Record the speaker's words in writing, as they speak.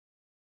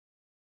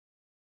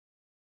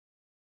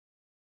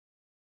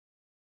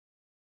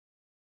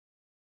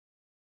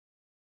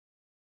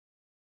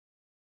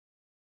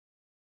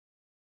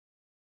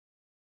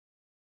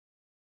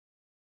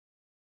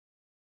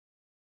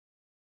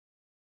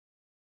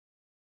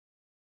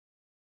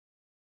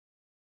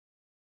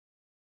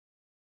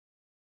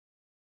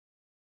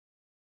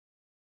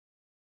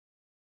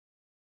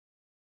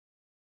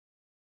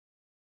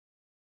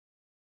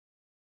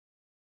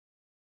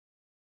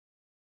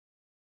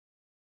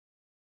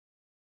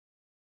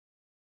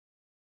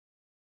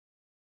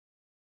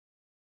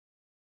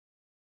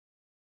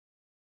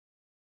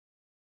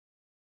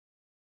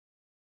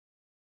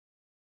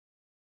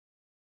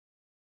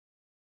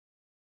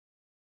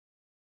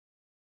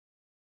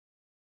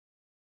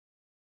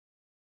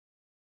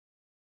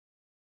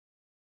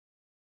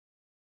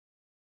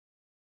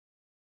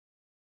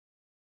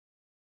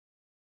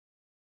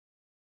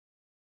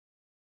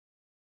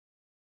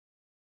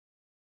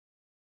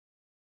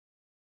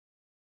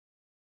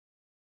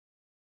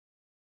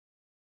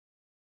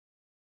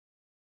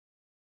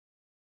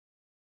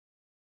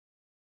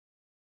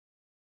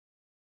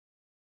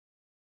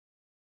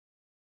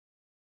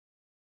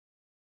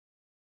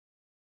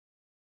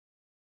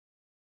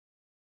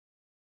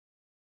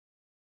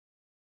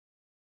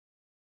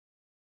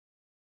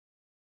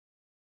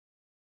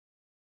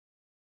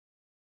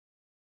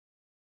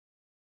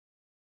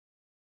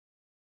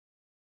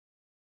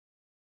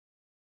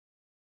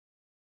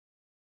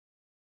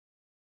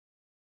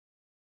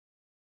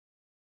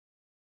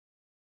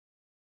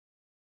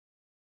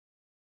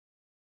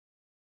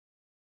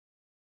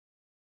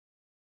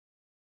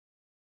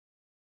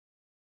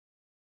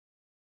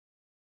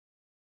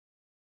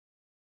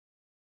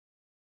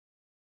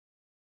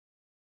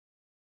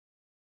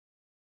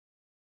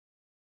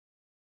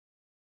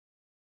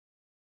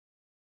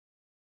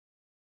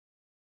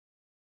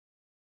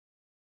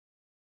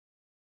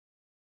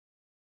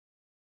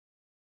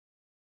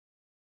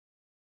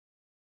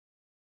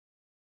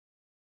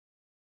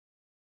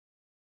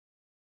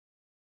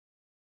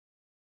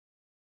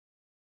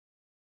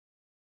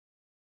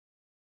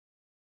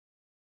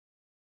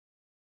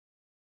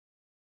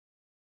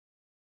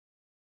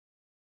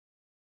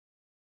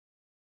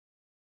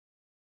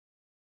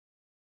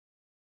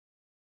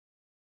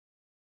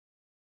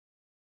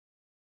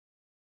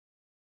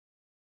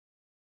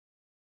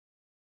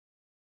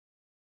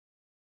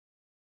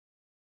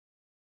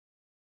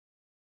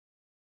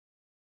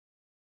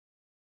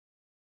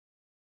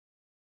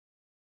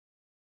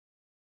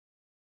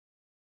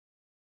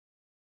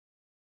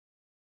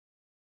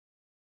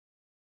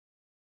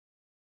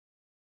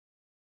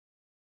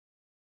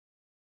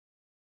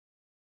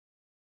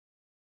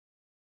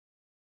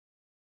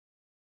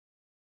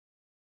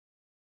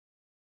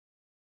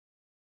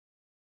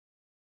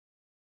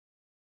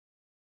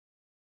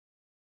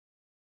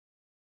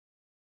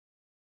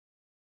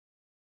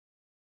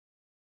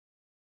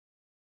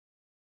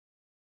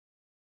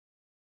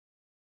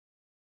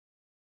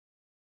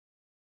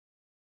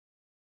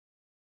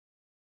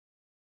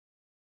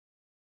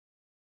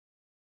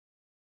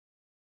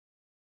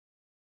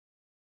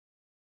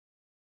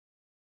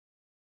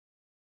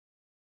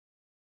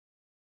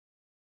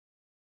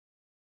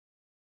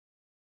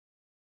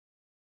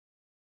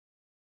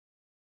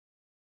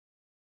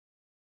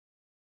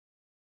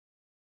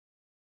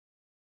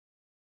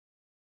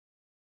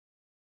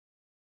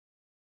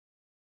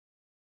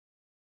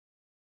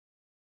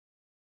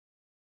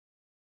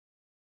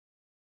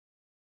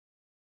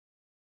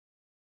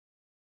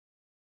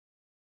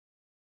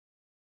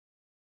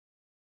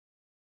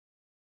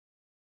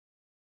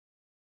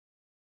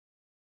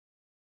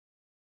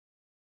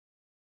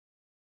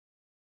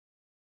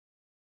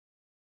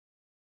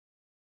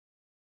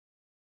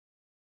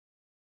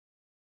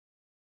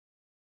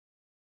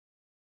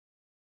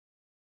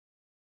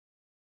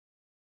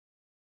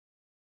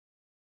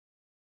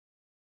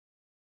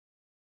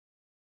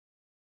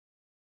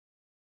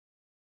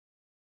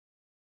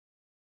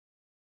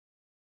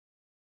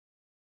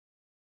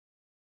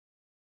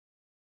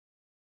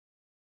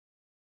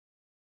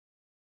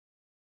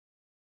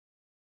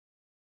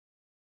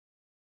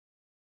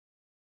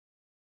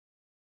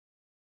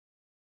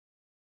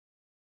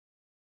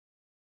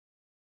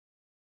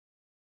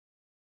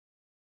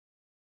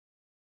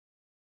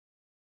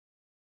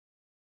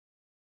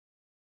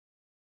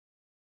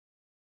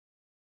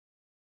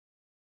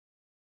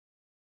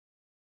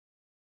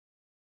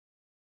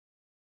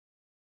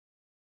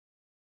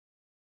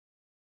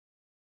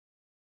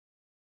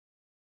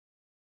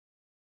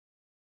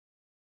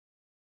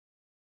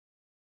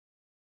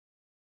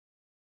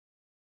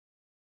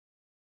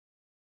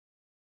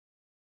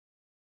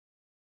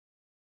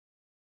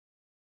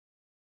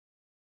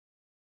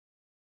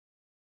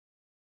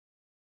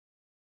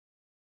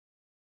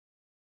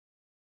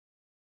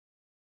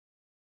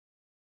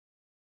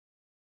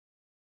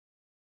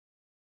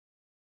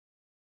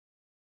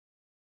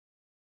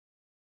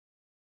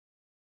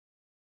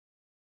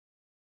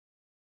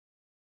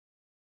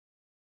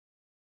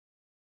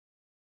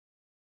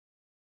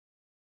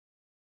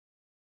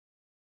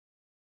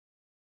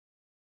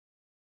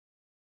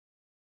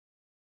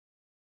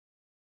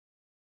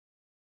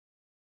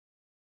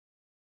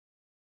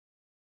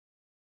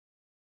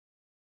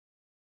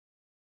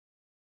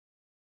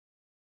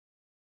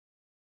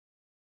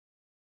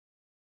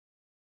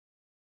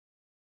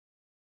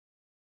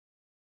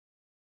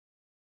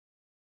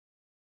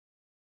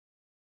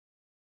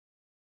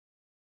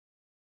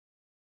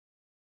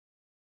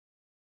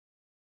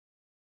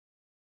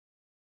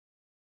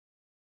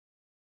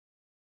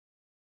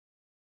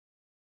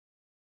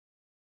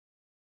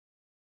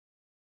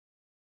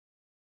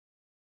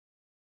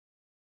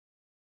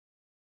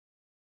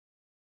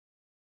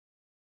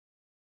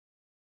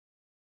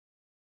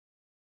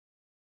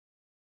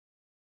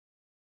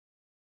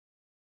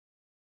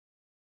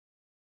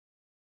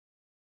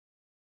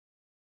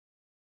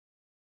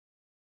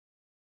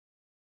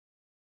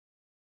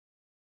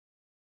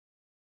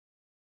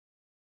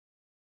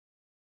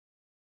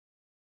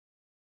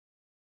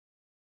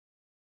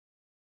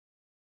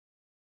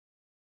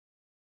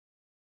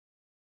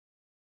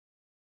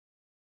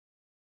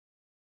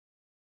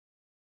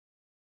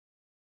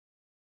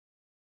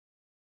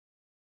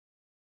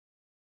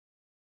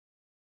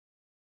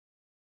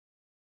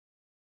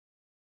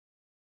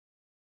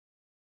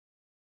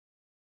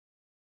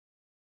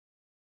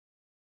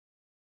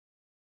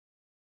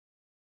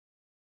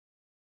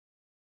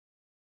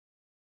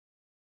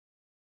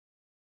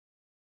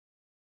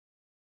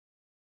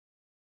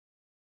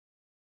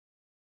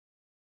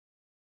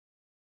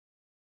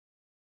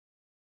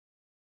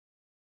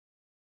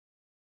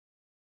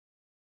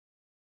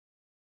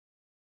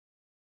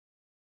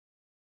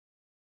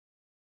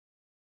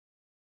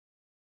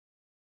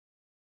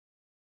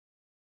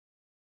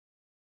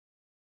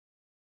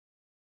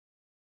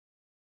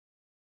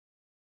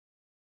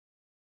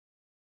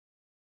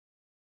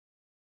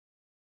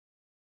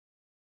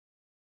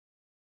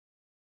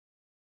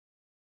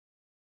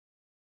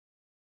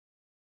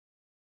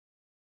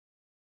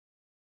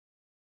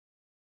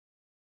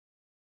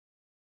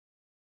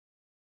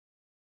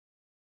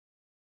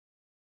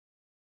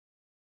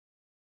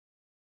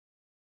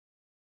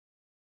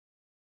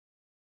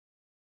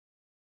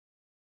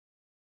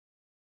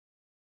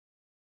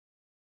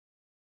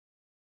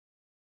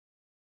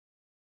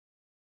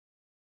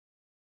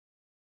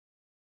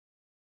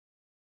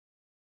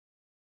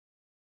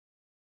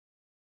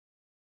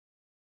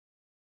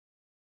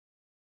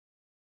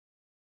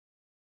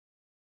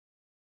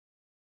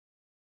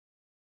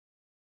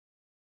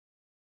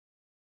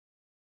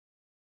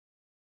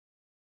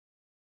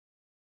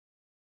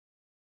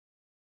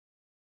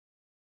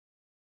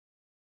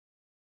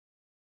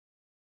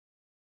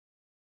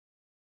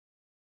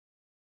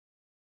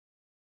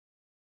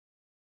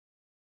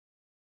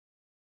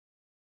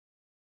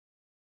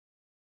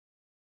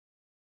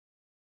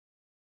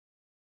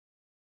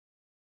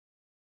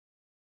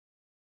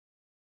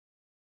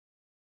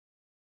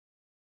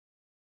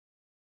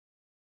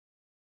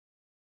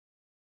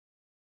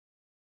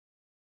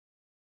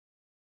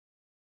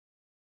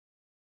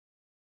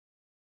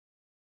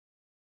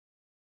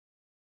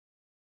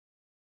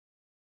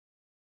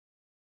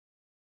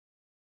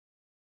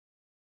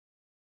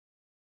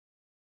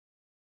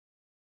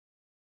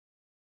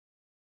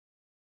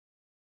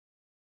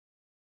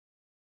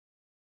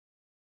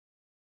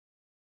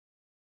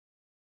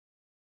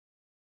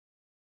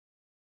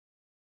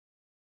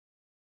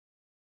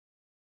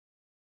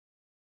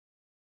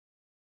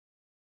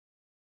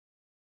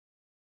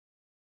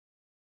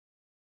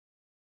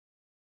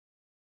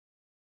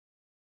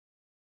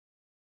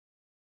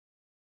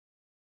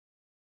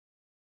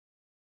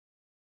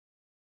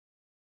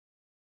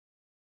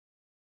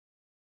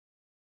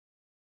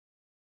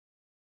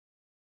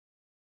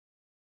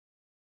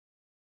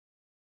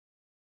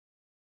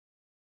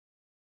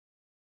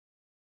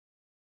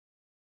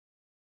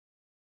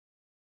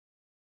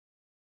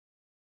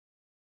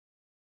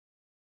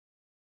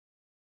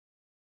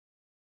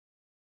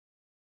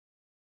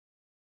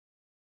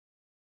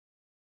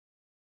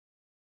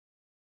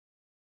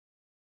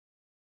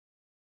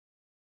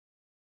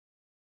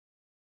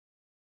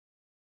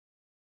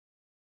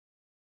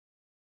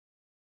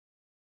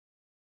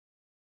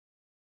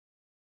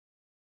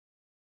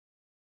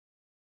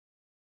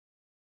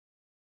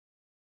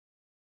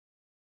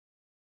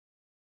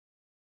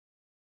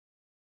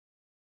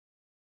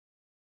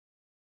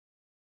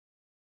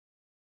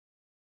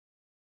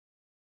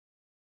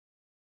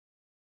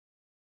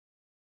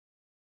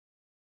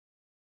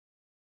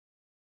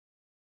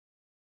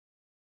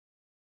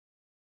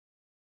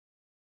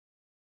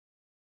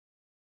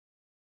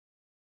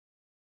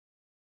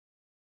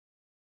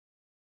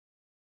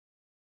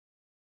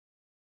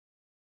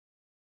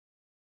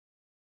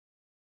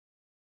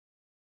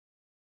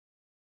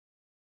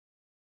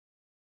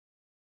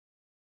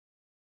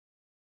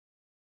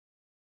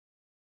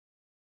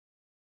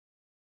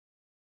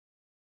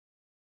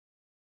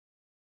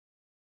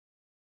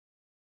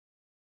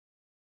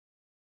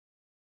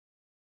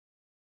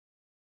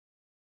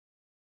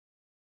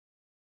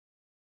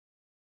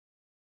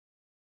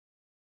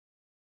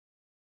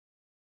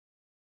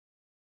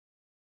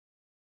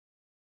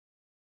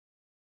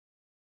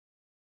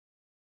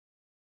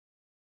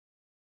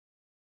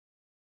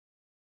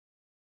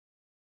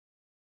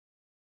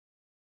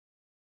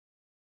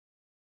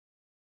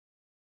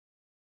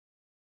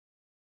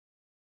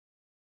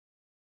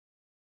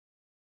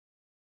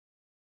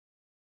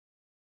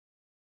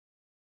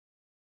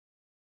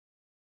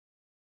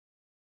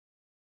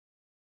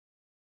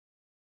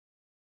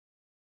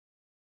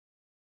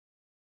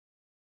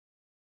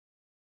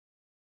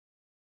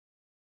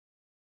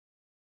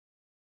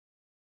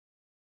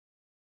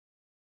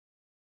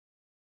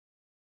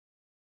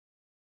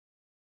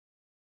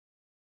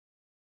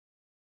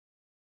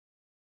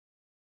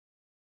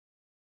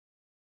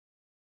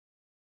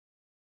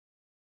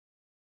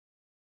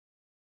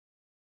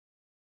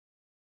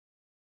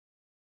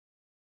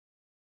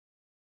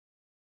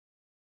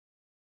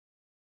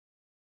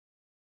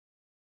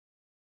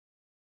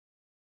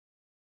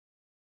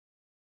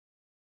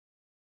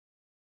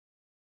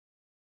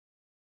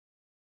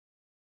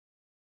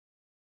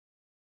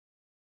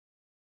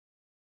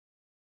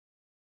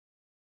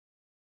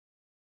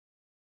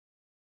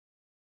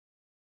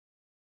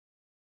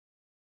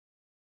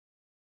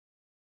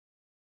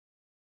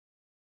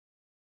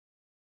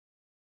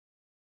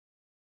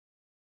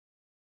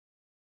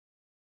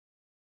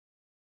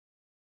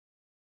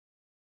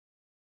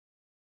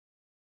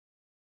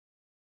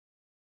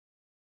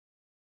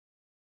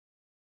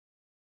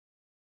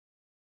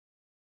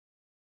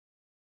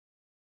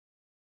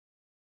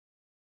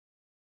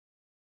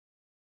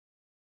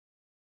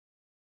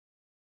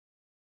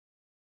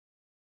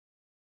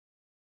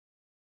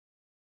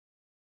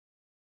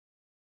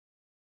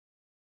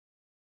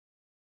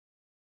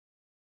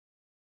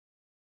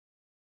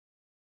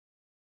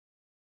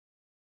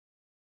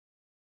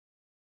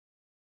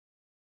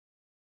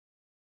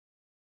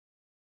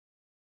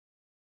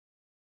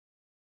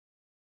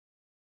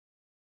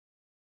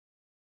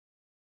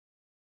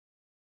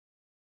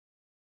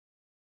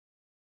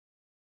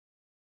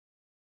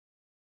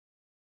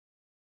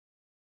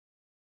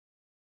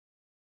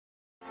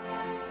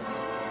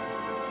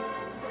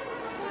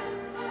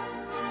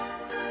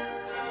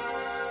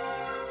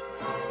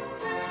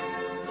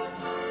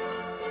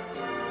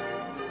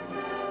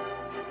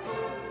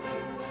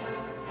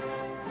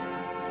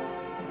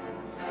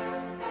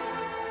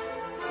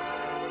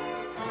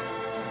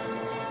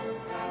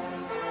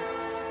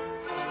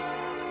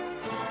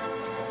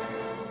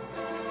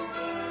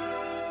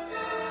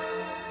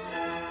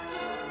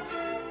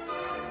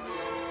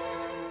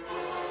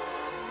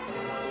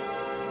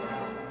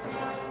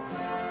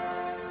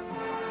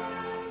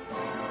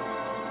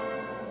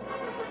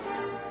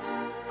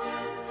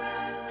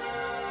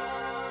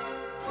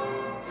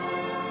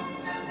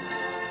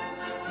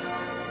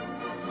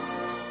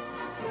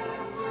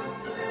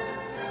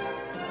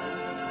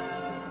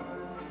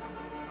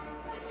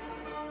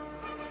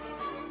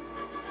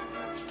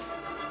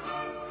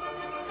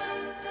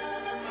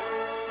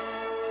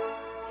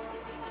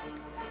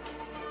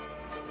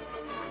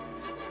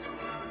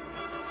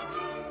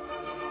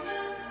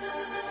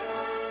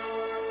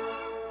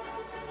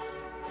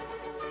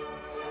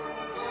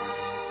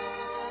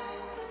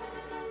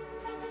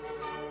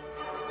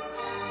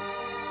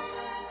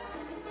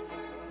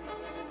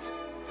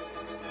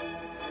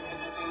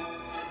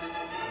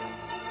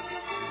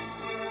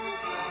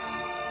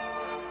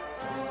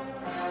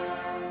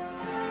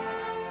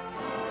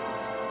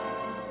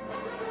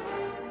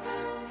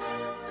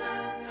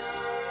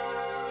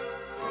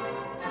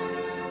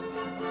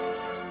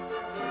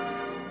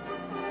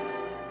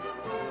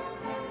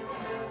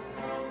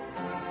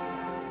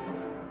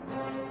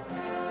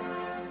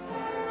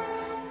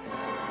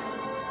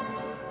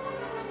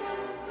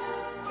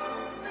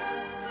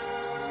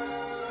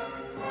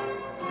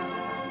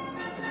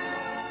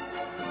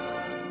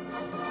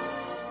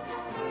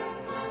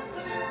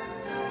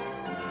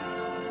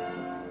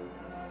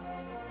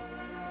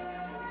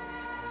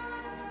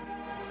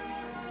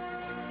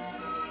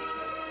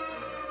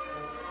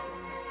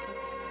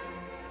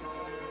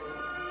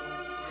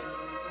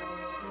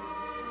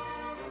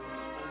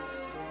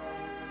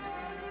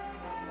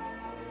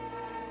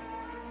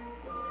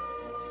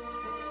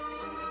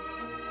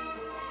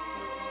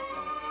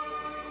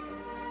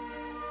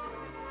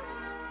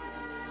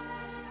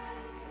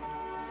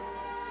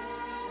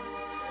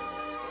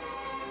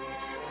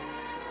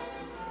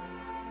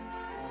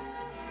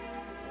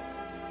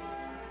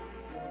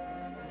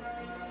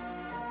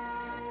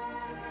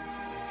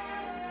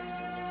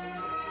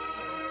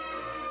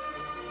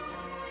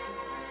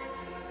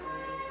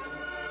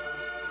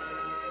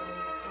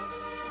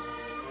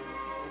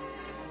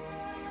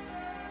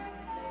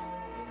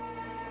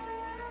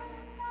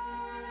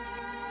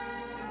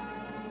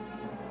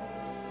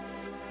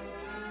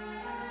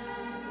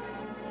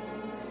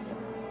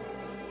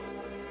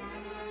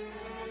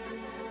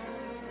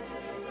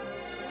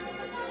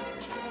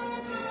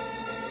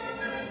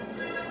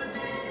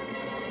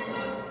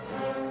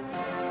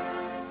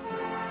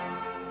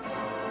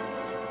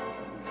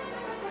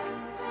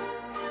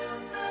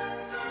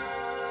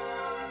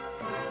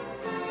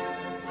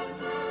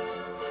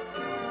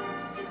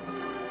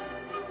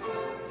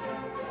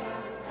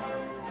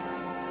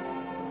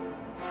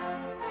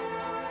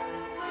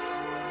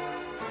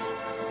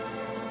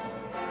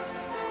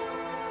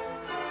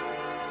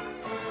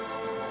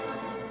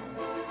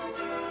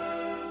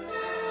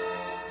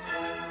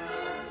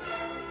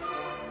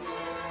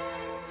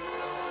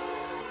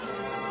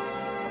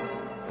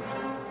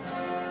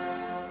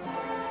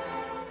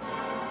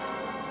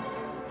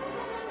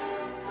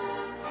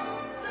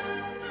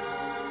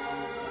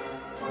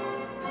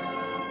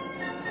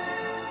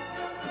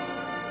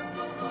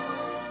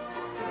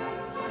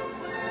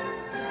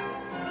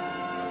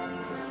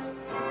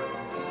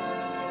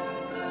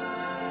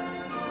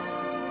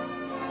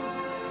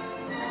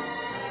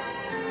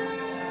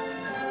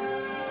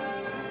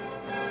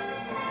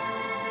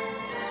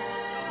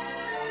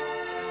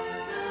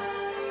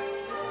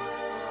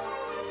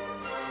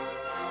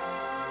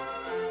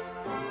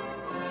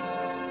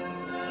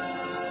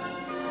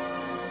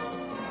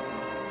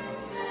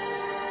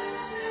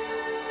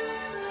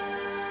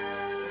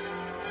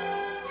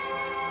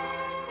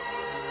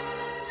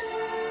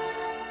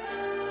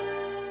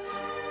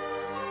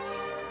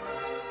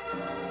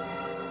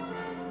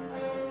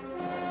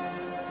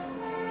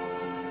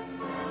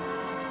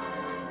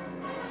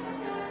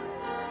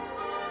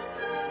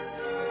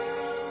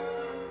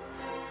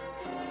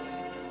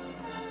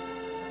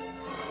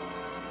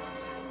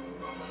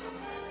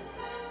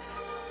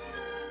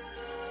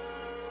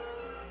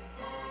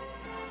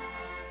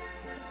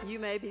You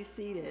may be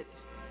seated.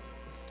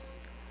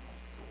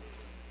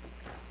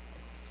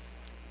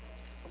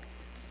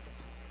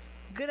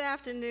 Good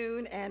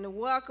afternoon and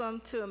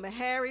welcome to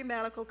Meharry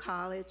Medical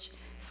College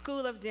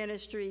School of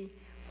Dentistry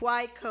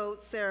White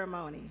Coat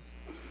Ceremony.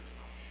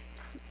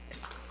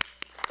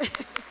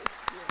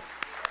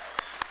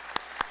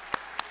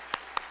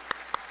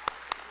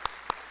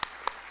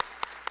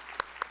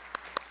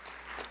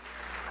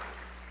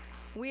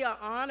 We are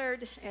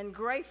honored and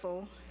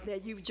grateful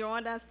that you've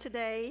joined us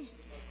today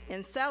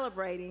in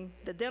celebrating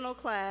the dental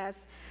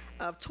class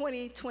of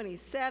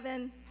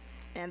 2027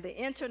 and the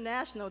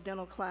international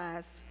dental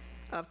class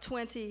of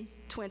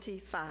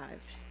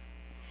 2025.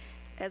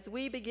 As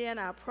we begin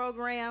our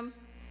program,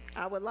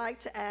 I would like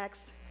to ask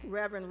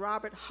Reverend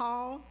Robert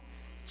Hall,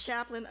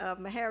 chaplain of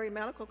Meharry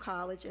Medical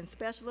College and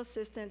special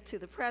assistant to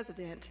the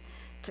president,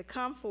 to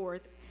come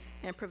forth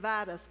and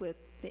provide us with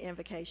the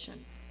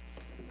invocation.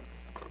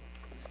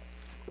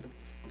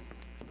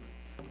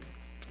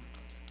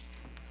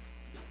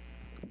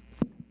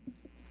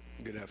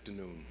 Good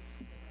afternoon.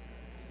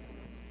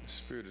 The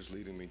Spirit is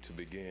leading me to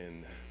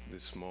begin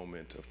this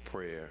moment of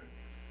prayer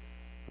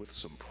with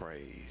some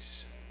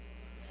praise.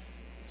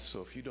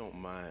 So if you don't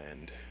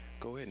mind,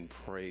 go ahead and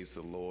praise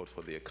the Lord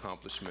for the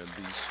accomplishment of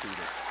these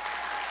students.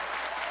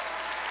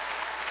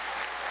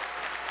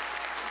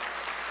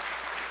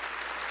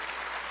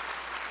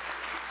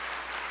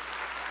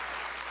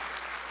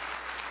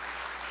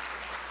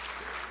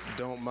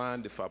 Don't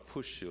mind if I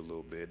push you a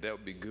little bit. That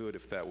would be good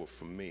if that were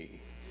for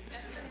me.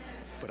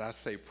 But I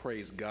say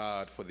praise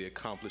God for the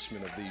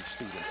accomplishment of these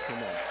students. Come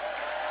on.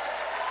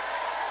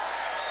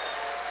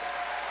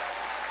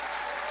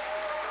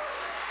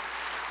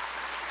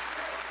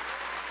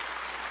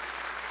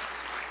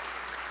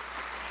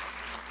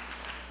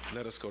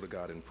 Let us go to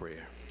God in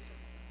prayer.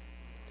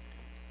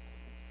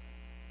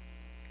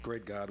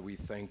 Great God, we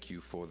thank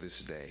you for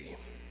this day,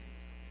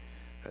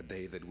 a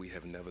day that we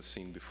have never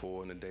seen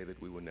before and a day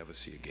that we will never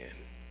see again.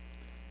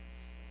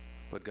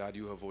 But God,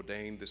 you have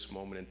ordained this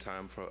moment in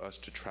time for us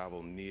to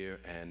travel near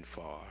and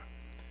far,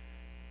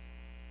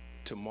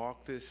 to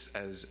mark this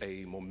as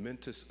a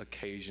momentous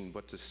occasion,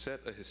 but to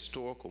set a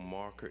historical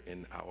marker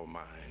in our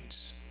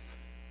minds,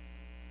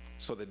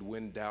 so that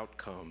when doubt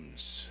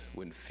comes,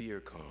 when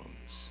fear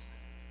comes,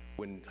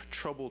 when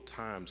troubled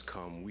times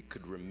come, we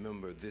could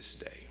remember this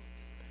day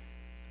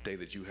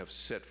that you have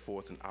set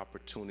forth an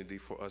opportunity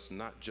for us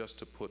not just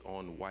to put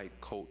on white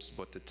coats,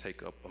 but to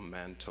take up a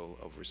mantle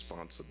of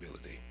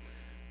responsibility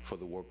for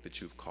the work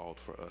that you've called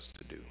for us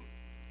to do.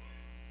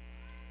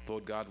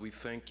 Lord God, we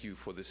thank you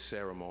for this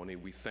ceremony.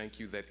 We thank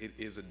you that it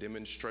is a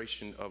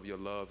demonstration of your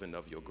love and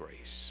of your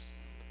grace.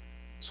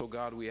 So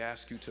God, we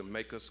ask you to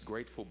make us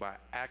grateful by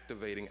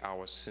activating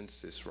our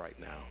senses right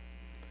now,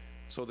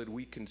 so that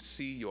we can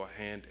see your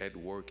hand at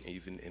work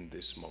even in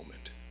this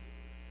moment.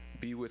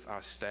 Be with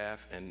our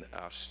staff and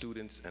our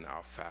students and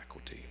our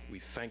faculty. We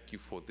thank you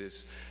for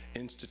this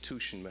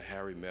institution,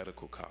 Meharry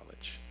Medical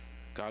College.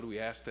 God, we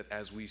ask that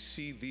as we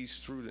see these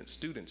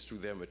students through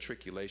their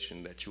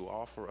matriculation, that you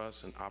offer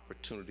us an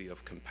opportunity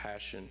of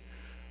compassion,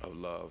 of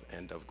love,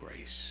 and of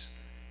grace.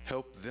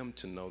 Help them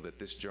to know that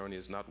this journey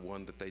is not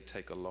one that they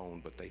take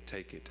alone, but they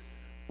take it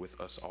with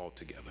us all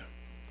together.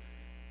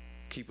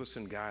 Keep us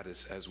and guide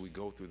us as we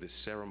go through this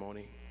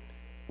ceremony.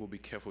 We'll be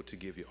careful to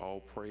give you all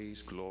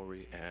praise,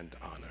 glory, and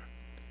honor.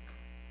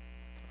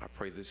 I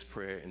pray this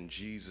prayer in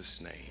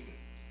Jesus' name.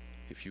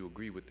 If you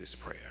agree with this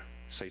prayer,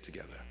 say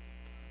together,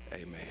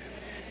 amen.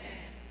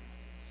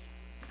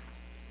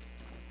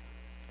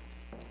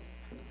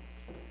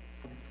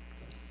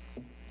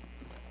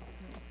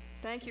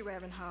 Thank you,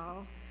 Reverend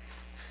Hall.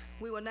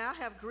 We will now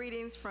have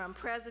greetings from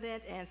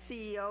President and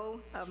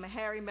CEO of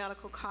Meharry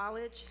Medical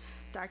College,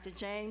 Dr.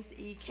 James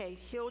E. K.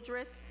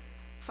 Hildreth,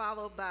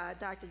 followed by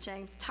Dr.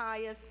 James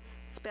Tyus,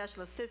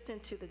 Special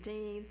Assistant to the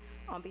Dean,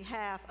 on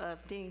behalf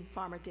of Dean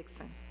Farmer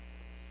Dixon.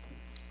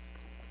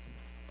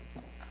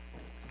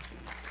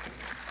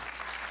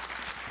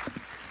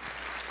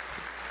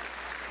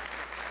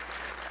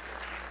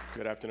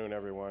 Good afternoon,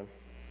 everyone.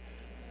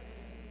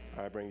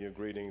 I bring you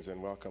greetings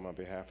and welcome on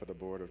behalf of the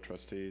Board of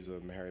Trustees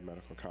of Meharry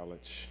Medical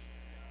College,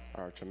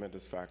 our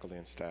tremendous faculty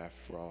and staff.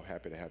 We're all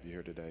happy to have you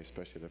here today,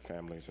 especially the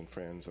families and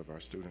friends of our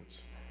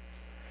students.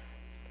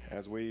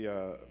 As we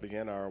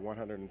begin our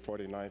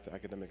 149th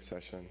academic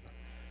session,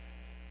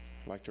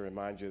 I'd like to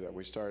remind you that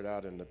we started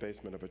out in the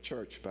basement of a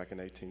church back in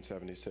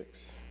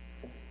 1876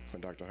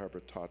 when Dr.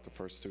 Herbert taught the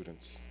first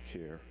students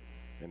here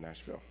in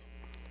Nashville.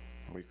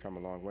 And we've come a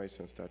long way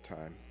since that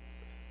time.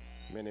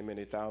 Many,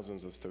 many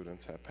thousands of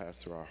students have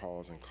passed through our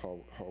halls and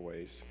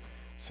hallways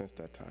since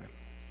that time.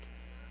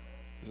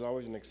 It's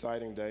always an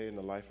exciting day in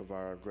the life of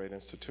our great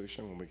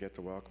institution when we get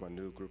to welcome a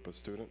new group of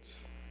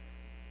students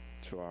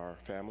to our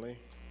family,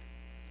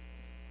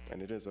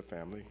 and it is a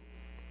family.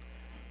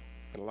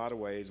 In a lot of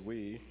ways,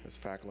 we, as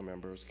faculty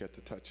members, get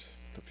to touch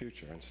the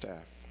future, and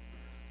staff.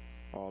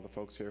 All the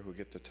folks here who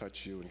get to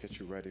touch you and get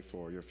you ready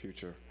for your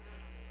future,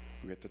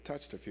 we get to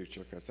touch the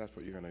future because that's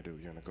what you're going to do.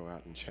 You're going to go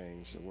out and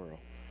change the world,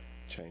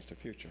 change the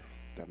future.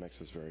 That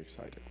makes us very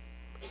excited.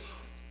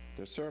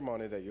 The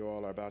ceremony that you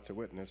all are about to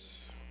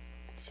witness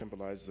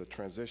symbolizes the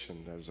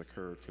transition that has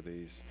occurred for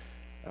these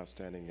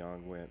outstanding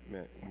young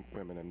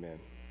women and men.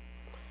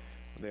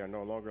 They are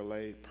no longer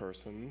lay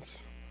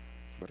persons,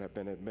 but have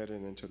been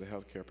admitted into the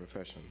healthcare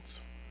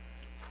professions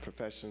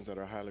that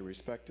are highly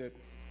respected,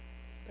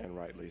 and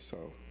rightly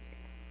so.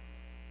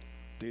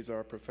 These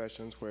are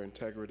professions where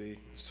integrity,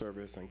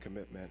 service, and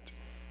commitment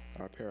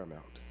are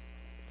paramount.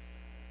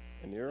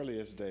 In the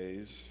earliest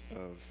days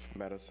of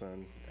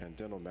medicine and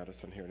dental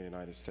medicine here in the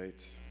United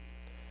States,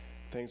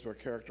 things were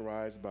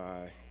characterized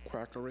by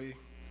quackery,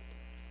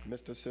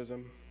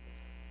 mysticism,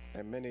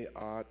 and many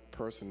odd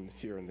persons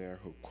here and there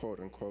who quote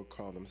unquote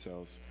call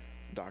themselves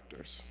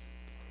doctors.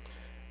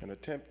 An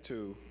attempt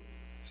to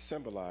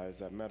symbolize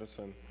that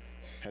medicine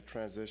had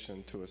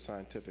transitioned to a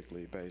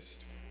scientifically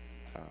based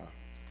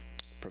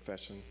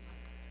profession.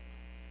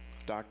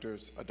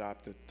 Doctors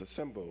adopted the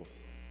symbol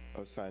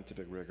of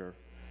scientific rigor,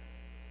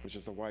 which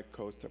is a white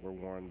coat that were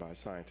worn by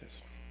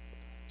scientists.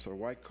 So the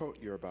white coat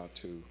you're about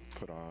to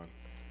put on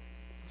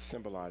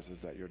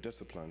symbolizes that your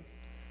discipline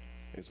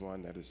is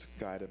one that is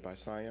guided by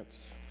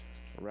science,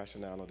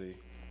 rationality,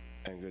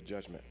 and good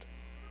judgment.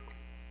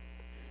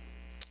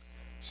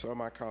 So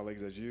my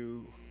colleagues,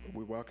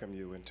 we welcome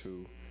you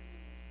into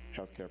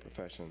healthcare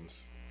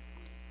professions.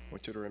 I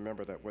want you to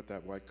remember that what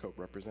that white coat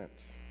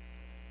represents.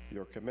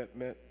 Your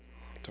commitment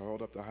to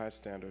hold up the high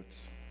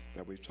standards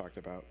that we've talked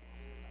about,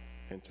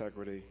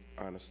 integrity,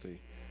 honesty,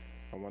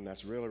 and one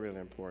that's really, really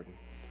important,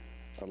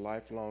 a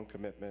lifelong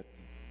commitment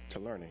to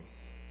learning.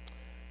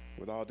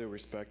 With all due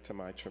respect to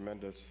my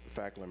tremendous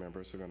faculty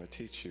members who are going to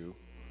teach you,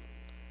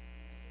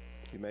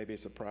 you may be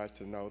surprised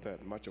to know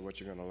that much of what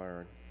you're going to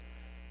learn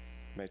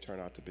may turn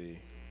out to be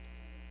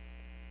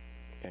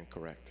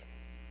incorrect.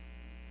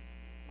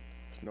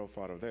 It's no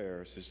fault of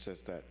theirs, it's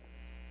just that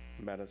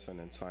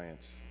medicine and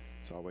science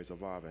is always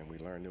evolving. We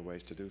learn new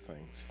ways to do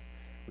things.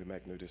 We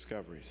make new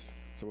discoveries.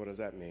 So what does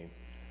that mean?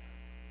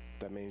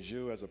 That means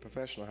you as a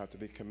professional have to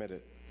be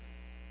committed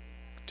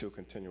to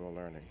continual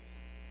learning,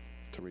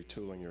 to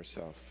retooling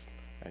yourself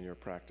and your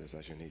practice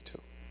as you need to.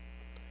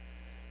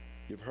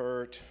 You've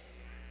heard,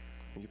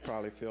 and you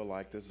probably feel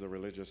like this is a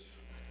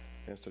religious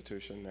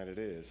institution, and it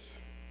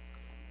is.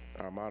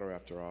 Our motto,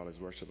 after all, is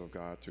worship of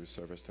God through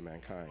service to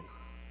mankind.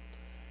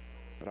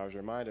 But I was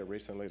reminded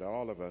recently that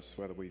all of us,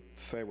 whether we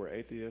say we're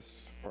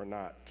atheists or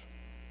not,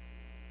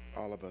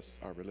 all of us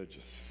are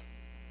religious.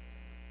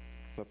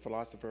 The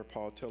philosopher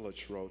Paul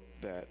Tillich wrote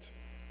that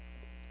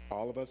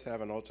all of us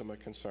have an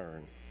ultimate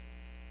concern,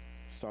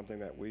 something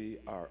that we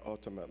are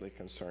ultimately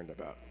concerned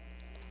about.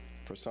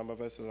 For some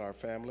of us, it's our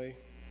family.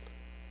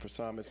 For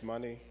some, it's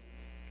money.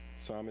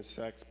 Some, it's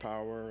sex,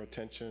 power,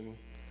 attention,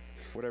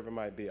 whatever it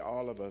might be.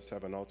 All of us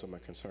have an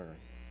ultimate concern.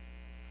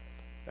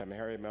 At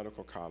Meharry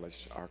Medical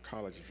College, our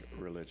college is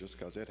religious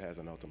because it has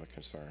an ultimate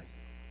concern: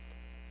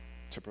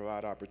 to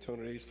provide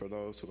opportunities for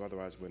those who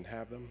otherwise wouldn't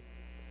have them,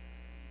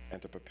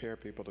 and to prepare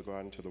people to go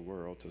out into the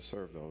world to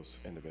serve those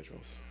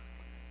individuals.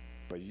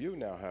 But you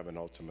now have an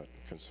ultimate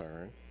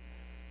concern,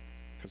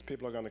 because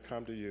people are going to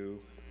come to you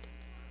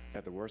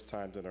at the worst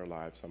times in their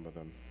lives, some of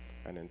them,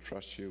 and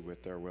entrust you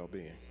with their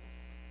well-being.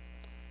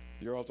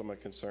 Your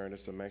ultimate concern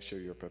is to make sure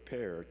you're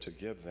prepared to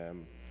give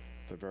them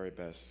the very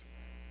best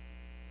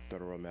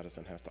that oral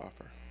medicine has to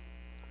offer.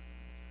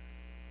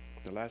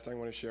 The last thing I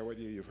want to share with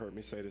you, you've heard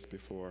me say this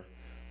before,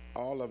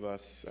 all of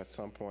us at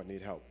some point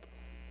need help.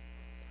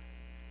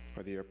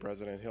 Whether you're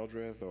President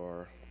Hildreth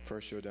or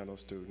first-year dental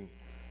student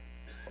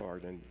or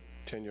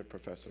a tenured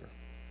professor,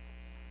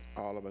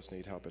 all of us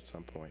need help at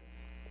some point.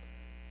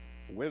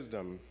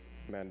 Wisdom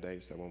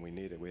mandates that when we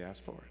need it, we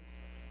ask for it.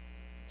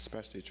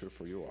 Especially true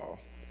for you all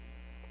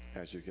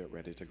as you get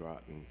ready to go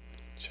out and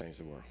change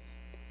the world.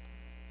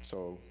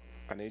 So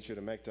I need you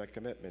to make that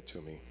commitment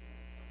to me,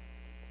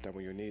 that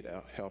when you need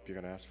help, you're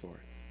going to ask for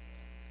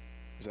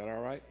it. Is that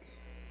all right?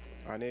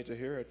 I need to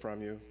hear it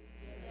from you.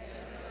 Yes.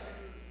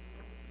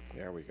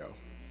 There we go.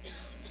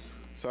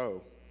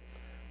 So,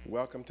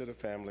 welcome to the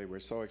family. We're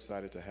so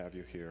excited to have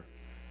you here.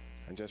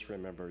 And just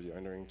remember, you're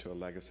entering into a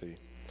legacy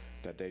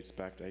that dates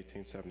back to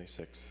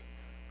 1876,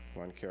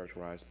 one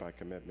characterized by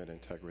commitment,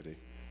 integrity,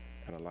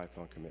 and a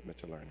lifelong commitment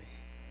to learning.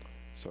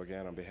 So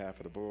again, on behalf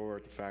of the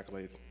board, the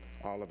faculty,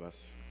 all of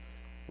us,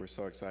 we're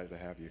so excited to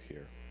have you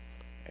here,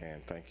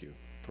 and thank you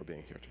for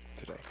being here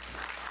today.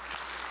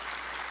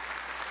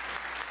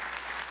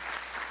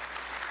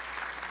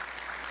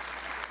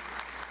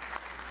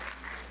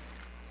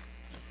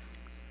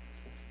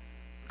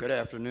 Good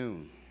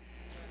afternoon.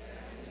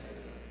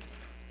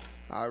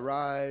 I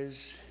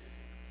rise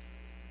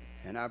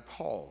and I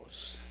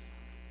pause.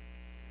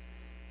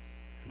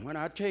 And when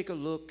I take a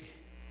look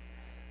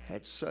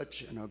at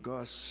such an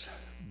august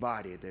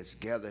body that's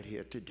gathered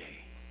here today,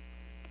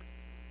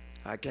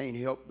 I can't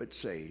help but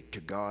say,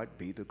 to God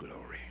be the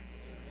glory.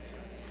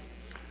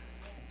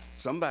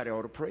 Somebody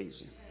ought to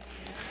praise him.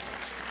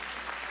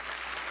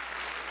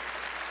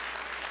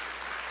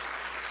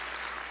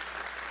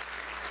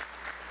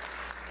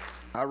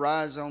 I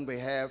rise on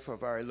behalf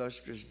of our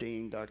illustrious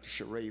Dean, Dr.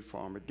 Sheree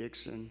Farmer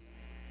Dixon,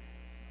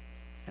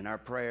 and our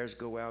prayers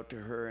go out to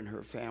her and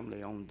her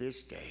family on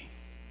this day.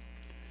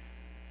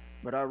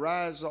 But I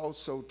rise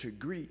also to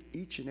greet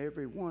each and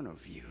every one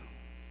of you.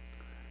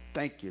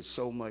 Thank you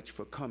so much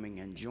for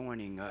coming and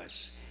joining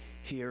us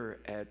here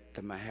at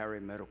the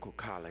Meharry Medical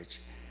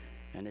College,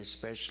 and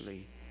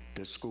especially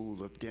the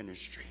School of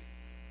Dentistry.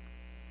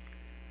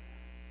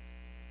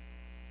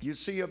 You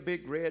see a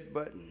big red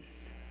button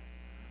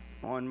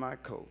on my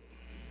coat.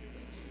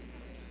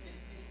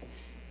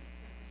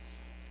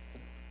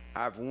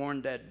 I've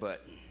worn that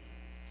button,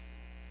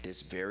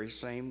 this very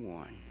same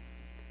one,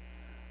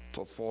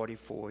 for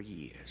 44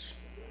 years.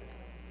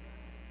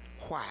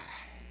 Why?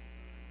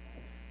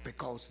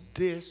 Because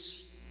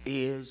this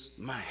is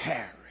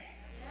Meharry.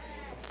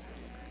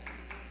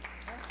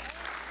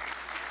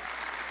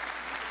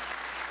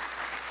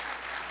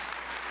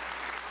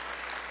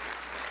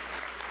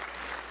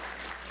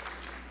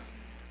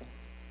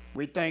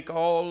 We thank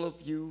all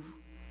of you,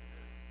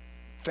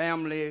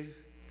 family,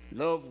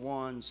 loved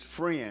ones,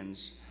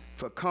 friends,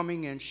 for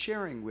coming and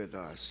sharing with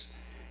us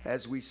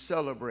as we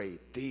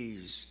celebrate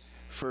these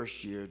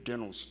first-year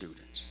dental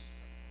students.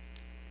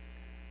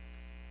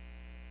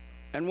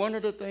 And one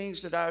of the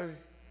things that I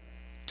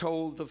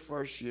told the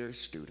first-year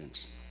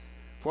students,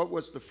 what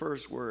was the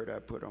first word I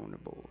put on the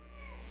board?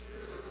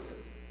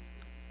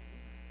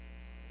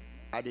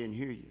 I didn't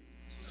hear you.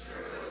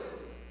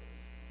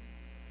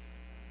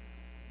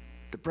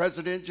 The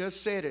president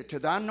just said it, to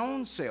thine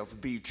own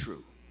self be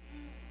true.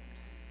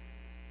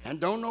 And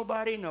don't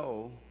nobody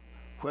know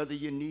whether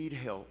you need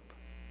help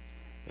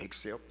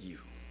except you.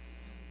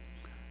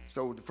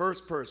 So the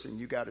first person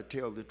you got to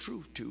tell the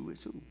truth to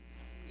is who?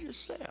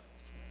 Yourself.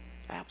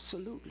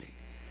 Absolutely.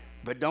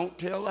 But don't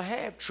tell a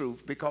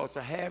half-truth, because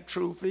a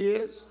half-truth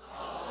is?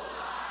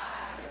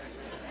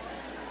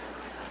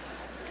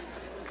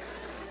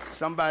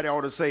 Somebody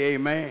ought to say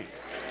amen.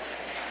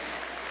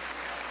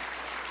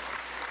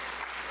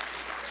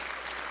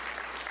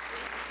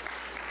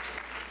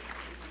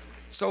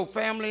 So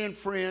family and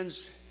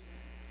friends,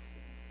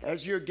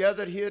 as you're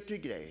gathered here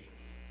today,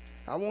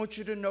 I want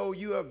you to know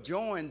you have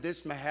joined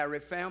this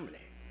Meharry family.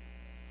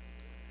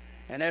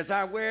 And as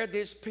I wear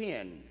this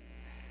pin,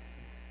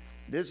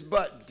 this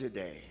button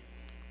today,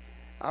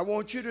 I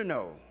want you to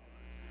know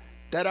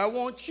that I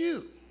want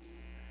you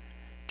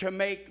to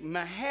make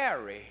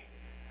Meharry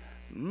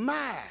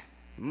my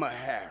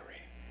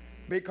Meharry,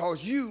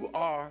 because you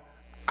are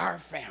our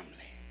family,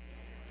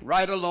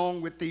 right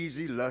along with these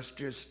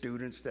illustrious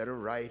students that are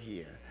right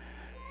here.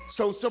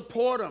 So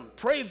support them,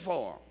 pray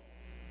for them.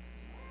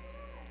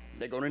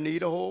 They're going to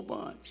need a whole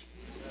bunch.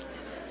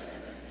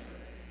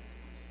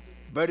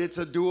 But it's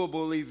a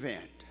doable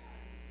event.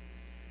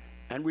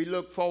 And we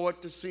look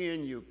forward to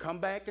seeing you. Come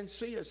back and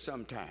see us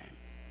sometime.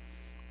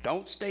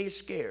 Don't stay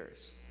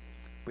scarce.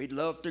 We'd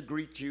love to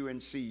greet you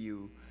and see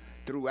you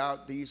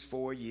throughout these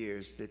 4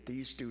 years that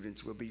these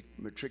students will be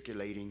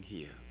matriculating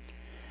here.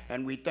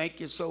 And we thank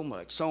you so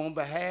much. So on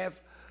behalf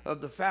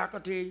of the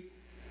faculty,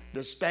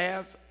 the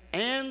staff,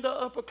 and the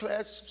upper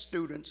class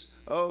students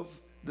of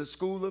the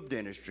School of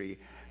Dentistry,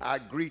 I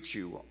greet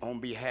you on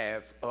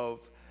behalf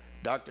of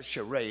Dr.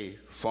 Sheree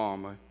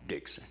Farmer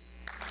Dixon.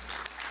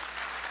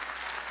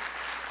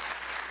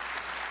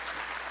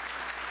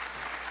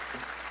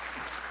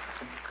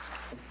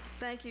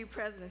 Thank you,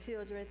 President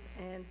Hildreth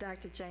and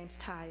Dr. James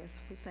Tyus.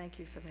 We thank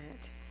you for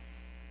that.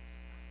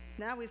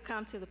 Now we've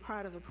come to the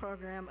part of the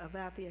program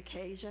about the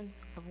occasion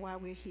of why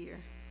we're here.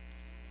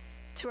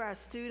 To our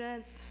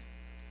students,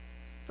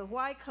 the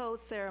white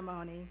coat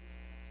ceremony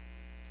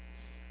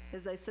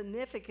is a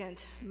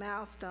significant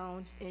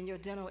milestone in your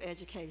dental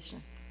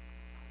education.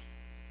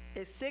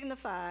 It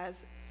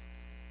signifies,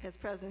 as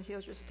President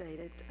Hildreth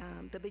stated,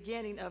 the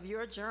beginning of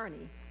your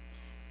journey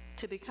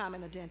to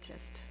becoming a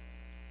dentist.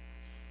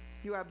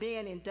 You are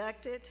being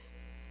inducted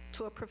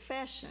to a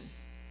profession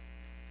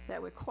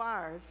that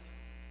requires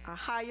a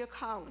higher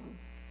calling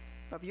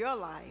of your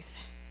life,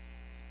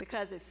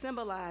 because it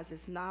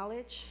symbolizes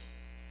knowledge,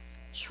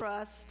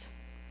 trust,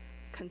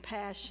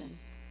 compassion,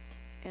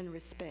 and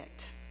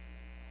respect.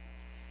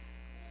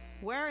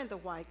 Wearing the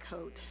white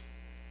coat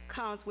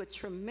comes with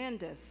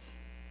tremendous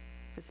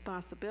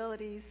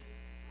responsibilities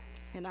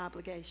and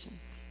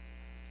obligations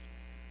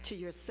to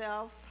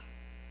yourself,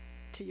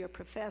 to your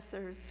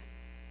professors,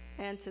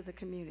 and to the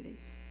community.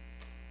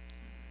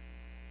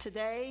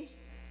 Today,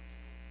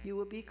 you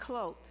will be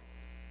cloaked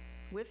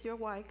with your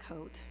white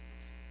coat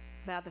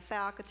by the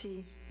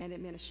faculty and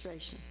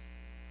administration.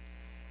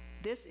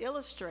 This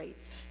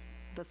illustrates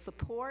the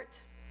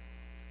support,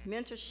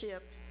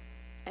 mentorship,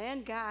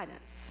 and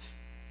guidance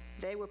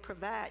they will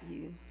provide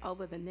you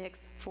over the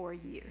next 4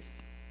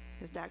 years,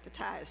 as Dr.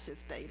 Tyus just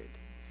stated.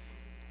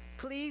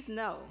 Please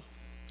know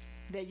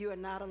that you are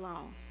not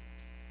alone.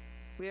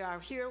 We are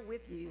here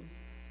with you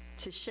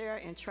to share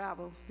and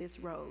travel this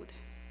road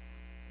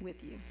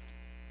with you.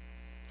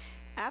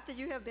 After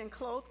you have been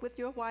clothed with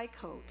your white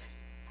coat,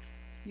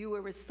 you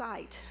will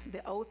recite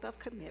the oath of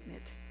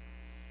commitment,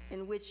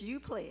 in which you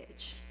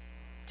pledge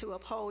to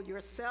uphold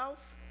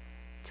yourself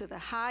to the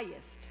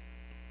highest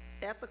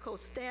ethical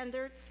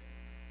standards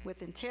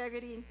with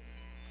integrity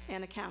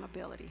and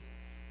accountability.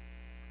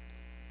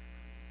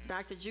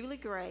 Dr. Julie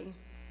Gray,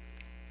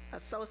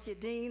 Associate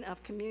Dean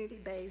of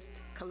Community-Based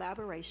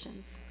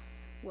Collaborations,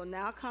 will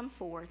now come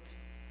forth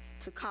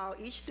to call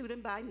each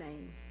student by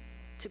name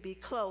to be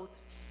clothed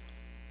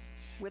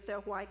with their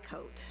white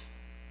coat.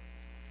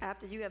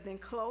 After you have been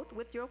clothed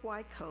with your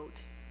white coat,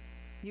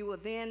 she will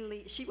then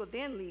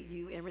lead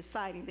you in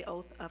reciting the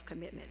oath of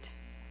commitment.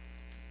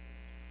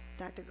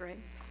 Dr. Gray.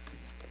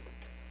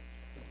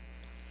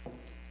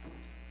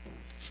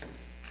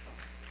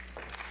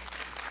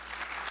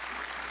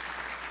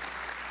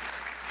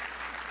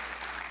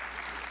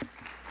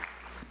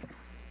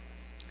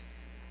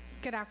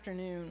 Good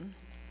afternoon.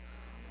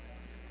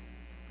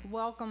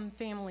 Welcome,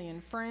 family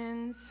and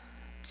friends,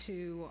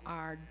 to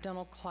our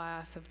dental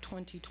class of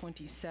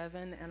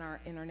 2027 and our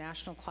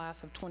international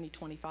class of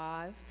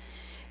 2025.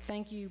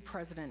 Thank you,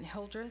 President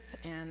Hildreth,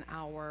 and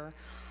our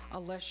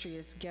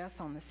illustrious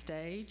guests on the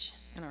stage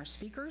and our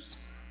speakers.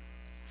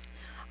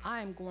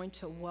 I am going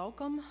to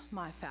welcome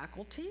my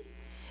faculty.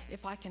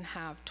 If I can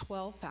have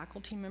 12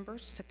 faculty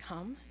members to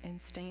come and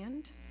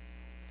stand.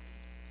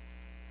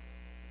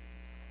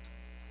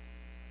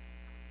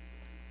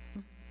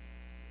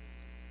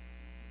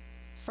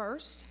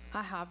 First,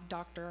 I have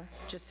Dr.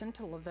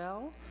 Jacinta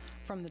Lavelle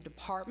from the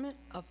Department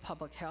of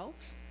Public Health,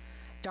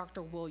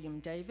 Dr. William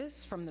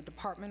Davis from the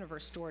Department of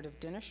Restorative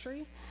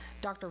Dentistry,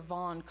 Dr.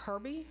 Vaughn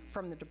Kirby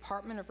from the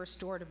Department of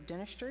Restorative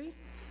Dentistry,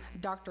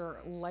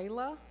 Dr.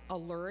 Layla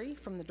Alluri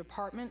from the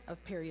Department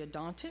of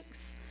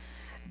Periodontics,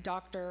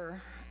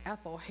 Dr.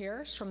 Ethel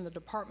Harris from the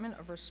Department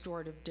of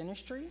Restorative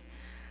Dentistry,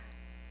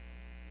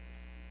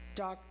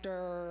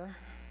 Dr.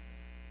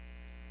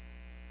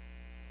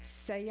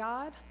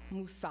 Sayad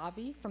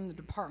Musavi from the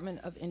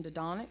Department of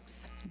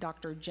Endodontics,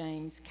 Dr.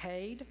 James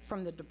Cade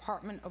from the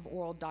Department of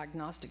Oral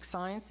Diagnostic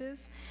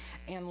Sciences,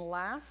 and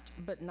last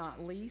but not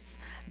least,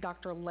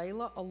 Dr.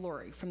 Layla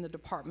Alluri from the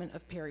Department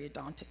of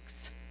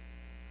Periodontics.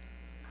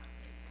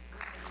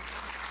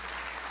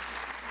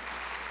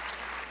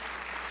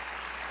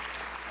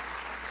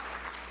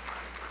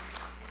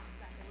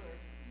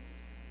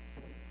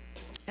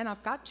 And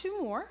I've got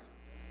two more,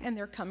 and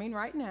they're coming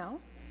right now,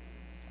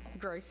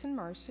 Grace and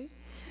Mercy.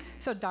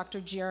 So Dr.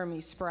 Jeremy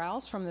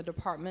Sprouse from the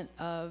Department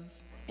of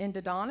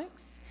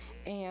Endodontics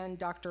and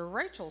Dr.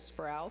 Rachel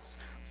Sprouse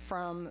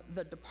from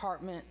the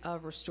Department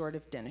of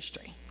Restorative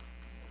Dentistry.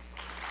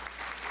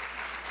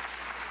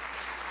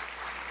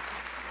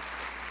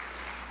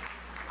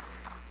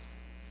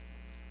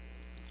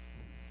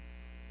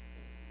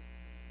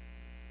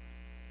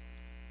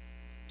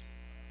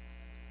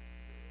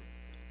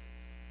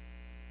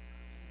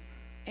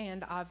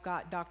 And I've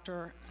got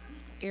Dr.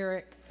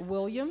 Eric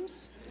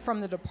Williams from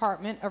the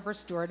Department of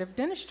Restorative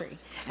Dentistry.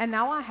 And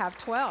now I have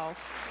 12.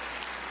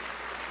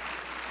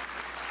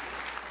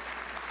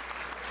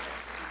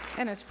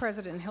 And as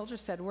President Hilger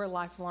said, we're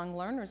lifelong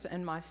learners,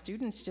 and my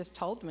students just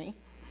told me.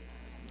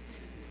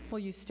 Will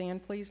you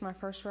stand, please, my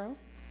first row?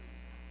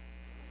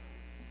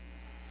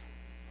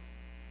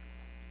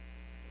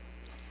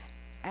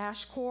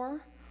 Ashkor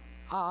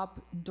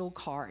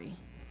Abdulkari.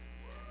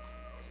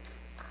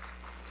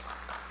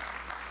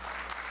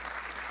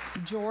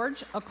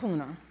 George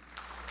Acuna.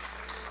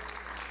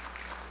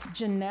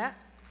 Jeanette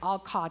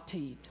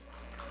Al-Khatib.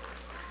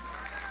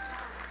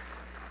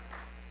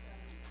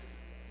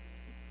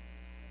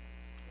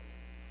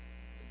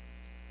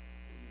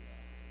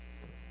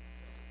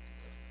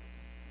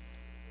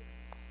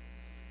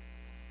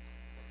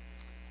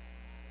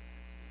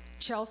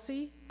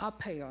 Chelsea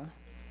Apea.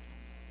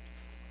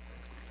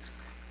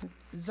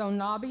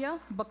 Zonabia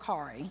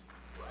Bakari.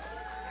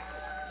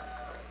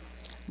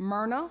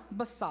 Myrna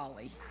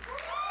Basali.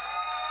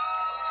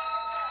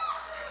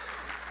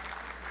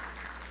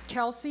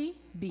 Kelsey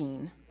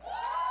Bean.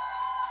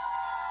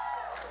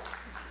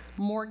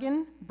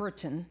 Morgan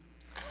Britton.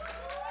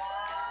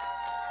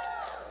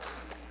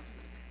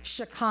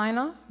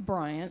 Shekinah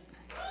Bryant.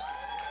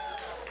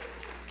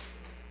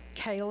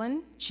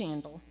 Kaylin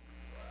Chandel.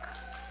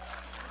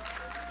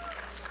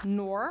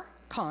 Noor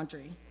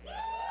Condry.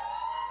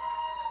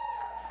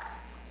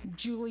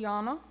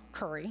 Juliana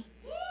Curry.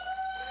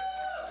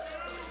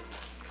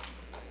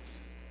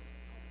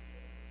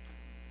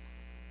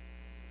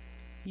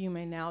 You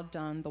may now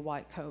don the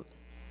white coat.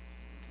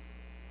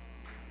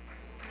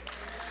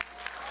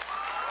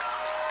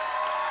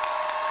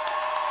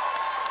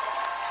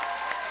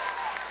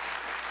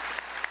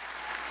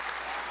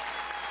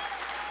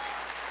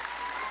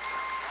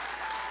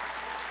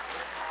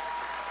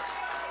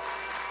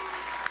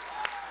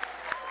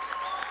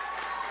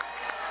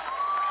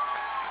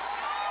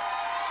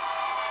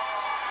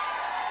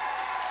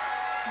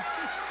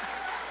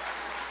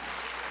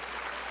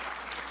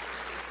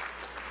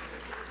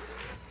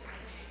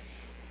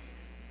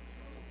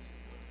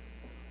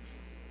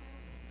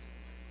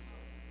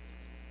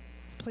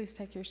 Please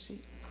take your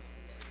seat.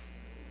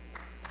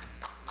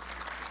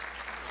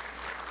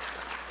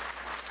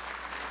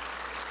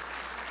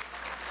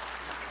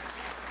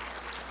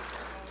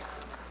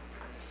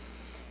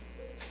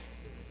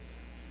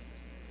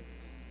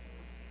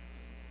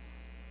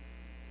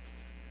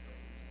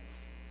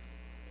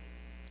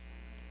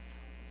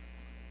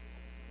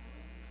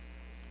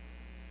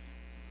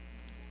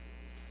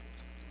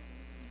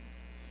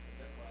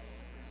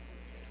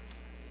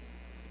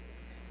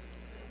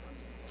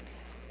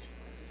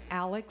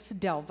 Alex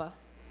Delva.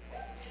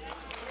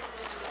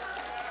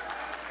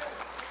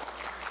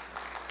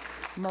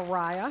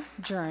 Mariah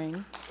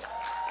Drain.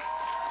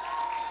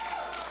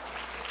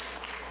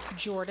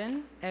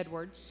 Jordan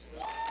Edwards.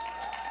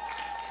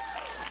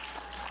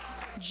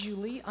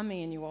 Julie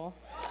Emanuel.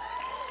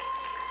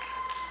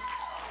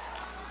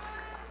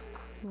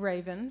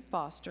 Raven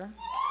Foster.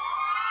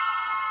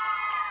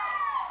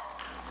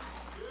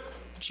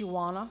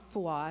 Juana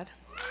Fuad.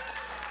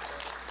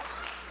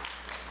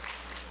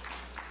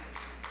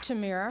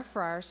 Tamira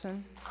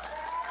Frierson.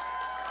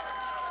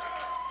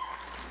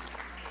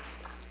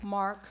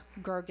 Mark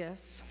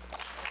Gerges.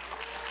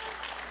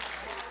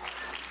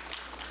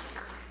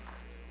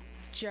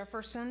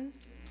 Jefferson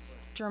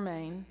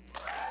Germain.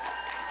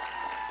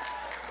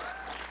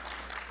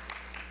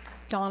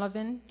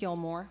 Donovan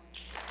Gilmore.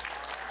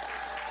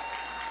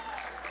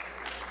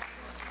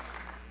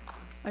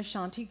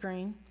 Ashanti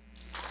Green.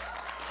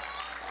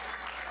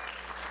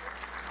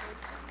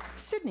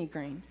 Sydney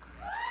Green.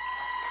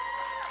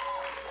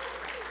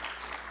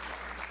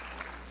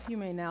 You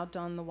may now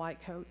don the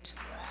white coat.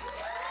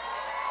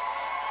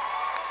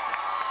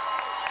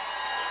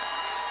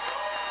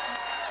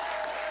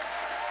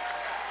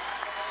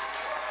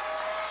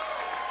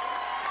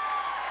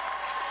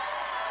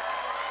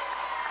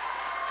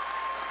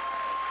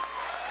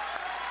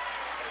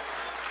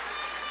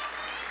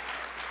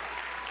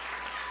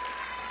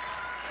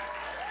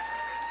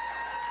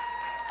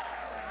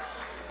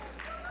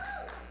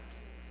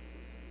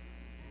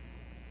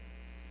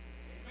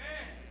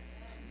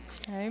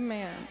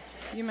 Amen.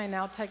 You may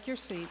now take your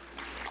seats.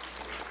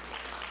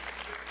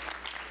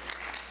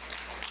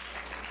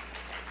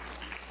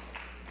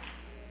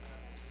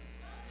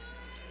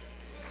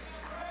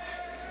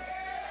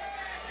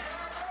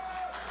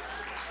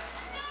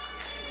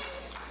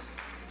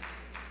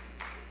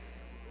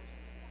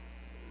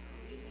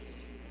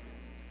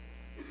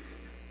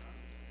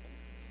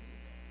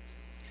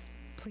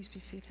 Please be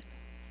seated.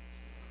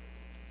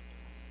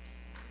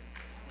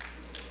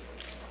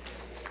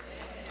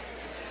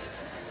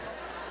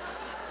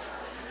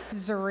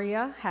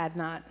 Zaria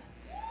Hadnot.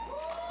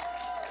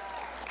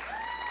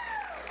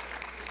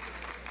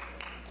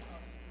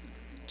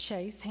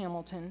 Chase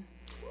Hamilton.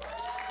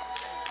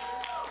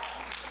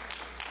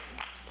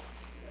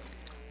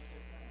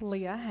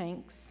 Leah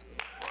Hanks.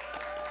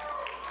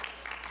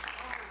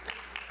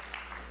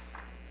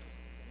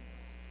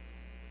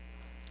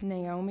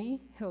 Naomi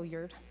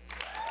Hilliard.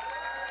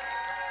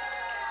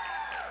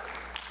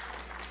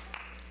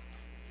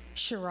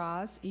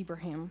 Shiraz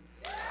Ibrahim.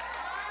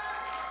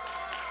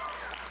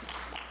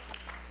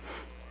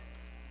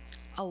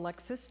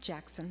 Alexis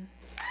Jackson.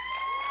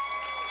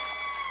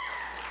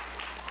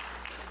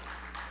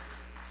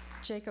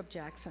 Jacob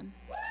Jackson.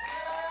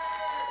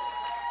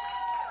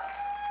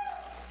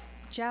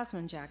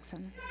 Jasmine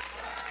Jackson.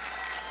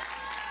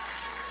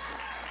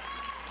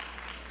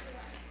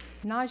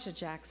 Nija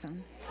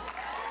Jackson.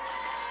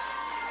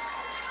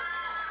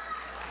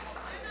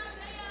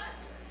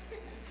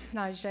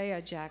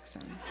 Nijaya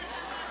Jackson.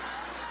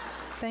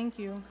 Thank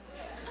you.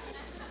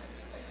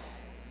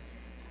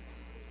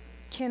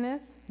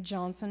 Kenneth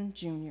Johnson,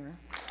 Jr.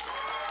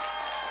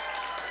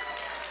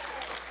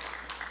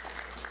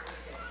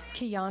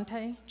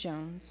 Keontae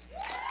Jones.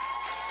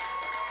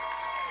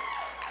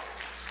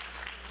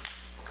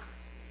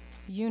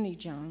 Uni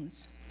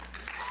Jones.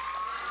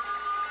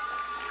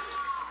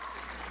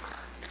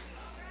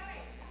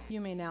 You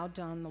may now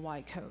don the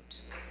white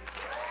coat.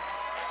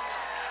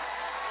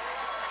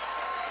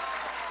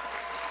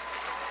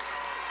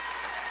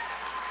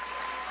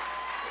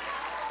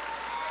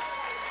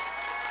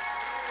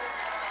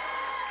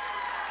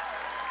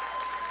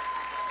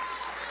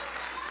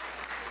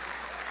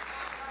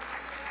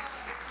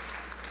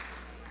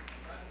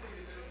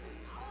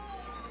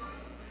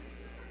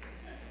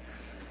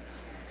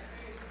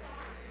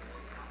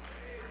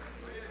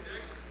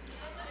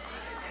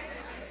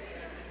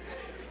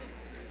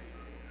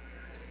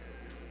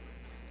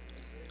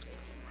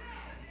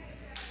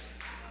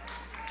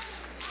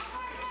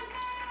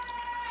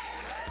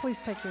 Please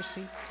take your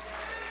seats.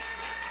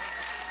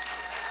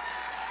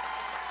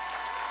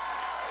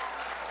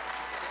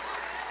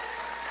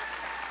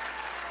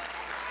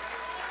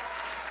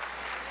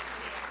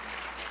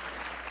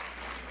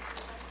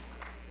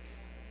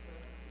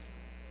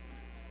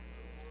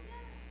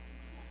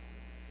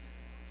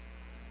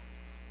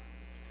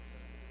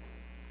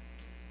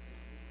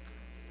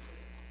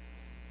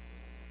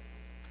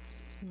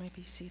 You may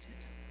be seated.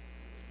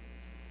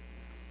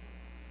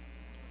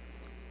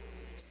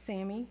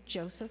 Sammy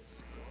Joseph.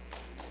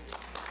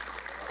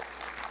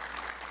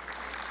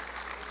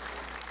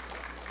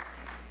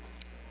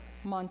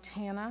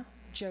 Montana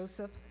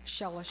Joseph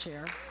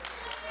Shelasher.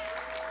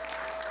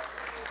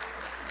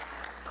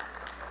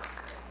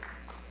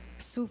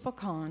 Sufa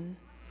Khan.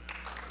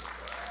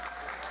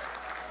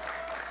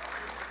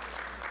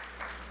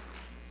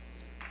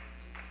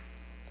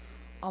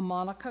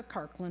 Amonica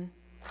Kirkland.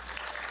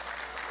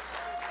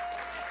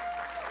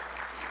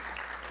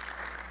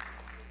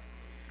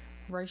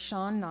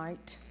 Rayshawn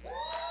Knight.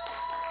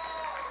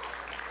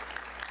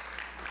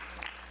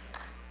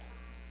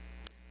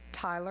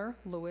 Tyler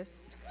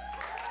Lewis.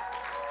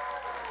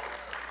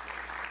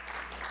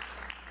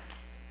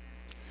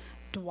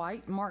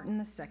 Dwight Martin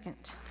II.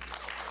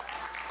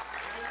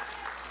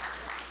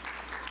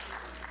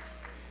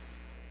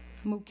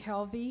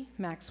 Mukelvy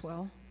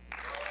Maxwell.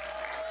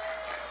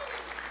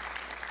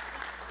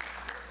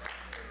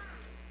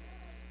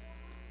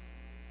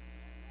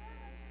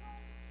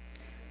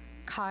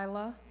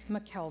 Kyla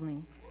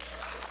McKelney.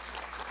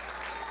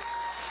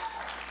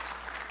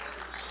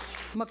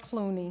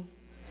 McClooney.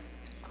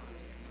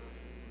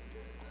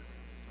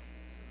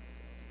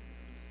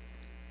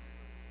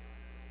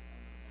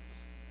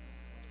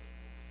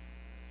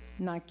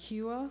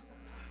 Nikua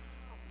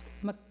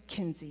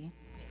McKenzie.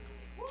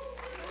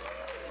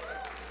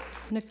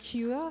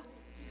 Nakuya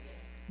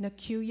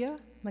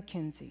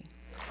McKenzie.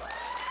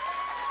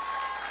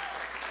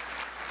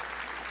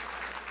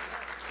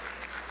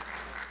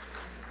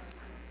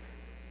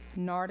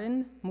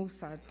 Narden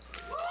Musad.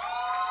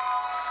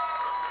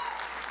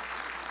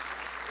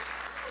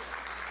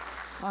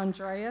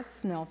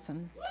 Andreas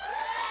Nelson.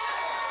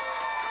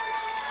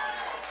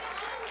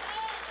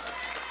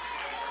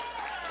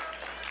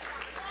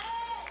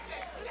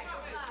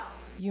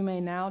 You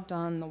may now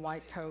don the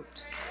white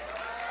coat.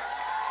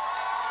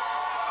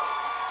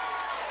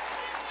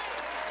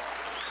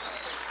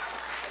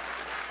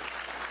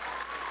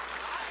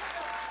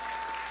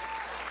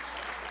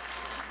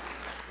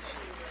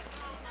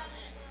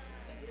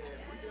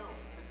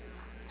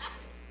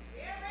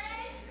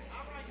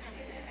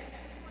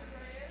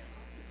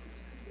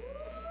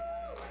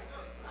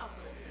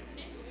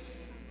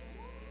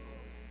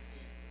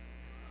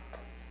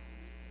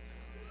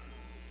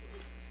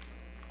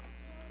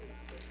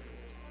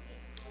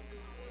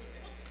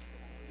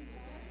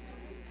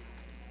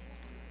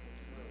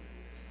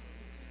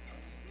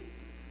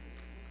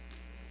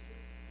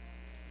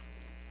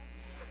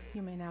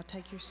 You may now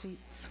take your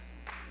seats.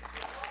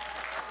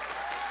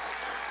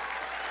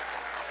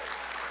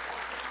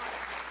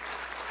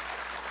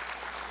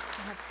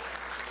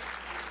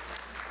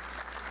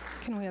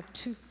 Can we have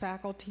two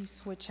faculty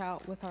switch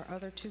out with our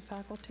other two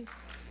faculty?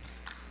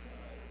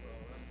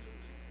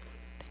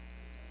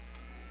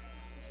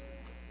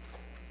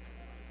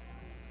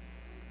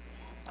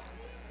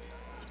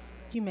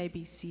 You may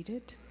be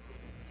seated.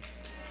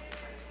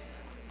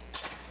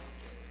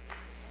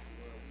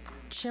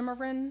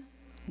 Chimaran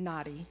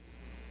Nadi.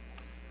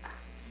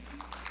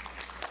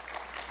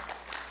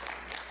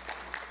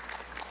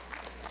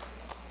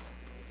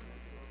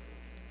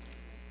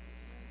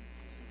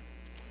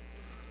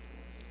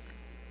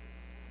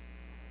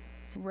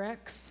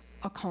 Rex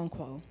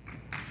Okonkwo.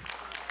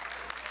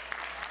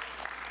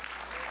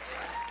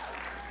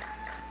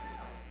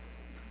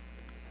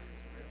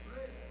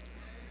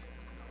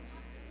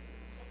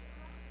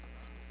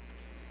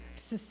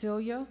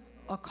 Cecilia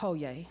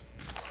Okoye.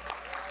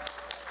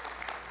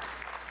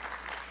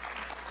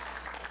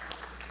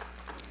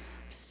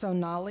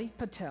 Sonali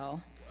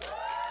Patel.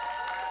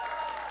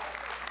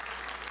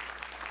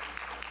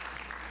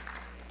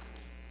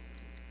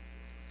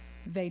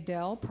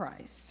 Vadel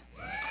Price.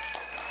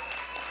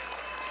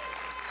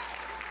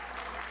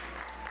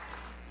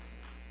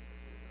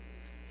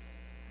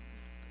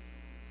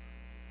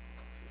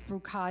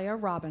 Rukaya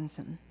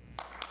Robinson.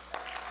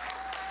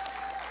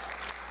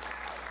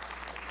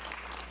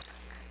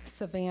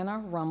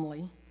 Savannah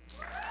Rumley.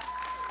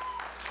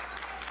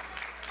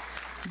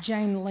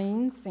 Jane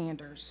Lean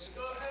Sanders.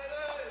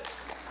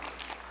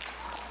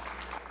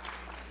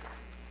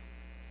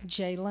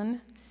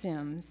 Jalen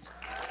Sims.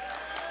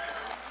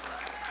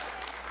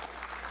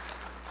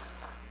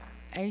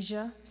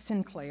 Asia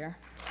Sinclair.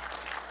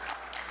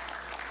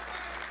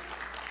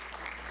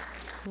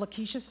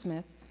 Lakeisha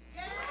Smith.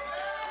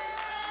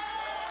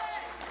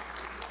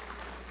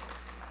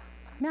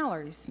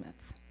 Mallory Smith.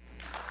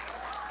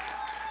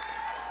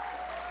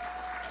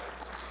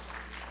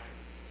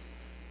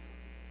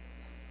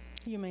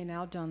 You may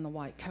now don the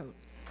white coat.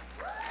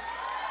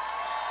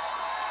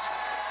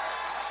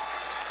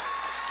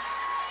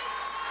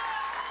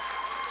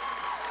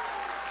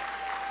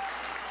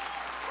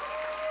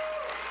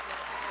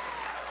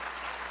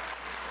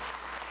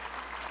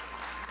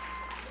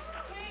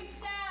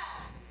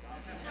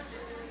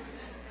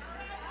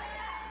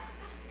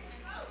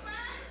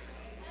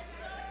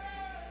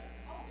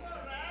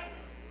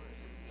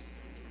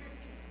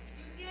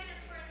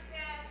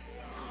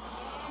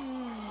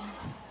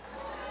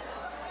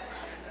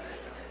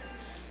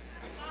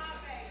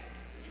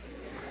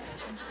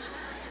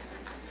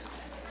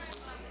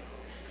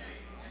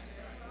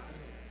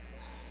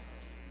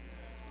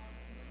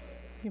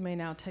 You may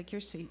now take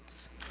your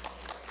seats.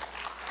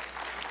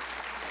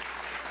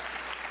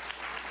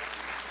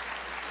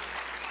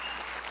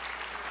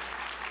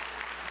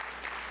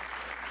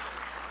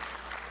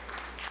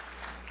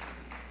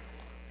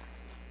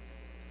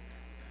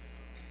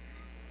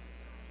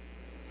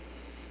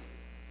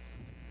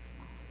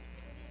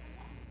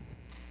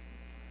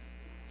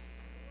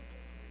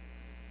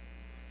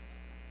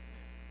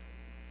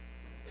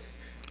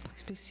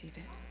 Please be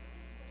seated.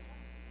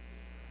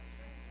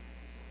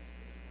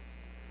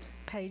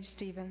 Paige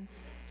Stevens.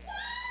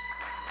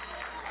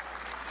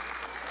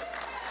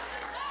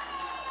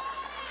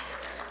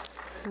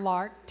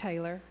 Lark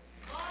Taylor.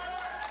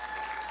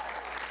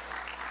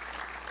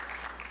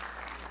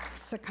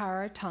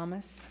 Sakara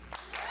Thomas.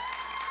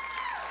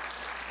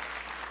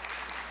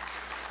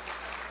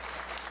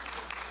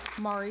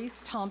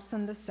 Maurice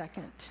Thompson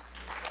II.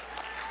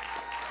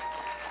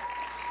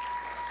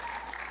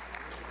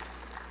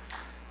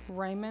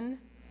 Raymond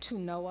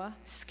Tunoa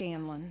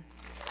Scanlon.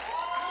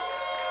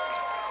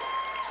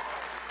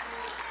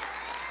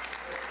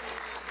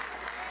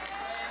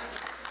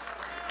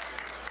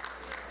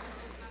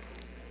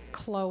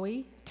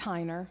 Chloe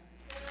Tyner.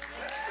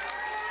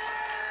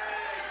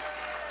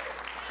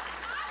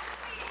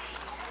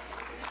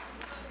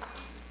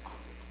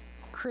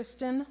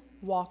 Kristen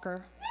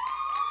Walker.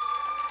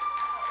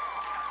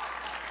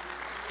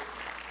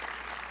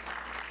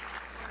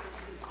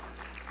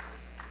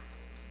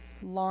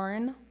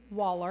 Lauren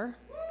Waller.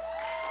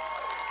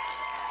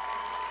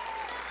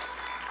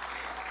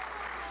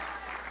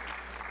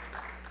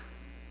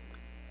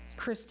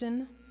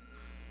 Kristen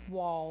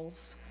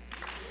Walls.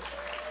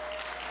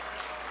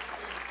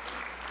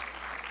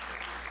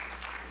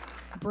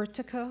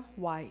 Britica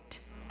White.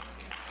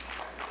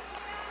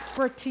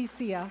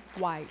 Breticia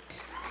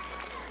White.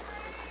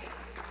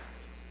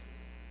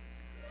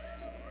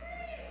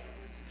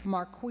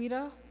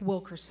 Marquita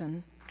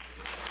Wilkerson.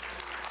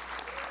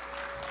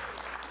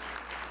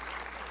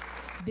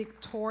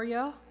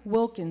 Victoria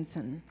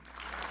Wilkinson.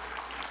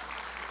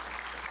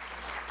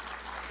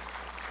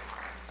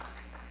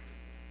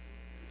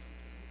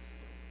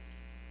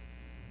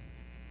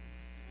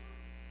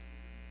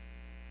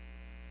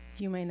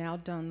 You may now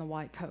don the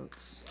white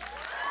coats.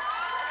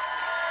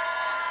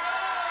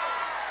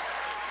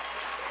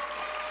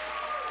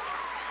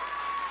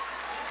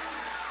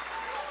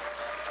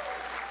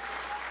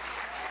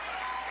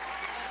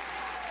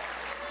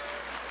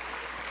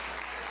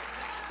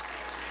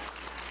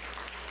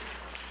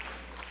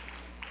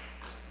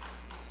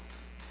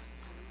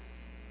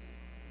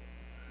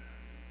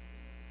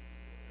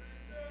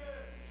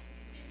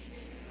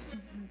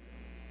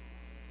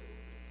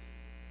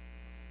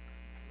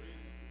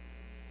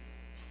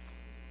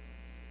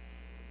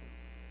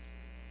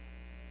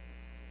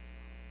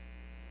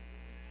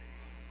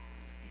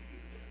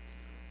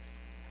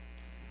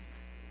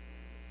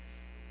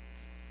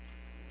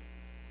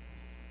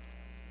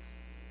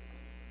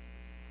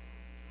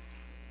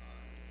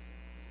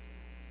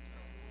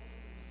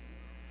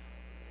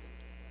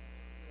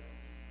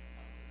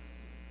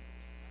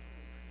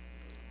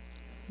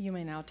 You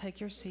may now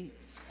take your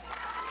seats.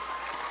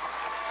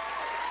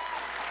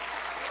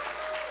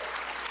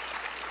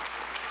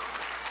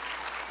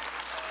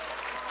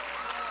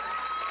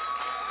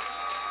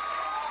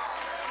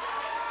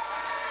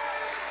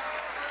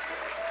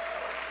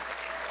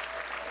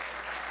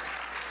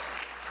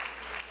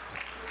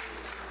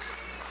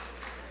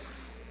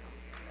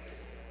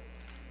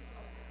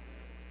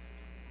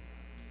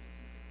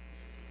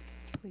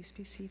 Please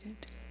be seated.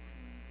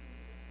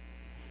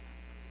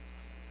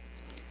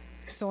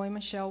 Zoe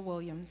Michelle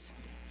Williams.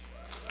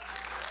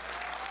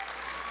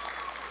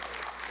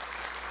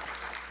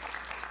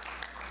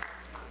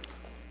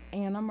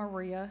 Anna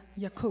Maria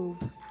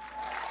Yakub.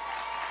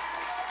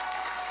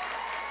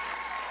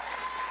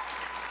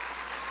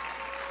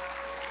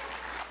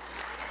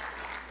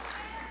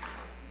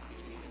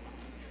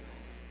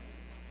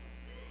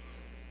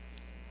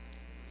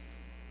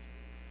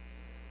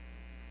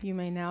 You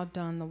may now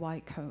don the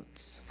white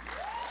coats.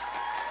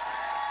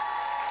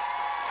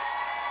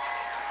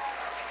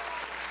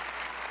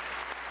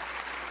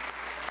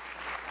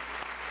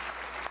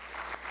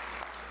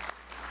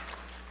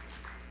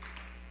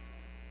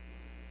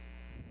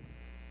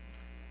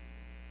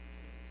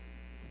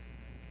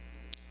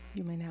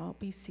 You may now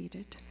be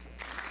seated.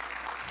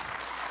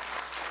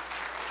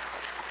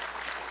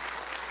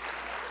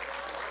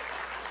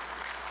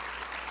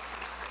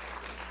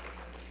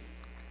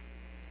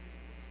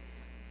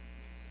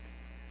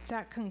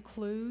 That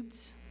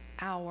concludes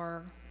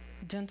our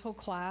dental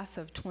class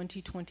of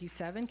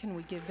 2027. Can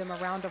we give them a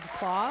round of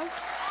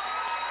applause?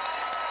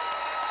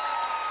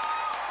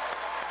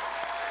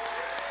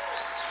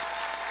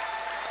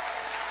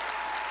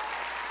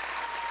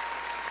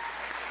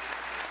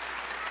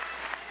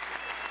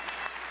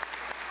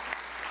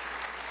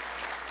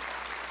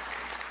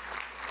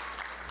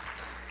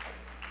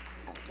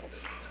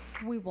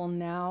 We will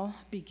now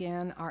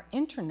begin our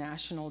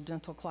international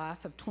dental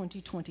class of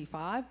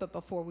 2025, but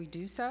before we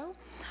do so,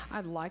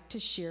 I'd like to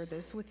share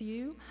this with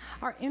you.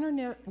 Our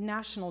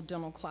international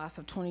dental class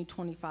of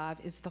 2025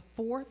 is the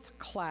fourth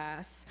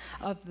class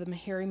of the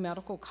Meharry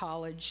Medical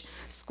College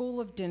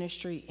School of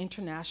Dentistry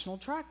International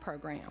Track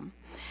Program.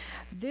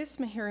 This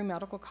Meharry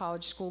Medical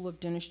College School of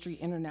Dentistry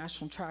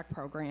International Track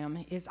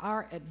Program is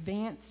our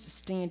advanced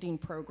standing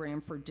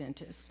program for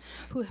dentists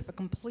who have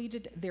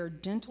completed their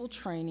dental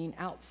training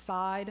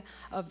outside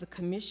of the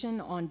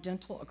Commission on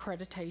Dental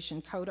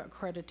Accreditation CODA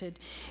accredited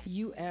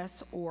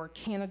U.S. or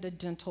Canada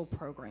dental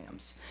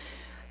programs.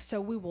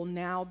 So we will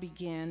now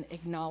begin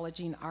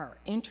acknowledging our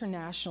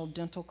international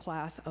dental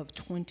class of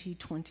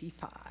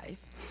 2025.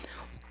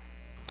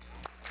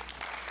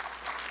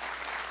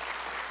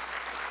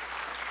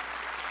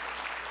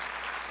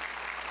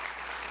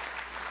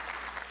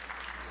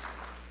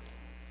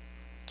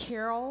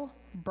 Carol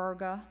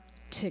Berga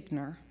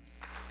Tigner.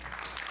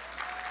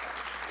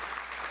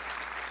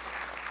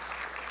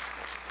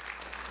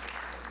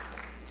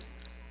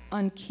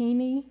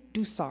 Ankini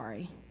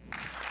Dusari.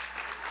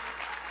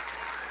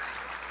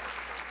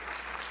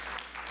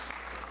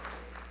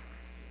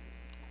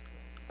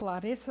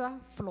 Clarissa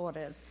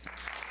Flores.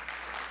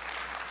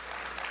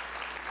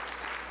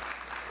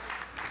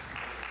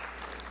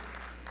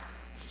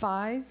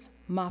 Faiz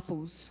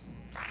Mahfouz.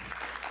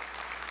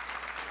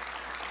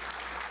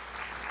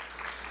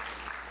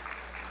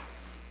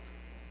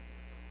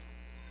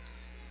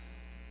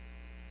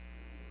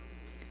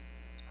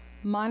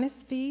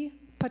 Manasvi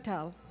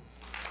Patel.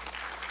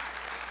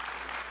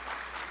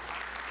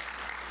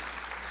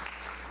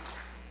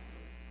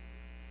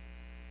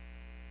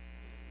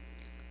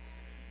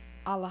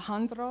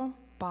 Alejandro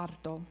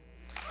Pardo.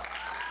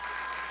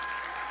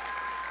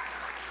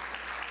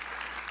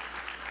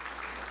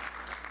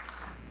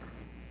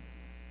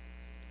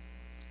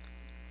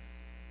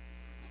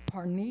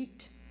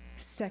 Parneet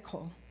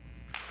Sekho.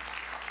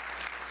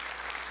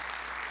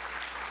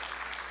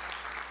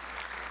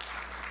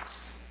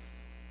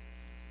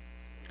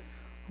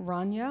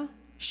 Rania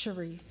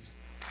Sharif.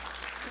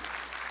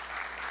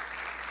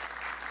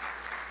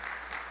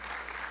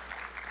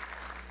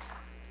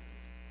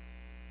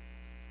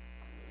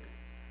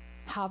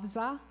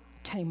 Hafza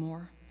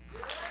Taimur.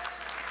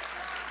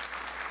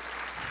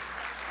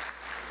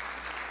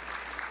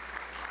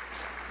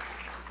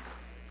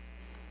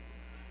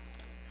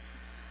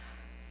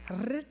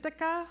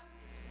 Ritika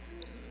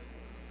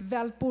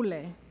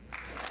Valpule.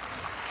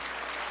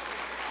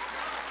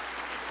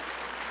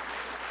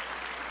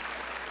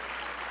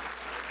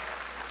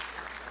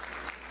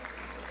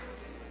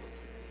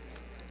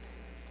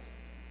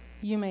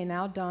 You may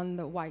now don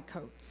the white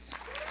coats.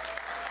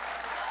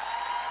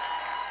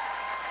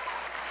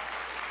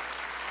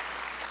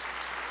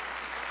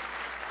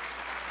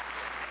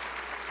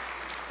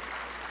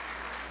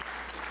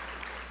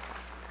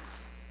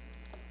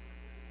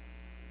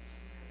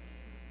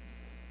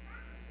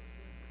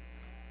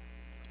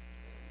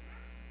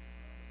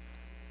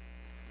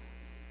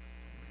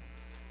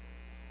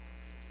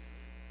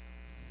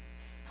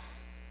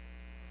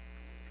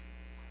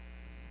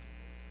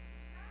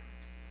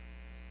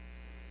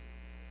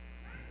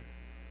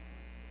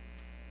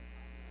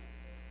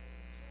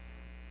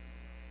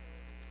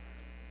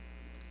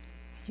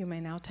 You may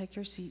now take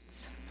your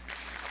seats.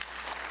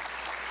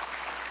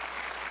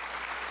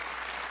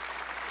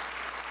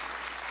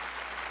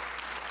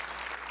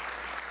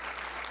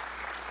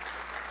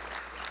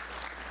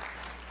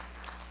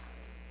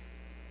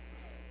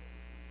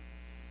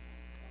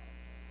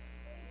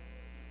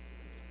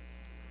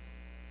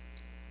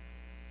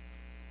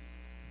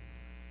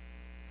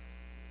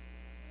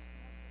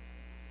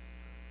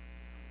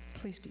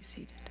 Please be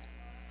seated.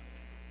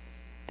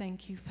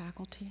 Thank you,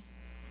 faculty.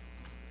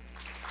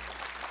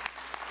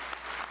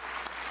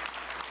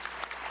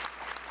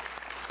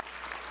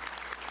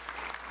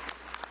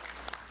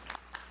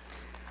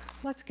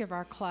 Let's give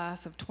our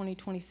class of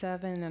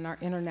 2027 and our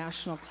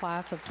international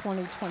class of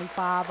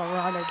 2025 a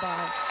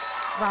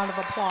round of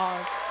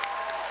applause.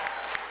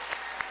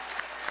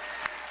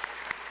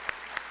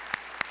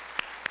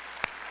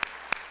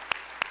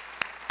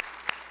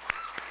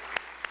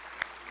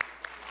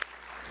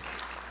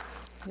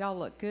 Y'all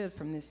look good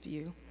from this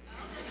view.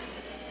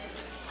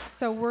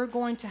 So we're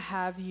going to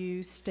have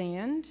you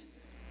stand,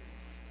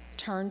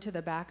 turn to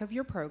the back of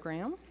your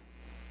program,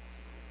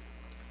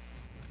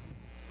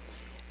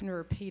 and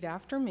repeat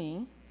after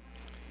me.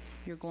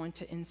 You're going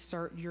to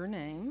insert your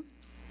name.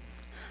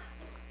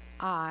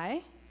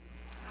 I,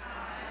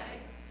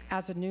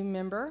 as a new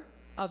member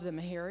of the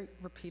Meharry,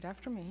 repeat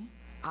after me.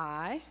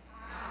 I,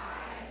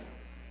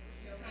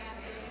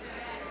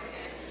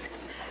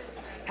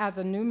 as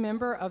a new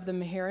member of the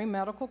Meharry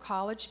Medical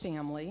College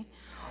family,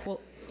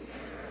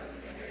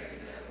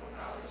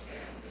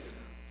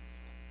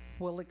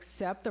 will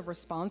accept the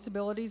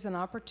responsibilities and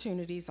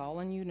opportunities, all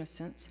in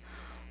unison,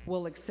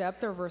 will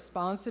accept the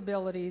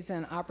responsibilities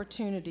and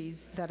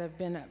opportunities that have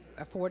been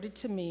afforded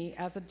to me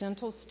as a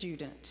dental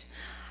student.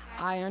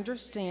 I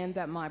understand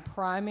that my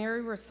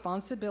primary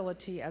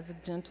responsibility as a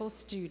dental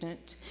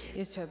student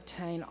is to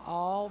obtain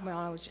all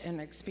knowledge and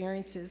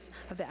experiences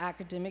of the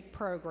academic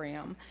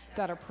program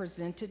that are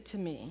presented to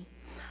me.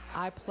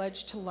 I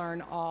pledge to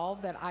learn all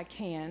that I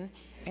can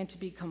and to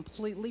be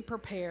completely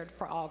prepared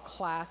for all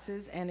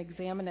classes and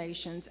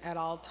examinations at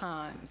all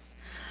times.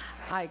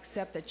 I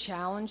accept the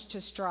challenge to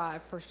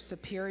strive for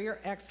superior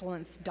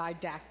excellence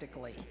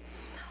didactically.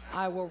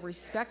 I will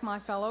respect my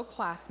fellow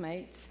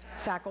classmates,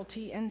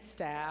 faculty and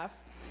staff,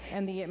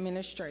 and the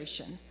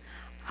administration.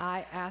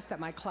 I ask that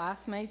my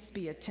classmates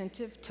be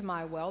attentive to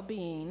my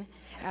well-being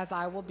as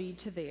I will be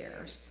to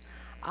theirs.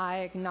 I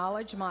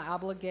acknowledge my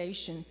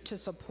obligation to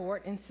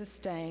support and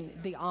sustain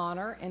the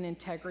honor and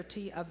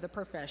integrity of the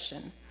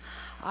profession.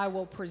 I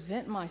will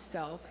present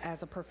myself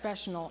as a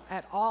professional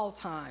at all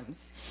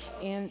times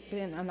in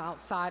and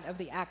outside of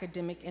the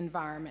academic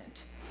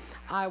environment.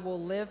 I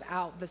will live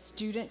out the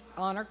student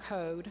honor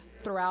code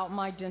throughout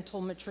my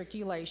dental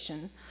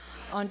matriculation,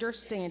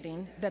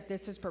 understanding that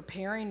this is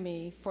preparing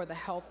me for the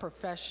health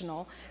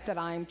professional that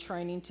I am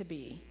training to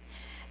be.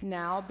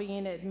 Now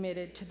being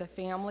admitted to the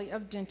family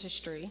of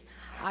dentistry,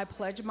 I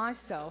pledge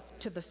myself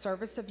to the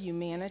service of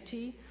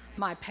humanity,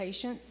 my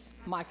patients,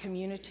 my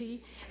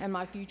community, and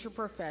my future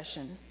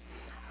profession.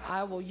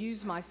 I will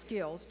use my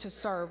skills to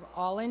serve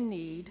all in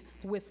need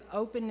with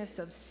openness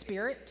of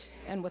spirit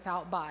and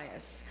without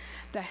bias.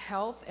 The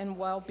health and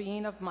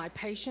well-being of my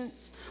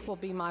patients will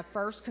be my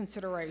first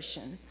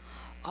consideration.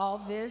 All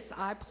this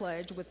I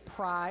pledge with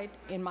pride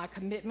in my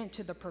commitment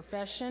to the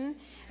profession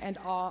and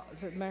all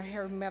as a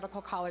Meharry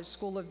Medical College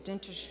School of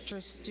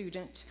Dentistry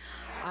student.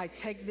 I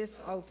take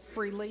this oath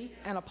freely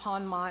and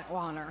upon my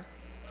honor.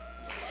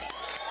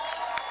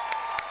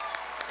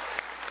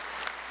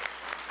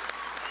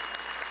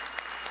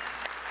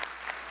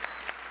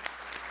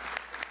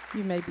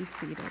 You may be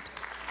seated.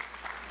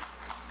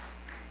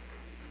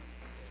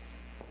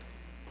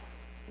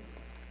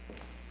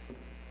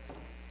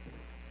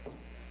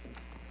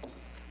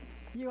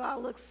 You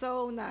all look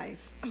so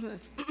nice.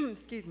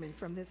 Excuse me,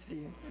 from this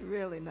view.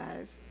 Really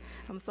nice.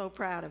 I'm so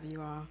proud of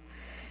you all.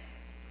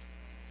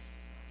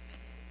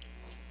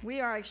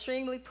 We are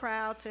extremely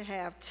proud to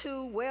have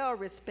two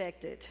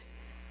well-respected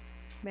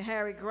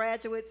Meharry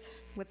graduates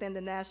within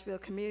the Nashville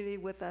community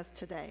with us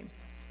today.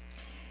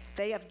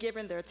 They have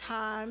given their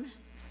time,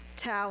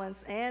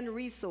 talents, and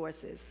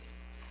resources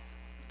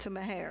to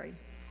Meharry.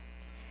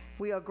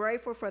 We are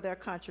grateful for their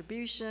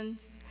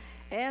contributions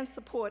and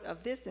support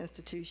of this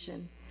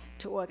institution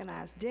to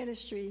organize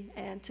dentistry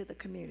and to the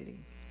community.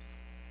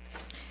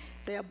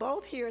 They are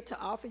both here to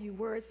offer you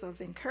words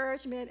of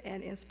encouragement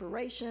and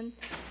inspiration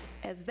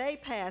as they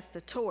pass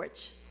the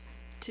torch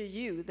to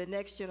you, the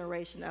next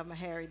generation of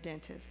Meharry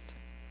dentists.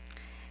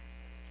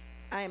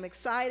 I am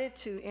excited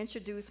to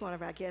introduce one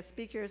of our guest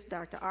speakers,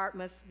 Dr.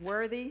 Artemis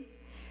Worthy,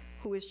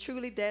 who is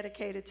truly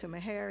dedicated to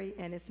Meharry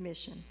and its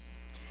mission.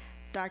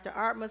 Dr.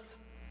 Artemis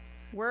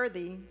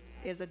Worthy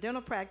is a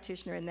dental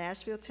practitioner in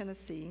Nashville,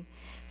 Tennessee,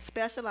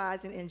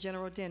 specializing in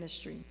general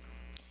dentistry.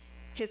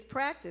 His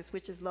practice,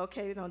 which is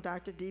located on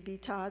Dr. D.B.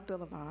 Todd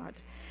Boulevard,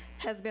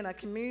 has been a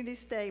community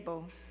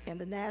staple in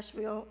the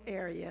Nashville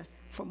area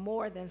for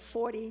more than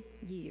 40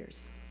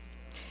 years.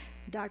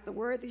 Dr.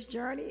 Worthy's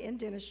journey in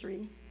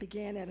dentistry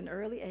began at an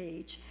early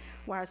age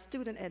while a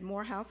student at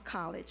Morehouse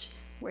College,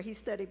 where he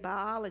studied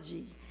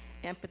biology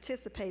and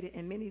participated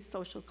in many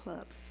social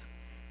clubs.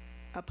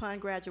 Upon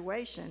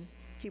graduation,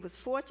 he was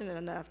fortunate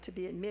enough to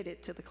be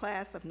admitted to the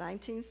class of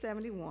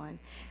 1971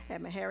 at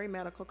Meharry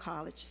Medical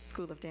College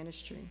School of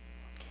Dentistry.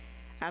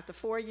 After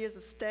 4 years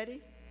of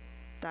study,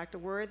 Dr.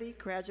 Worthy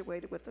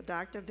graduated with a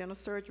Doctor of Dental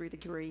Surgery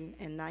degree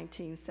in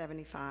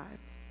 1975.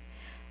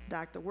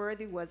 Dr.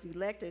 Worthy was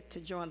elected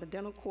to join the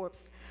Dental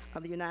Corps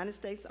of the United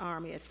States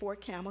Army at Fort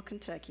Campbell,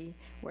 Kentucky,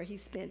 where he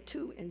spent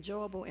 2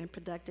 enjoyable and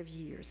productive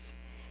years.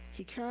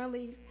 He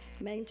currently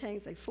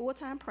maintains a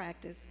full-time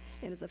practice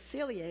and is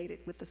affiliated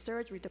with the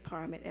surgery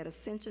department at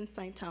Ascension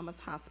St. Thomas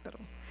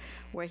Hospital,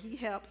 where he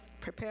helps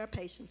prepare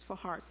patients for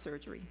heart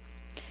surgery.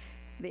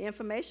 The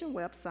information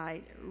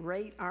website,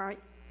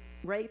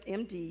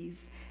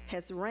 RateMDs,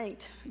 has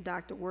ranked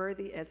Dr.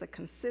 Worthy as a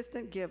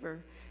consistent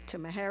giver to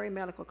Meharry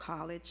Medical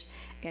College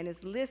and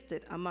is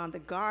listed among the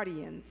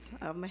guardians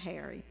of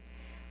Meharry,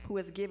 who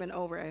has given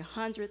over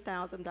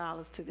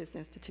 $100,000 to this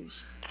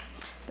institution.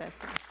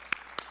 That's it.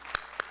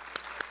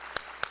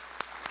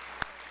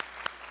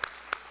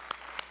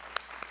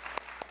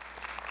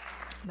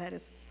 That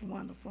is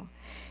wonderful.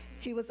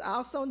 He was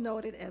also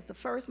noted as the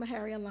first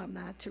Meharry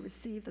alumni to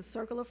receive the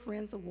Circle of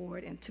Friends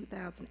Award in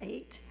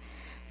 2008.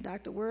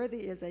 Dr.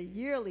 Worthy is a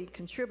yearly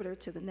contributor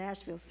to the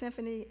Nashville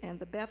Symphony and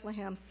the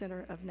Bethlehem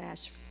Center of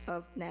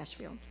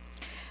Nashville.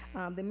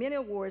 The many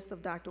awards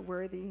of Dr.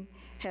 Worthy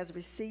has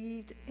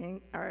received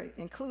are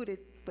included,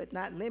 but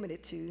not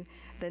limited to,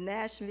 the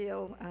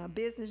Nashville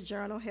Business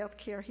Journal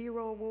Healthcare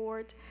Hero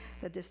Award,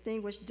 the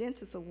Distinguished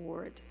Dentist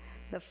Award,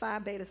 the Phi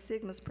Beta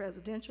Sigma's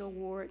Presidential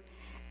Award,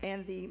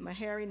 and the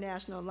Meharry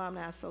National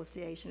Alumni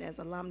Association as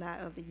Alumni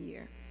of the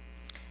Year.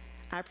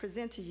 I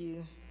present to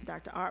you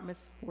Dr.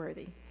 Artemis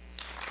Worthy.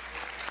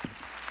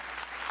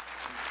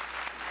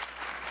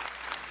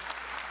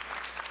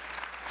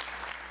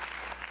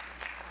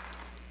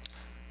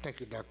 Thank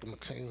you, Dr.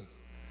 McShane.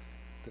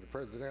 To the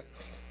President,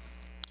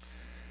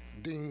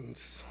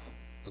 Deans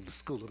of the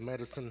School of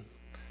Medicine,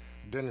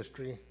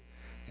 Dentistry,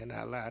 and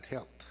Allied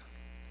Health,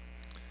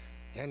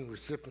 and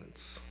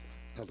recipients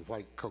of the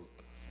White Coat.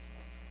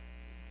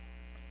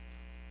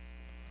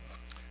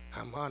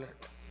 I'm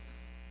honored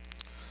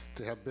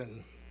to have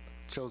been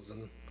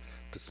chosen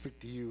to speak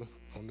to you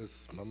on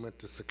this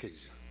momentous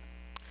occasion.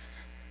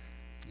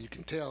 You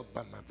can tell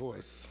by my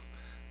voice,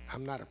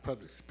 I'm not a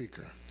public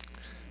speaker,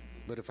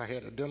 but if I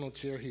had a dental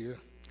chair here,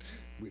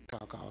 we'd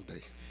talk all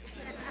day.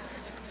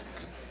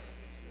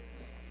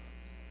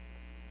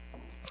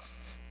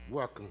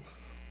 Welcome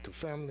to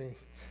family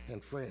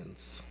and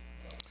friends.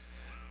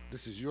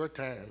 This is your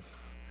time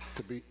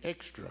to be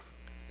extra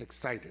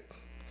excited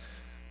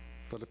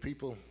for the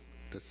people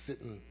that's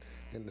sitting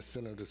in the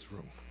center of this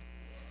room.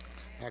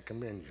 I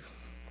commend you.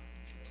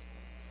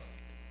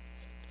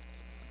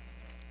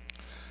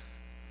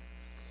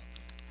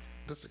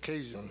 This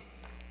occasion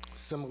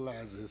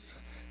symbolizes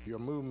your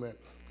movement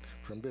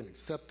from being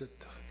accepted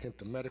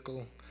into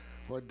medical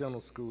or dental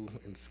school,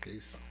 in this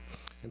case,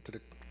 into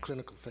the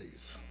clinical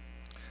phase.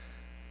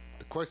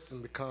 The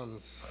question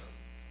becomes,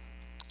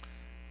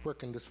 where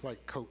can this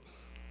white coat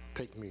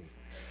take me,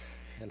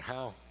 and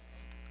how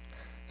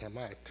am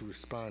I to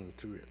respond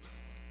to it?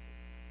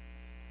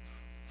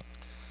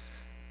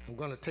 I'm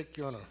going to take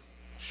you on a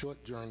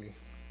short journey,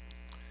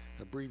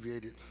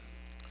 abbreviated,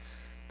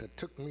 that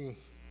took me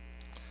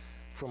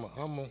from an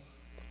humble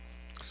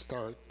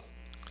start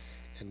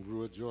in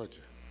rural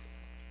Georgia.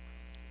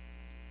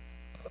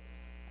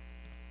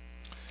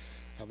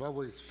 I've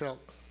always felt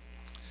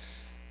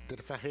that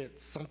if I had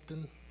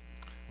something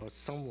or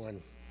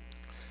someone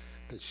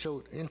that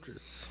showed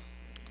interest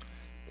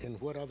in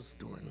what I was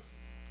doing,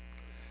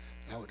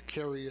 I would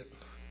carry it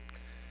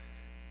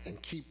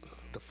and keep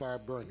the fire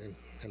burning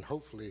and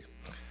hopefully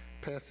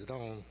pass it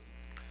on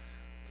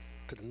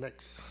to the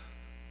next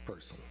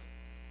person.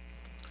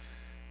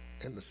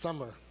 In the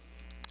summer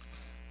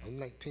of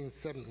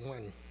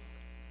 1971,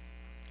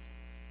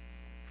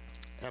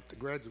 after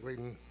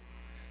graduating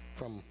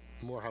from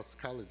Morehouse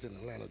College in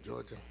Atlanta,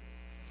 Georgia,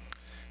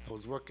 I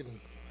was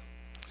working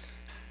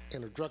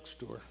in a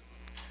drugstore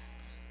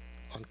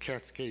on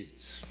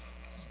Cascades.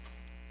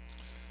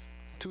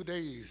 2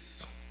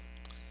 days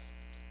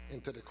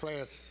into the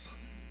class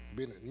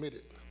being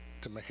admitted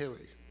to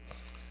Meharry,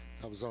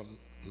 I was on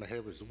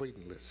Meharry's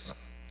waiting list.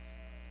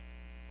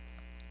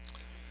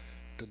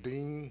 The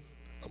dean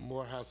of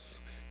Morehouse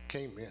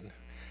came in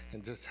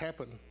and just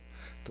happened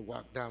to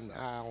walk down the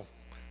aisle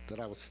that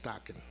I was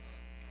stocking.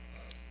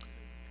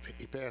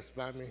 He passed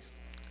by me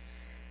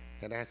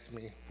and asked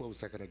me what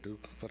was I going to do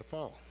for the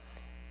fall.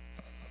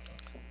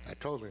 I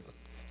told him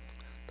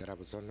that I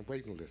was on the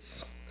waiting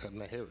list at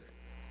Meharry.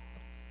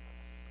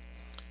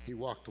 He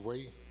walked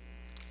away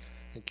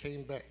and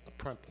came back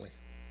promptly,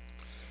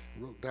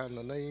 wrote down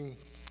the name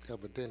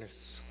of a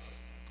dentist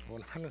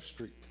on 100th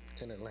Street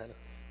in Atlanta.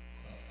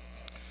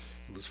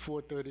 It was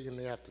 4:30 in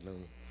the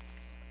afternoon.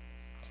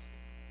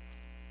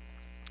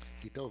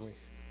 He told me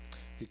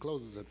he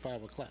closes at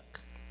 5 o'clock.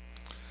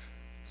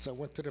 So I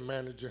went to the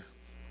manager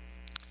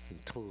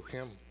and told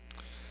him.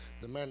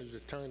 The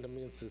manager turned to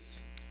me and says,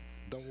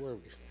 "Don't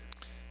worry.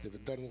 If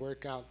it doesn't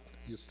work out,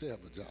 you still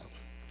have a job."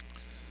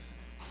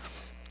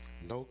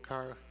 No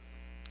car,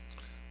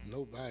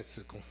 no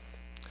bicycle,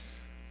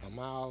 1.5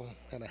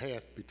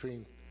 miles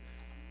between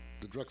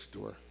the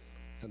drugstore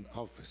and the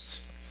office.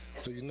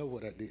 So you know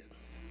what I did.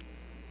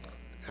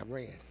 I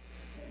ran.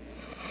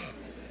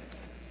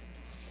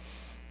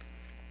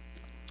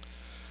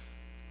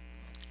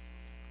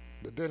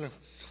 The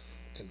dentist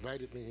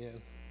invited me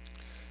in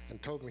and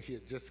told me he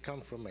had just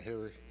come from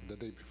Meharry the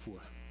day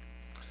before.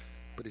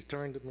 But he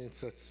turned to me and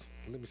said,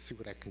 "Let me see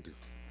what I can do."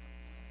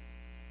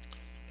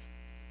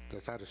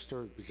 That's how the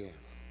story began.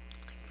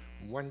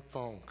 One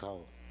phone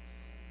call,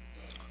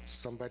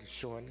 somebody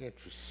showing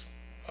interest,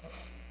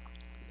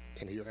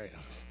 and here I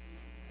am.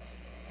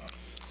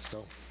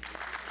 So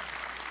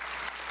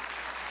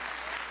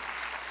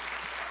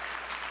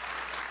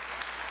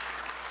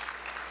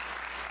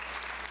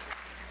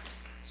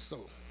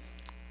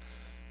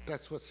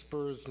that's what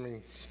spurs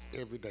me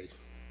every day.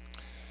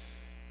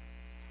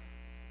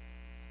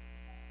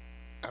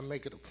 I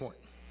make it a point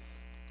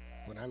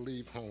when I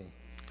leave home,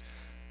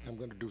 I'm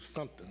going to do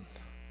something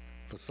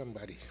for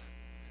somebody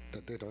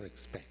that they don't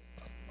expect.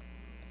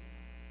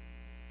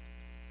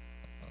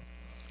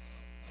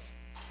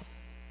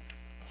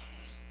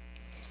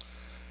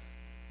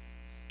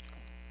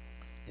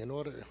 In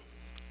order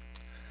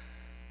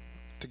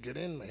to get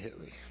in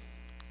Meharry,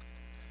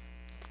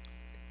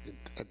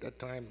 at that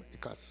time,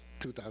 it cost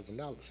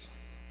 $2,000.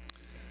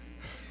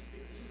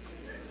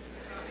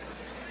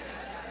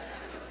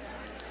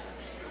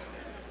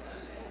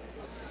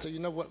 So you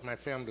know what my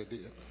family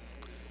did?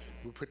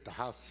 We put the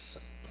house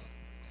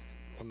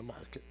on the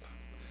market.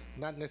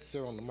 Not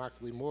necessarily on the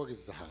market, we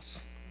mortgaged the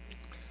house.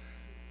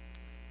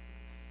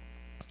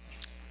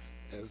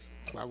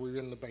 While we were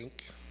in the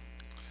bank.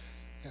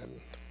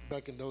 And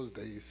back in those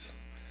days,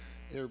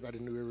 everybody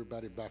knew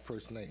everybody by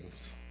first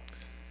names.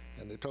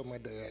 And they told my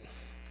dad,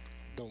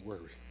 "Don't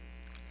worry,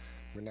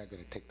 we're not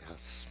going to take the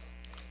house.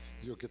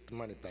 You'll get the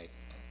money back."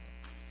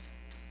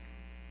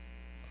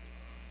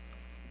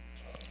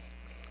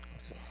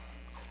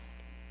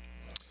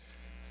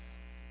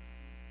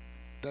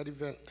 That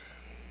event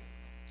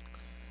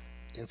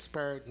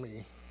inspired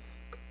me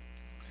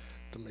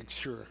to make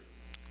sure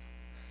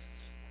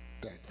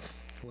that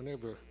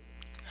whenever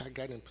I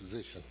got in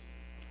position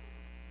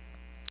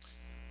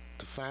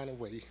to find a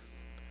way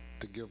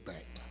to give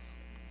back,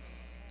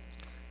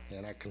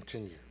 and I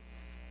continue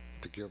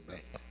to give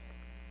back.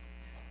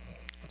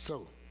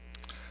 So,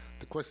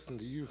 the question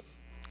to you,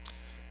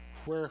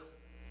 where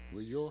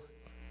will your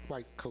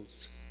white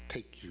coats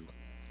take you?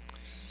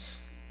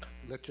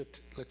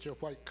 Let your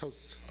white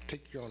coats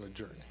take you on a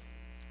journey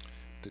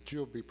that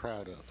you'll be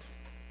proud of.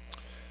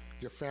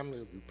 Your family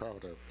will be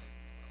proud of.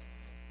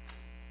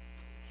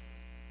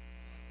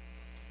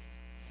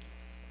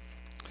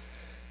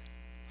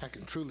 I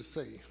can truly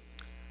say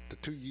the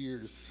 2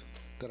 years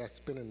that I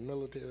spent in the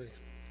military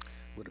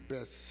were the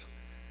best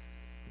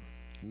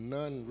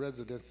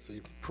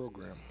non-residency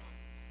program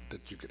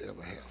that you could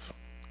ever have.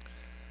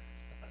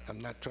 I'm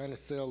not trying to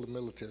sell the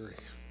military,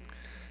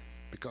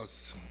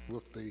 because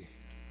with the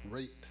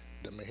rate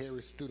that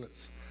Meharry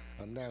students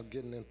are now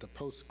getting into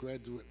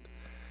postgraduate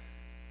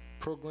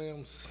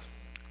programs,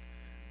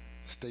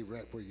 stay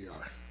right where you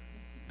are.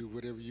 Do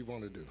whatever you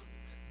want to do,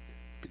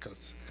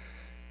 because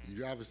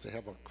you obviously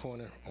have a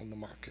corner on the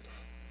market.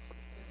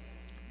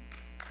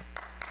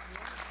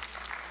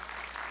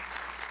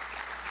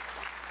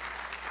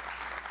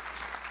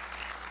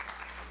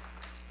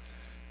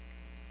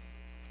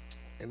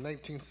 In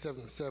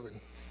 1977,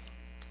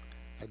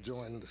 I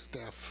joined the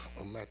staff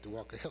of Matthew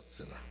Walker Health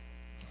Center.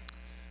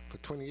 For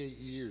 28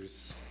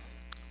 years,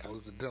 I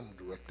was the dental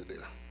director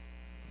there.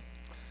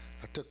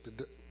 I took the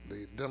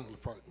dental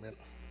department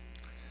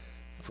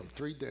from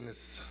 3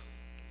 dentists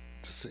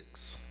to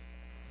 6.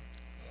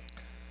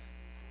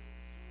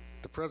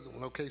 The present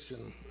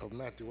location of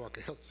Matthew Walker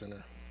Health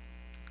Center,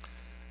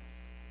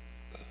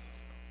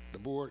 the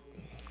board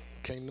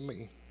came to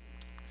me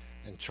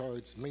and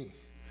charged me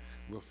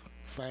with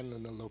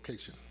finding a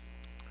location.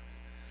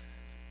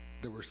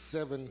 There were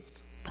 7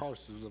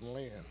 parcels of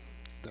land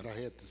that I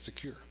had to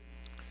secure.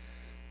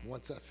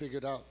 Once I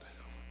figured out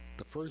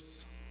the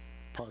first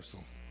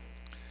parcel,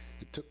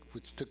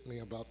 which took me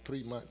about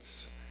 3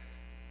 months,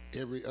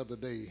 every other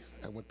day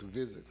I went to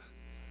visit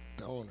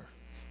the owner.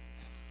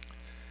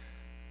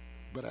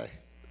 But I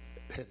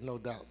had no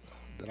doubt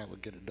that I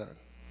would get it done.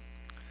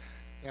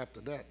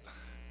 After that,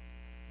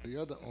 the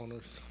other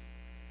owners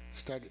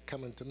started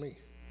coming to me.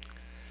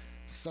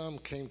 Some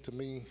came to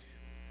me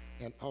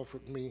and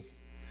offered me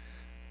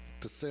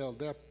to sell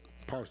their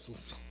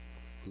parcels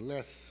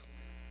less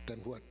than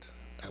what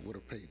I would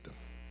have paid them,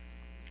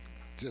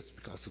 just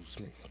because it was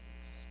me.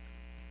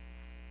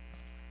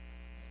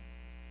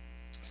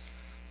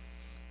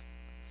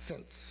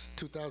 Since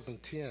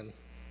 2010,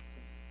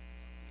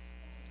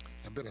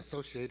 I've been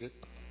associated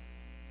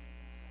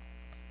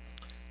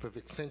with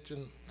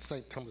Extension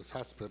St. Thomas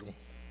Hospital,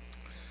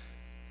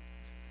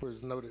 where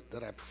it's noted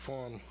that I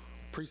perform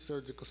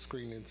pre-surgical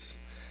screenings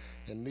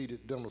and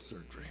needed dental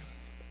surgery.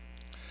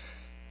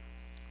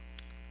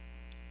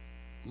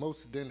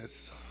 Most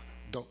dentists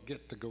don't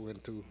get to go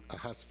into a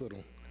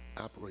hospital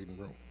operating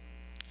room.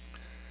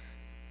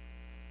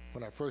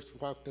 When I first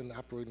walked in the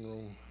operating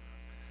room,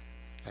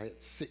 I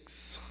had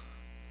 6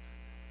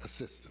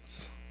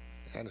 assistants,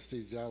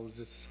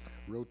 anesthesiologists,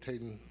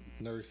 rotating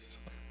nurse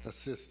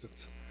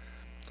assistants.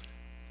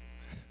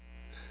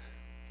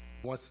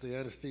 Once the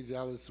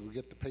anesthesiologist would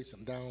get the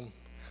patient down,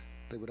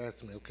 they would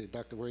ask me, okay,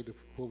 Dr. Wade,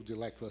 what would you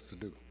like for us to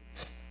do?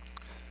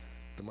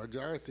 The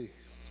majority,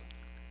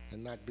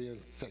 and not being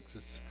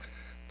sexist,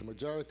 the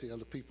majority of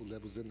the people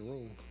that was in the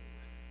room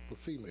were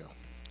female.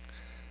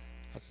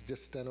 I said,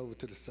 just stand over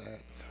to the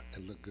side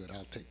and look good.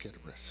 I'll take care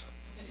of the rest.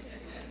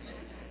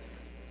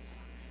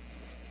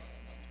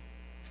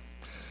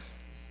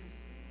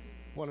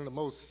 One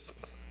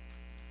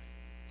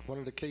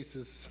of the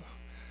cases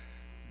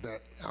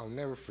that I'll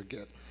never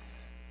forget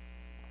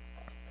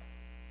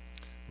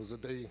was the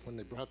day when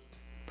they brought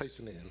the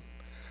patient in.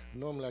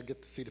 Normally I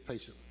get to see the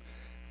patient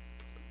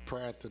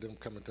prior to them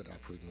coming to the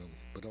operating room,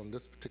 but on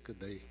this particular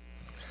day,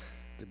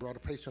 they brought a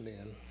patient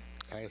in.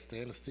 I asked the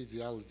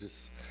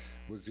anesthesiologist,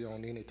 was he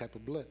on any type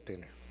of blood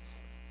thinner?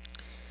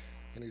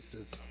 And he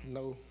says,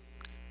 no,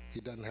 he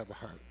doesn't have a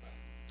heart.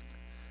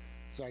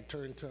 So I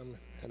turned to him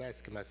and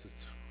asked him, I said,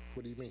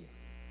 what do you mean?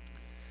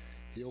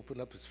 He opened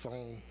up his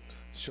phone,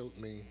 showed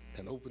me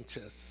an open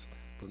chest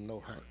with no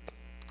heart.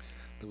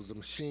 There was a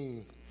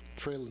machine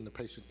trailing the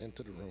patient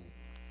into the room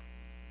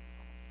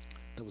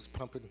that was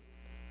pumping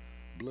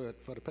blood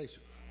for the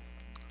patient.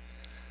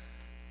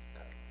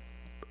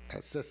 I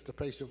assessed the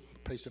patient. The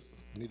patient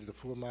needed a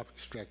full mouth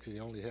extraction. He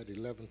only had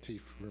 11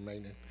 teeth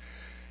remaining.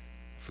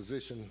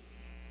 Physician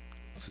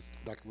says,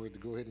 Dr. Wade,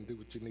 go ahead and do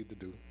what you need to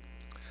do.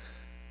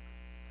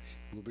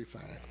 We'll be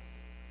fine.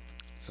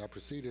 So I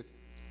proceeded,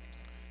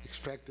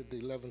 extracted the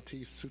 11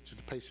 teeth, sutured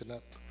the patient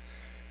up.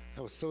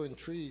 I was so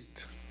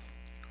intrigued.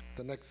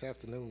 The next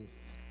afternoon,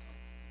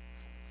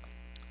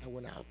 I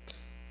went out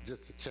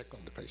just to check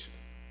on the patient.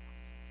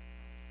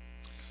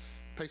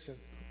 Patient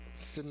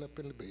sitting up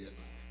in the bed,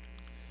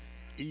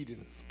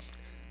 eating.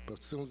 But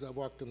as soon as I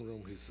walked in the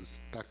room, he says,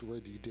 Dr.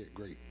 Wade, you did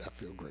great. I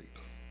feel great.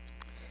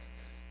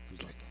 He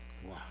was like,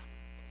 wow.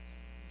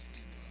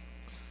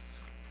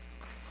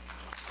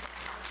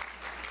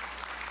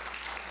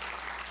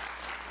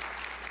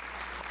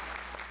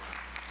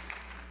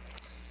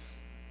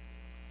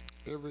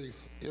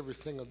 Every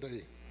single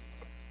day,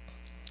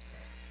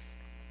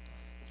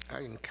 I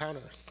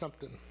encounter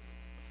something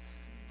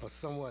or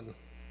someone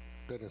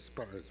that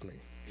inspires me.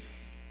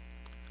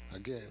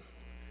 Again,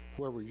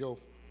 whoever your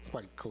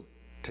white coat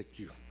take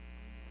you.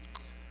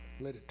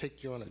 Let it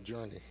take you on a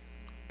journey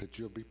that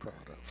you'll be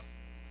proud of.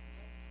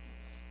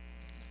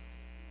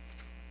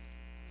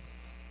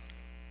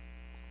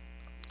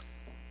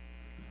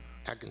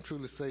 I can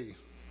truly say,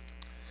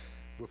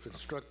 with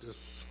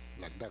instructors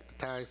like Dr.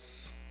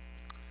 Tice,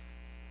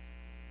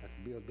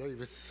 Dr. Bill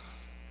Davis,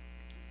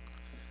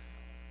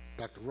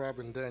 Dr.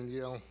 Robin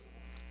Danielle,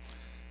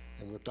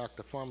 and with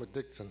Dr. Farmer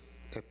Dixon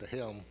at the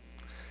helm,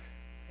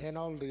 and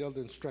all the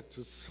other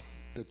instructors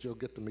that you'll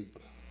get to meet,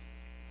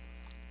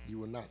 you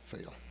will not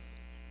fail.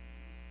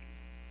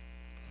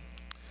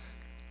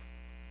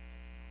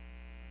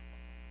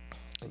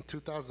 In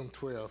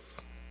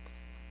 2012,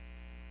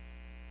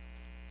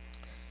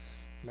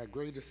 my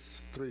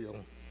greatest thrill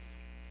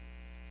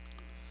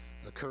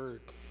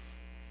occurred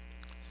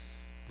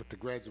with the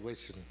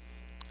graduation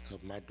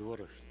of my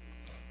daughter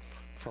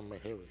from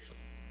Meharry.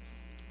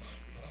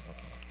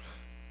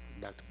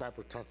 Dr.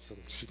 Barbara Thompson,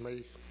 she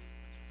may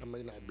or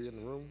may not be in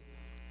the room,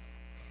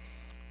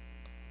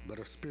 but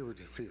her spirit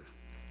is here.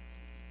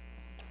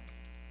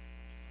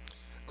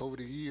 Over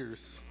the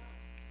years,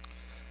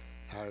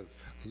 I've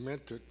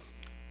mentored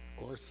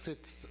or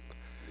assisted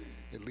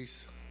at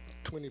least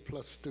 20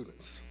 plus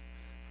students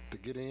to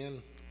get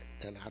in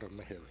and out of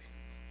Meharry.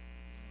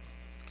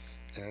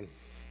 And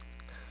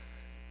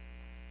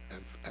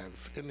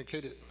I've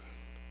indicated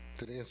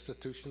to the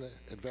Institutional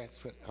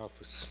Advancement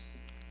Office,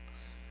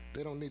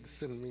 they don't need to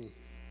send me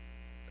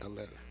a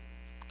letter.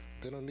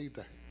 They don't need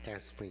to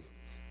ask me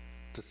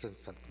to send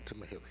something to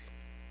Meharry.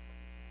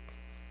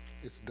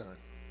 It's done.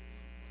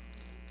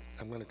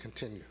 I'm going to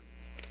continue.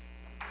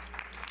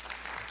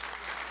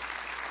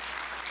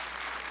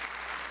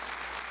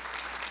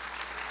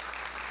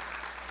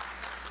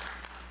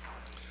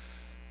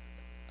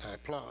 I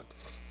applaud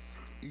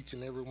each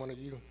and every one of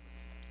you.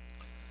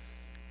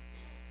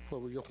 Where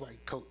will your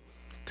white coat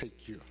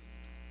take you?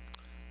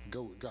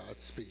 Go with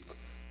God's speed.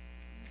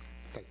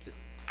 Thank you.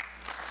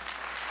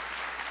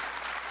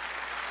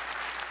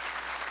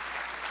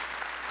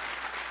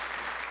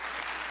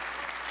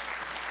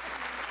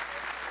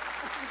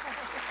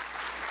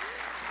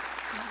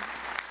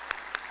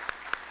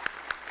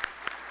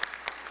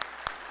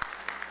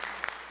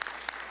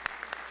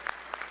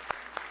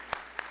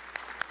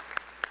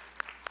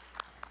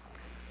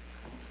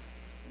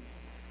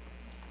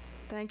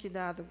 Thank you,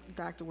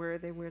 Dr.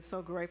 Worthy. We're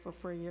so grateful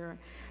for your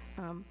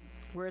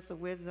words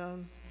of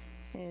wisdom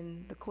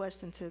and the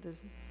question to the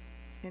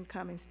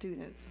incoming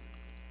students.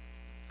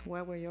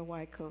 Where will your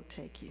white coat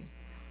take you?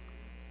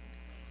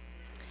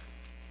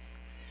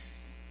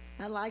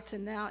 I'd like to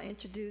now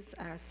introduce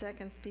our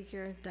second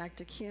speaker,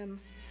 Dr.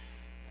 Kim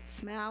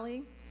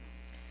Smiley.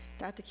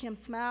 Dr. Kim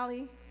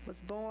Smiley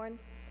was born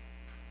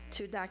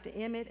to Dr.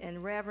 Emmett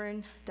and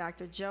Reverend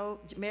Dr.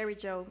 Mary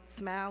Jo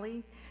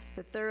Smiley,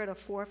 the third of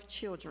 4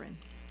 children.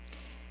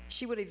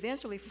 She would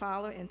eventually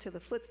follow into the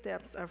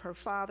footsteps of her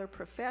father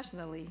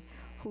professionally,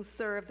 who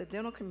served the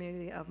dental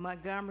community of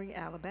Montgomery,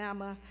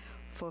 Alabama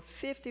for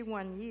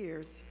 51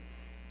 years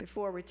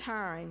before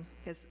retiring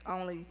as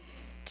only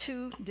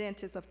 2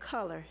 dentists of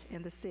color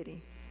in the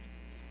city.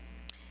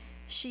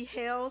 She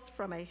hails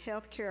from a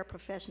healthcare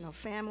professional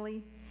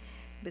family.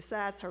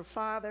 Besides her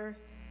father,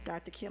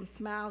 Dr. Kim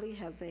Smiley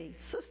has a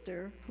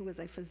sister who is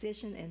a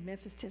physician in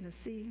Memphis,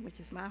 Tennessee,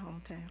 which is my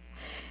hometown,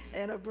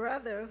 and a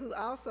brother who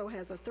also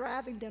has a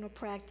thriving dental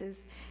practice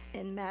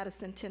in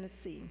Madison,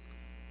 Tennessee.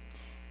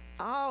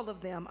 All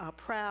of them are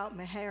proud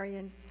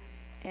Meharrians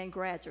and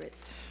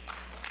graduates.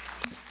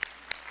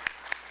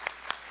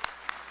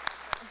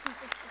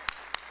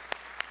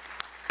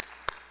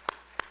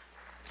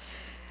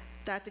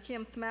 Dr.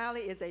 Kim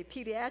Smiley is a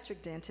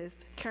pediatric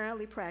dentist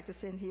currently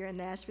practicing here in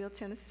Nashville,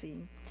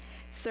 Tennessee,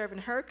 serving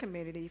her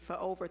community for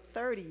over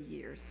 30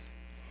 years.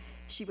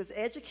 She was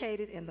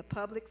educated in the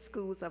public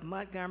schools of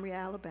Montgomery,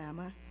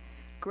 Alabama,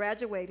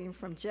 graduating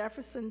from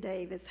Jefferson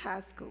Davis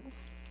High School.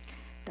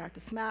 Dr.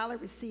 Smiley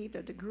received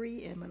a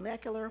degree in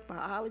molecular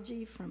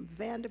biology from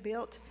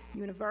Vanderbilt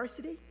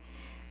University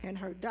and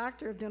her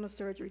Doctor of Dental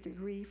Surgery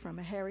degree from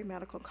Meharry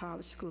Medical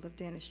College School of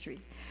Dentistry,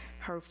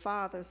 her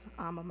father's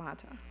alma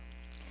mater.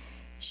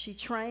 She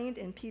trained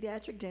in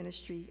pediatric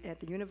dentistry at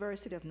the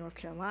University of North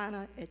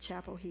Carolina at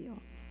Chapel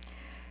Hill.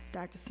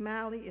 Dr.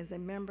 Smiley is a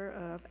member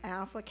of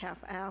Alpha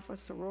Kappa Alpha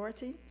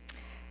sorority,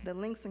 the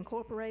Links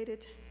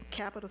Incorporated,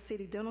 Capital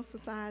City Dental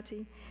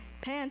Society,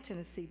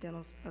 Pan-Tennessee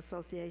Dental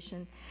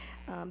Association,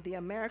 the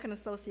American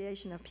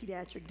Association of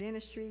Pediatric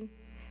Dentistry,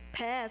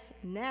 past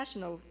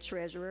National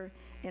Treasurer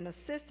and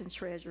Assistant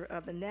Treasurer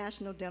of the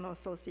National Dental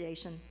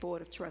Association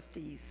Board of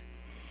Trustees.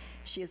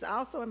 She is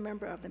also a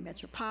member of the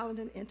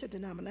Metropolitan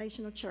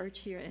Interdenominational Church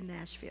here in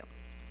Nashville.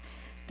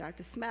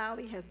 Dr.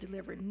 Smiley has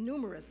delivered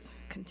numerous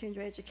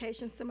continuing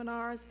education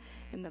seminars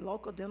in the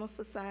local dental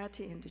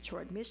society in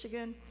Detroit,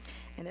 Michigan,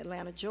 in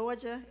Atlanta,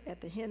 Georgia,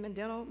 at the Hinman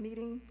Dental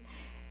Meeting,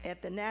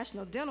 at the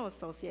National Dental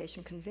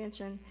Association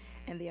Convention,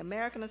 and the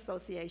American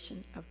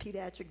Association of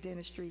Pediatric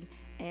Dentistry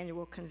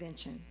Annual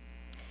Convention.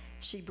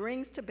 She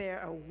brings to bear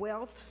a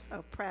wealth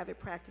of private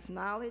practice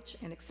knowledge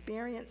and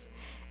experience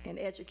and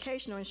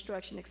educational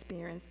instruction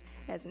experience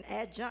as an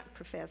adjunct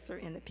professor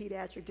in the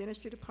Pediatric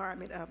Dentistry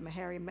Department of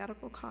Meharry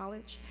Medical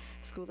College,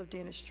 School of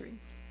Dentistry.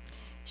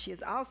 She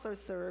has also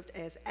served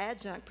as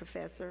adjunct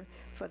professor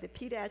for the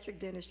Pediatric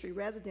Dentistry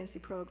Residency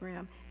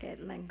Program at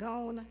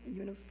Langone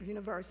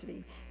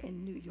University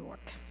in New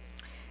York.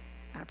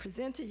 I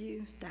present to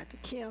you Dr.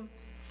 Kim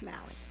Smalley.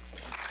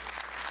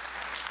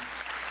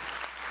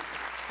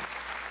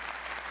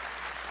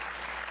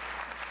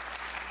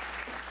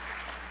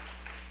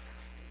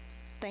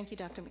 Thank you,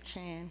 Dr.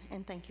 McShann,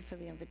 and thank you for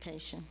the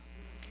invitation.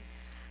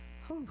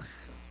 Whew,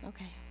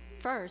 okay.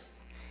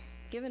 First,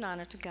 giving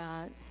honor to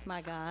God,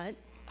 my God,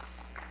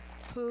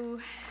 who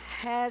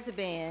has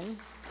been,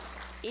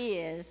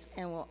 is,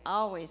 and will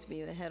always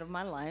be the head of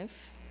my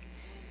life.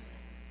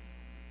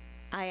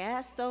 I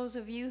ask those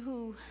of you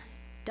who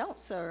don't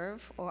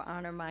serve or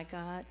honor my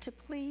God to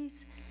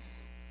please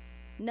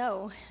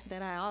know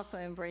that I also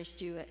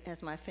embraced you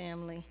as my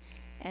family,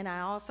 and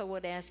I also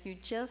would ask you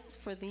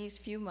just for these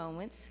few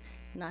moments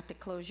not to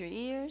close your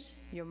ears,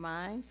 your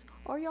minds,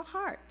 or your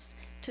hearts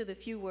to the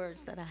few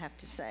words that I have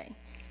to say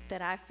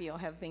that I feel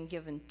have been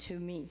given to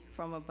me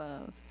from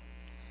above.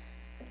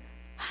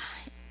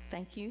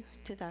 Thank you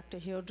to Dr.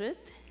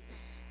 Hildreth,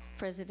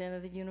 President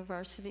of the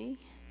university,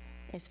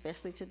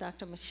 especially to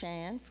Dr.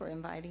 McShann for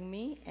inviting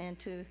me, and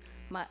to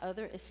my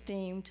other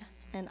esteemed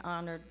and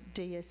honored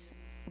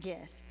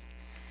guests.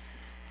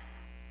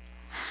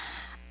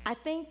 I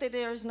think that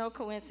there is no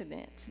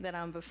coincidence that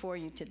I'm before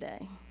you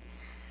today.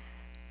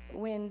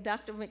 When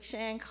Dr.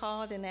 McShann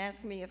called and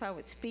asked me if I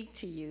would speak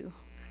to you,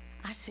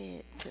 I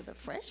said, to the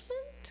freshmen,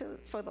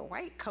 for the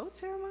white coat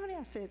ceremony?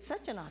 I said,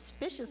 such an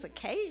auspicious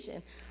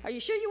occasion. Are you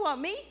sure you want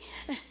me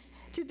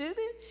to do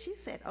this? She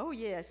said, oh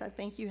yes, I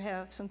think you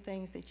have some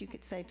things that you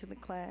could say to the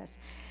class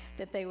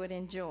that they would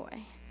enjoy.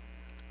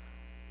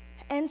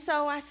 And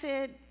so I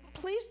said,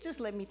 please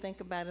just let me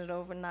think about it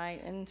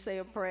overnight and say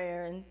a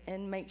prayer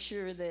and make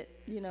sure that,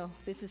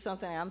 this is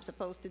something I'm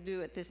supposed to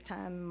do at this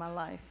time in my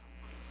life.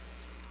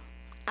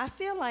 I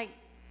feel like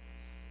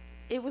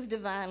it was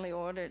divinely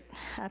ordered.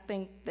 I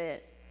think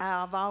that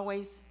I've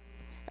always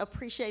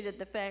appreciated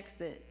the fact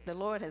that the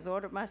Lord has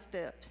ordered my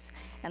steps,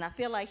 and I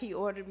feel like He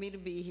ordered me to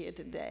be here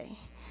today.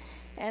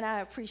 And I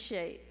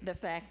appreciate the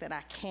fact that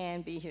I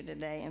can be here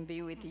today and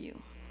be with you.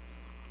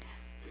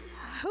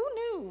 Who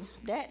knew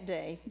that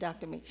day,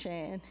 Dr.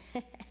 McShann,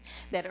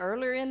 that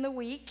earlier in the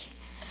week,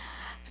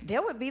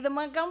 there would be the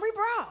Montgomery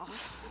Brawl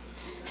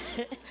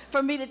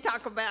for me to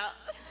talk about.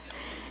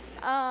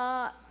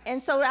 And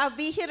so I'll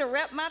be here to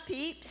rep my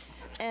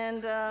peeps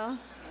and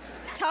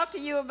talk to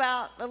you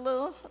about a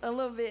little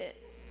bit.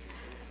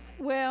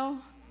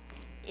 Well,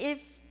 if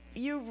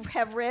you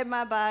have read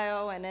my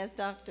bio, and as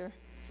Dr.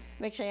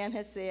 McShann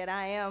has said,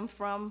 I am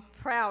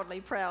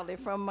proudly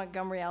from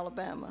Montgomery,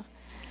 Alabama.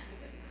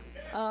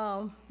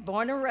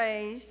 Born and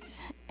raised,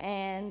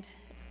 and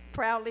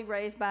proudly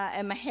raised by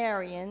a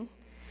Meharryan,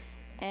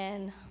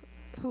 and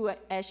who,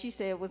 as she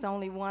said, was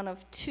only one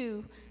of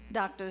two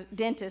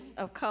dentists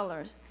of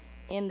color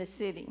in the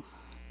city.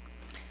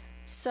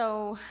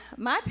 So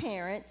my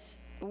parents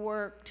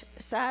worked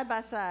side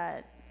by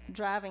side,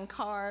 driving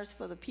cars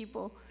for the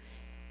people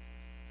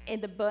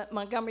in the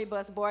Montgomery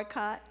bus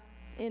boycott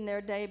in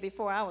their day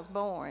before I was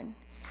born.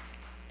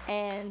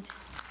 And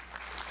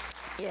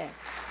yes,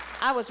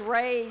 I was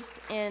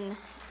raised in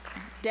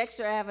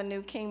Dexter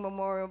Avenue, King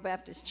Memorial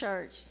Baptist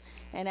Church,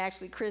 and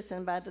actually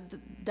christened by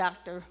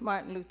Dr.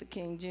 Martin Luther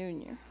King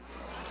Jr.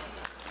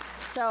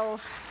 So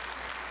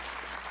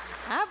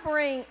I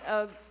bring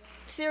a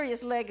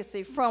serious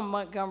legacy from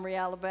Montgomery,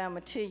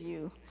 Alabama to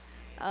you,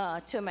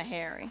 to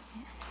Meharry.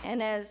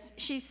 And as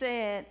she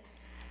said,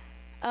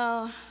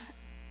 my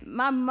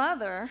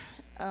mother,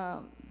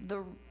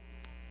 the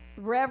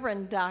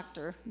Reverend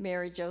Dr.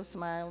 Mary Jo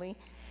Smiley,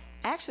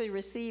 actually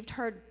received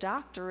her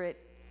doctorate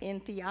in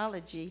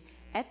theology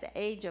at the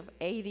age of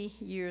 80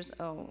 years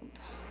old.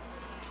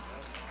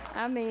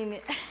 I mean,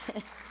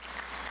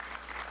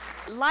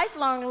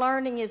 lifelong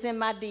learning is in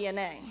my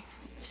DNA.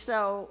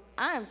 So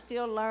I am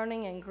still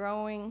learning and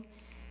growing,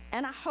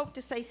 and I hope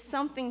to say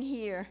something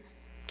here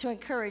to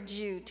encourage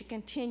you to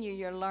continue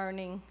your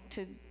learning,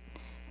 to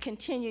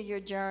continue your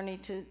journey,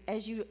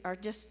 as you are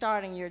just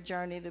starting your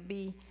journey, to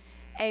be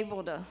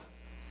able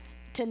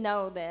to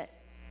know that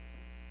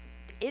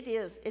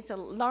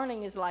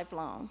learning is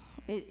lifelong.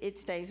 It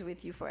stays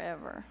with you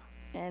forever.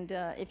 And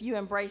if you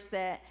embrace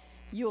that,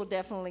 you'll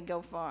definitely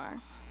go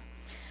far.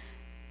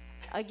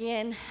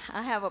 Again,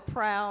 I have a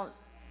proud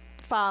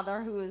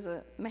father who is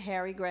a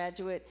Meharry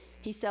graduate.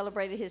 He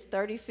celebrated his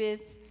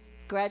 35th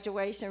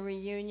graduation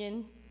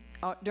reunion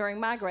during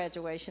my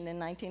graduation in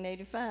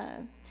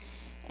 1985.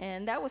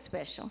 And that was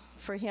special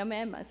for him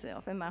and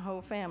myself and my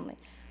whole family.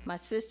 My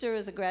sister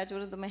is a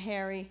graduate of the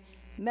Meharry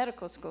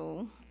Medical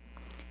School,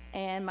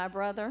 and my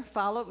brother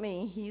followed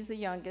me. He's the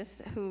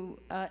youngest who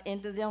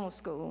into dental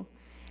school.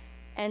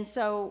 And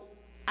so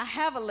I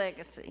have a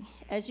legacy.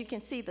 As you can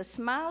see, the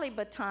Smiley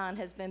baton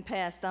has been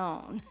passed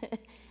on.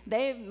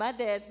 My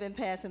dad's been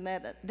passing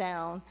that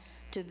down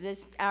to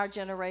our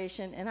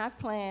generation, and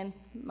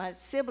my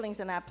siblings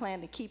and I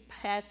plan to keep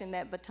passing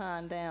that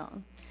baton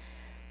down.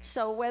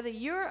 So whether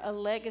you're a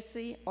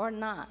legacy or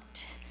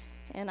not,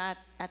 and I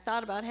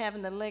thought about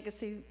having the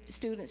legacy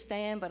student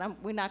stand, but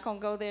we're not going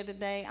to go there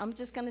today. I'm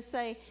just going to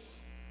say,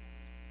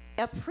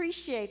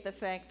 appreciate the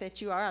fact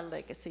that you are a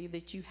legacy,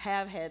 that you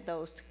have had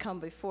those to come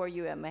before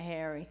you at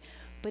Meharry.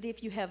 But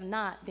if you have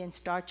not, then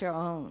start your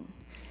own.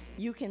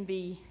 You can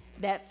be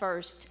that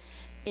first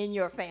in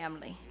your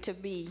family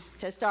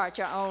to start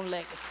your own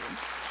legacy.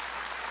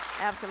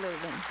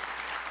 Absolutely.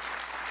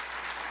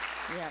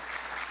 Yep.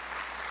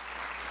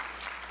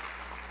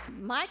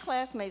 My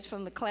classmates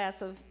from the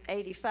class of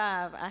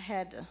 '85, I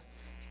had to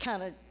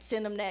kind of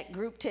send them that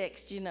group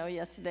text,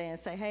 yesterday and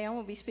say, hey, I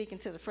won't be speaking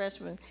to the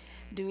freshmen.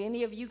 Do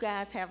any of you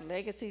guys have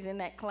legacies in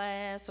that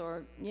class,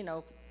 or,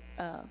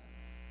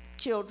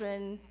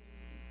 children,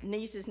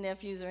 nieces,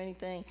 nephews, or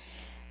anything?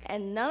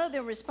 And none of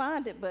them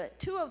responded, but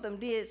two of them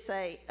did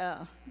say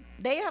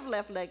they have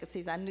left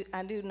legacies.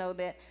 I do know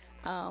that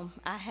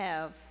I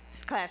have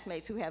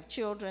classmates who have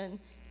children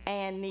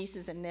and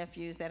nieces and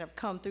nephews that have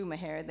come through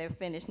Meharry. They're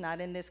finished,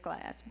 not in this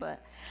class,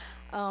 but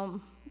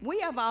we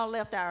have all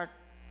left our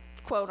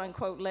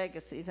quote-unquote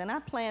legacies, and I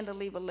plan to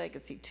leave a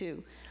legacy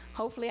too.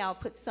 Hopefully I'll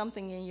put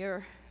something in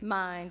your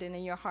mind and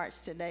in your hearts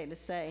today to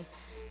say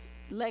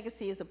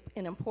legacy is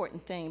an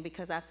important thing,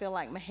 because I feel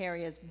like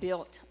Meharry is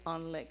built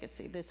on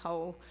legacy. This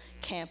whole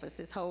campus,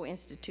 this whole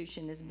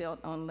institution is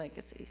built on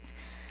legacies.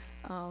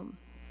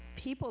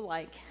 People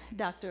like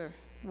Dr.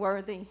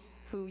 Worthy,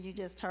 who you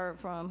just heard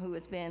from, who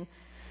has been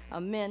a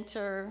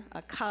mentor,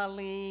 a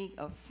colleague,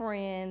 a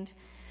friend,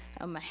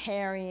 a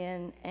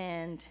Meharryan,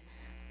 and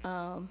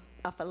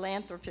a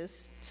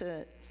philanthropist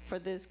for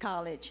this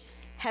college,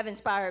 have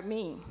inspired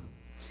me.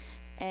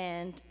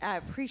 And I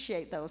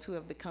appreciate those who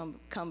have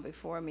come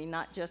before me,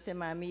 not just in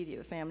my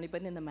immediate family,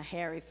 but in the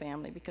Meharry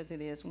family, because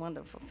it is a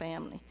wonderful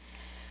family.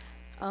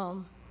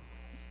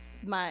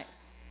 My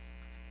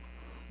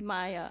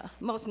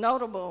most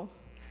notable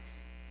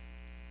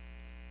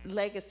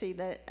legacy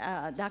that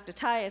Dr.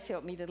 Tyus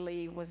helped me to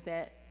leave was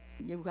that,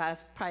 you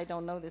guys probably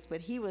don't know this,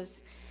 but he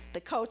was the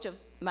coach of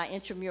my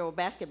intramural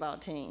basketball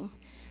team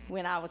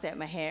when I was at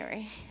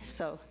Meharry.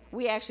 So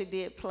we actually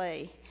did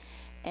play,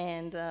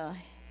 and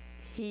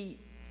he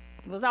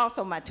was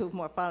also my tooth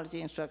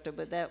morphology instructor,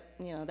 but that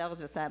was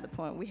beside the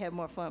point. We had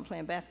more fun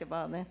playing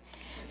basketball than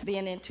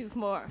being in tooth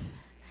morph.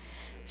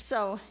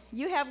 So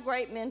you have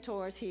great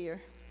mentors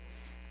here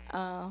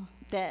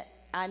that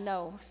I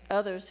know,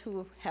 others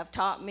who have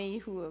taught me,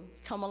 who have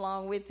come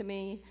along with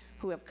me,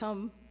 who have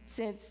come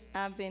since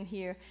I've been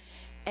here.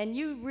 And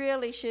you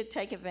really should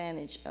take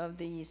advantage of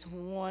these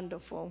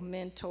wonderful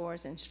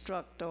mentors,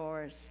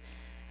 instructors,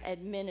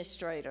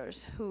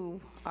 administrators who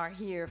are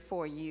here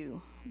for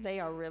you. They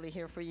are really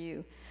here for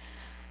you.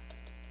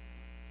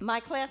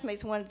 My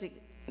classmates wanted to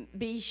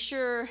be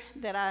sure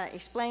that I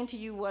explained to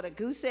you what a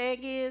goose egg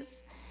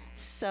is.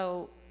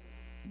 So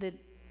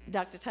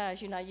Dr.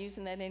 Tyus, you're not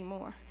using that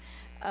anymore.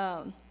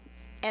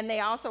 And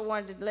they also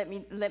wanted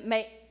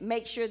to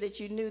make sure that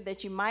you knew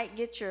that you might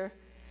get your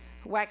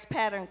wax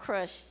pattern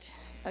crushed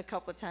a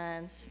couple of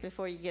times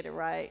before you get it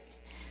right.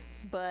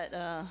 But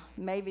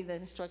maybe the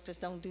instructors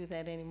don't do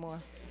that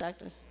anymore.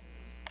 Dr.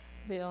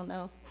 Bill,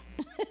 no?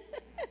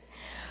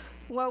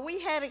 Well, we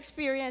had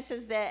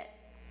experiences that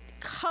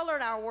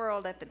colored our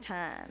world at the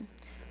time,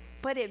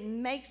 but it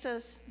makes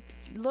us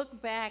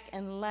look back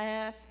and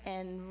laugh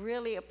and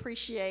really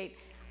appreciate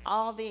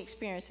all the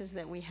experiences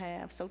that we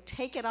have. So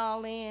take it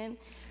all in.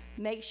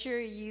 Make sure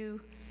you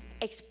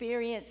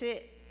experience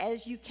it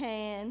as you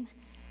can.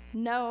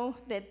 Know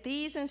that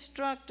these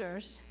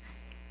instructors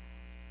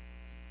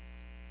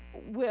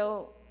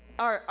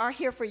are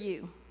here for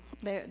you.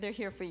 They're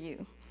here for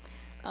you.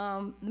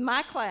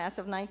 My class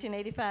of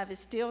 1985 is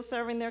still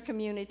serving their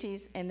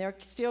communities, and they're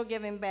still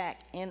giving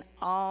back in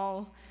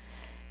all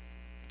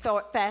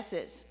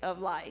facets of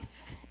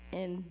life,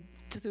 and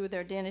through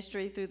their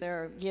dentistry, through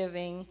their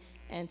giving,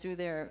 and through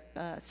their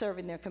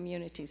serving their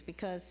communities,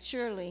 because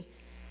surely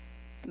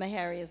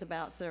Meharry is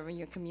about serving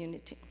your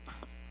community.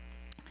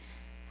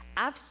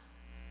 I've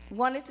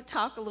wanted to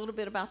talk a little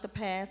bit about the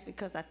past,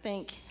 because I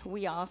think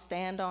we all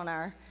stand on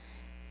our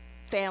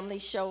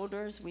family's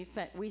shoulders.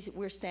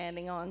 We're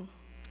standing on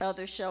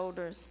other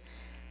shoulders.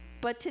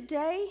 But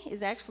today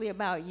is actually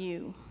about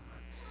you.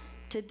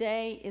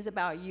 Today is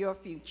about your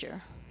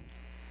future.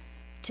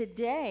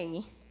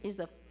 Today is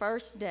the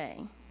first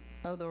day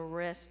of the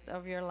rest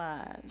of your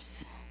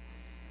lives.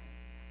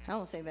 I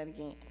won't say that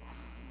again.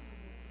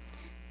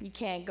 You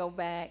can't go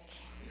back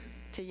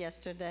to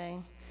yesterday.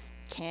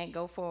 Can't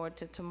go forward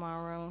to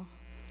tomorrow.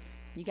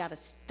 You got to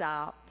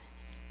stop.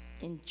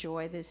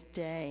 Enjoy this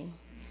day.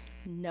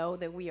 Know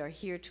that we are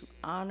here to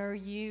honor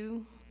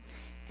you,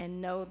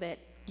 and know that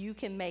you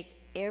can make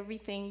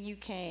everything you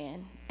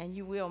can, and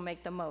you will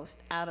make the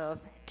most out of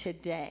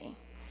today.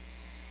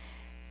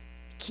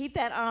 Keep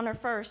that honor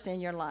first in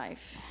your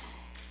life.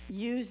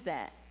 Use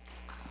that.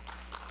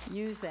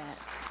 Use that.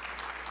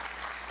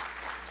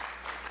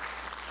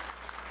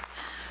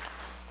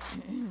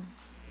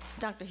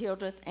 Dr.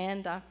 Hildreth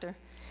and Dr.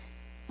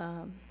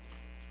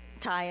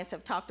 Tyus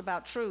have talked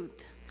about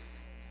truth.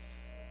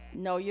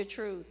 Know your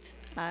truth.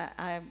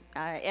 I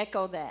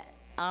echo that.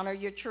 Honor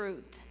your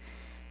truth.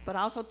 But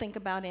also think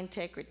about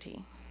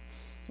integrity.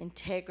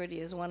 Integrity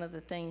is one of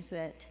the things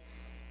that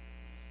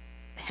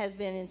has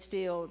been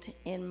instilled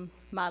in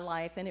my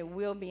life, and it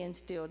will be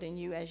instilled in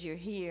you as you're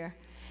here.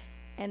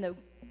 And the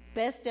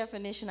best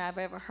definition I've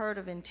ever heard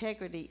of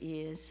integrity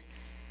is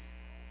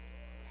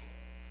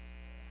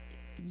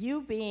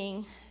you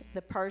being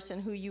the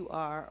person who you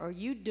are, or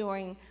you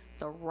doing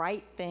the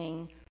right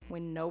thing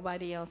when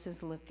nobody else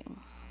is looking.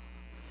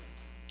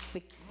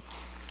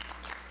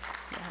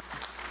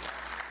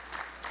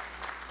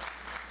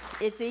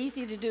 It's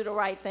easy to do the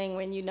right thing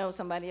when you know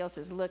somebody else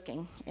is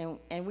looking,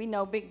 and we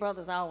know Big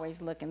Brother's always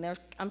looking.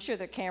 I'm sure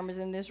there are cameras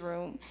in this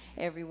room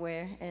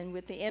everywhere, and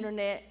with the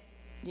internet,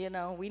 you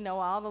know, we know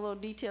all the little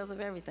details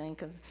of everything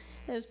because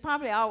there's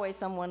probably always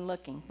someone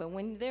looking. But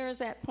when there's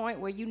that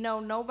point where you know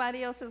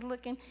nobody else is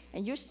looking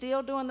and you're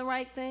still doing the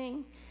right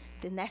thing,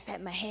 then that's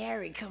that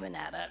Meharry coming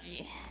out of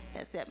you.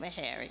 That's that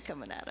Meharry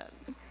coming out of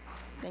you.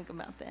 Think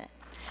about that.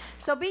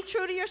 So be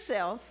true to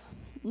yourself.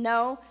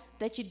 Know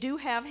that you do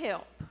have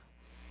help.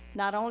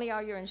 Not only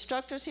are your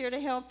instructors here to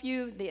help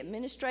you, the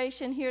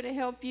administration here to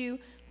help you,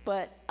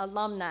 but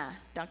alumni.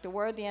 Dr.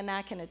 Worthy and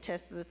I can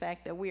attest to the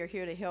fact that we are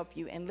here to help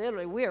you, and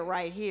literally we're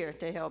right here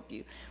to help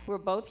you. We're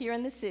both here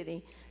in the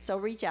city, so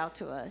reach out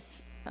to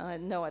us.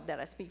 Know that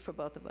I speak for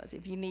both of us.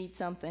 If you need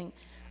something,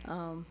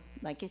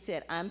 like I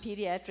said, I'm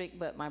pediatric,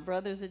 but my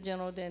brother's a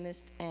general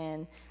dentist,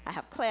 and I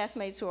have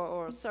classmates who are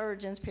oral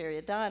surgeons,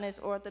 periodontists,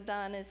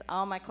 orthodontists.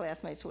 All my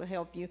classmates will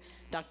help you.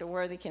 Dr.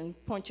 Worthy can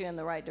point you in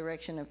the right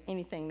direction of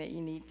anything that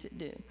you need to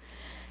do.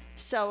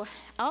 So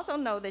also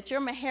know that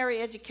your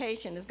Meharry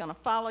education is going to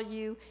follow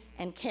you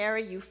and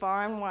carry you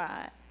far and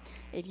wide.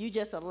 If you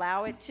just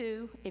allow it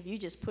to, if you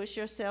just push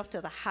yourself to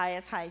the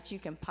highest heights you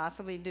can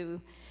possibly do,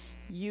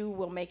 you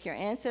will make your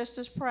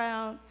ancestors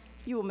proud.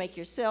 You will make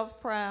yourself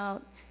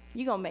proud.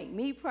 You're going to make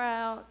me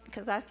proud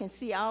because I can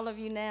see all of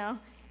you now,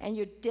 and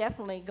you're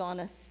definitely going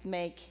to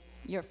make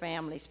your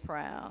families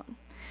proud.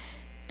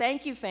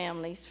 Thank you,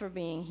 families, for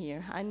being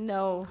here. I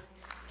know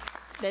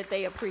that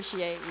they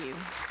appreciate you.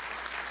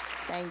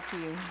 Thank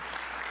you.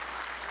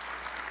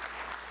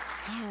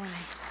 All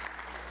right.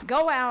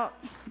 Go out,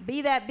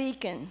 be that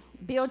beacon,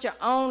 build your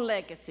own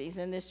legacies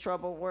in this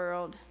troubled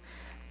world.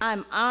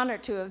 I'm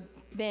honored to have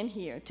been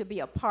here, to be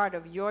a part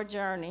of your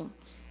journey,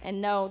 and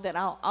know that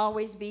I'll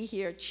always be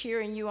here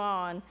cheering you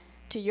on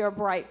to your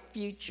bright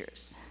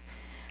futures.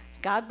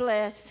 God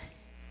bless.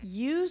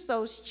 Use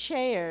those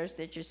chairs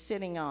that you're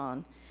sitting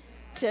on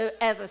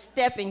as a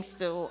stepping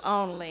stool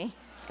only,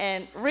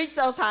 and reach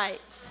those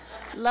heights.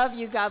 Love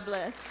you. God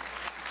bless.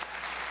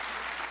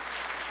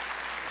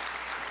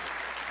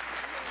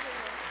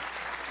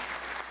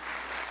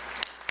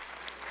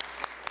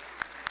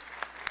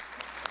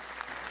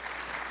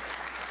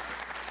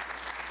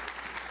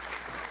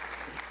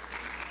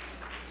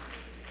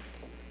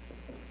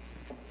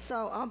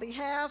 So on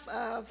behalf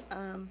of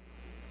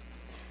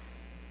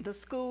the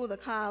school, the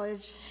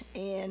college,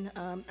 and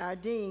our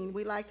dean,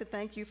 we'd like to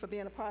thank you for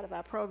being a part of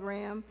our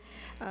program,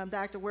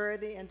 Dr.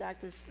 Worthy and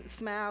Dr.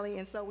 Smiley,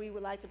 and so we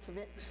would like to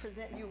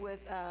present you with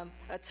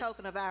a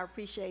token of our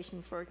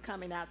appreciation for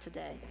coming out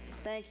today.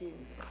 Thank you.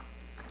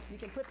 You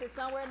can put this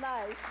somewhere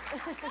nice.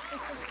 Thank you so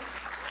much.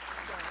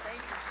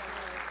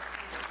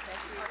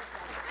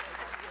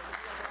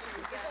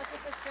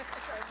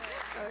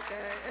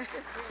 Okay.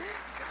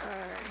 All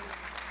right.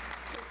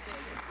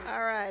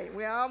 All right,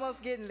 we're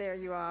almost getting there,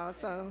 you all.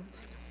 So,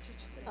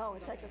 oh,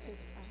 and take a picture.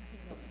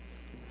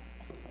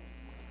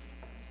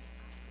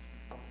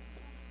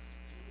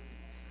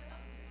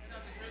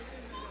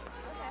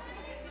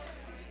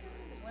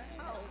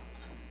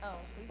 Oh,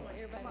 we want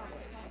everybody.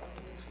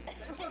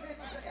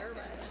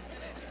 Everybody.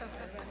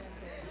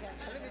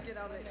 Let me get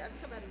on it.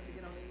 Somebody needs to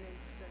get on it.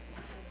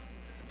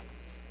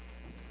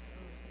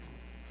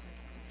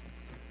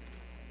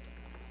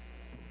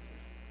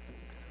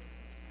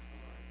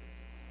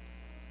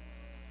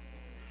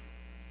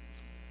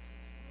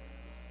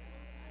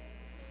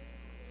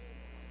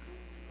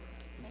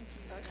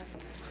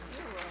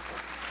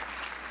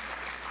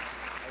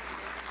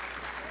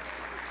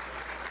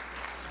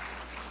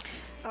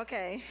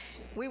 Okay,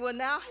 we will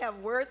now have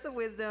words of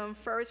wisdom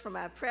first from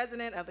our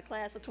president of the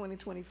class of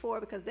 2024,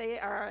 because they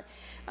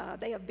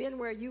have been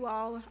where you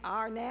all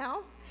are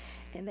now,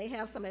 and they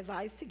have some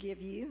advice to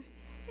give you,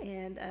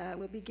 and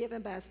will be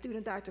given by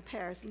student Dr.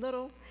 Paris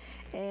Little.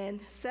 And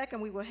second,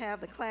 we will have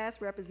the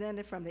class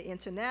representative from the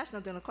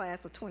international dental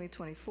class of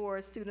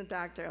 2024, student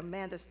Dr.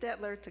 Amanda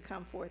Stetler, to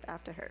come forth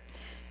after her.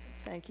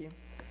 Thank you.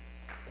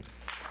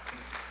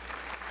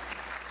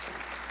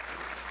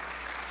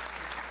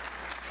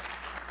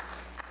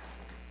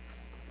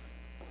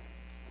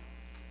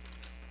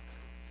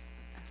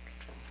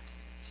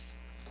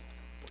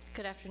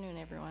 Good afternoon,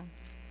 everyone.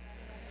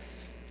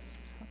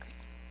 Okay.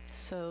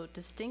 So,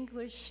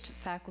 distinguished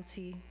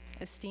faculty,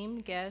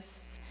 esteemed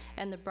guests,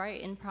 and the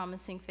bright and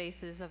promising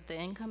faces of the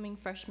incoming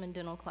freshman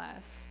dental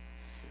class,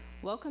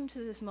 Welcome to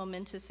this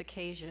momentous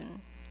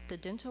occasion, the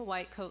Dental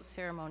White Coat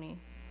Ceremony,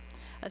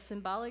 a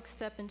symbolic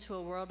step into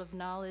a world of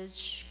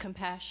knowledge,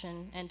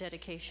 compassion, and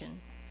dedication.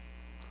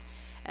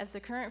 As the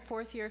current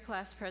fourth-year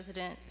class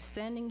president,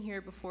 standing here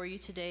before you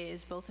today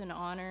is both an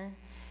honor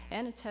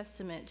and a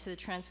testament to the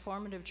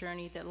transformative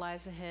journey that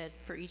lies ahead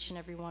for each and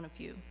every one of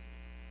you.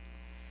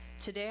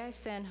 Today, I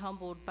stand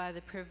humbled by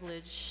the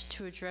privilege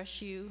to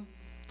address you,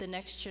 the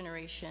next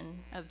generation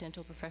of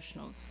dental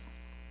professionals.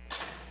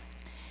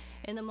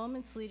 In the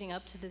moments leading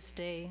up to this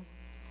day,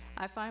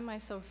 I find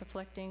myself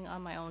reflecting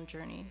on my own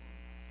journey,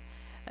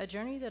 a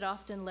journey that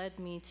often led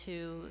me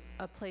to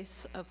a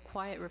place of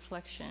quiet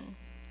reflection,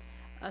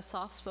 a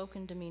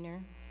soft-spoken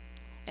demeanor,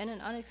 and an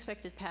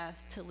unexpected path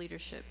to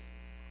leadership.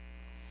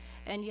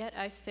 And yet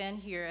I stand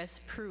here as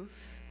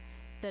proof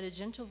that a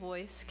gentle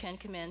voice can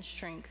command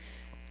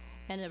strength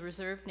and a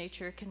reserved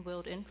nature can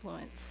wield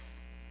influence.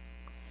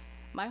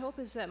 My hope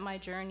is that my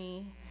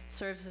journey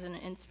serves as an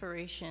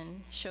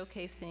inspiration,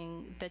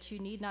 showcasing that you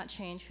need not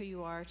change who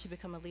you are to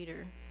become a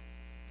leader.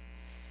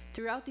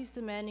 Throughout these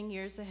demanding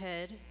years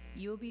ahead,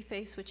 you will be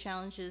faced with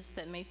challenges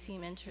that may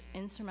seem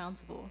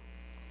insurmountable.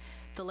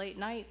 The late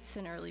nights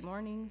and early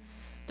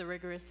mornings, the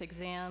rigorous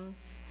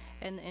exams,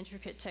 and the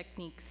intricate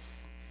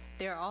techniques,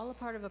 they are all a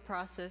part of a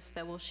process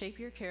that will shape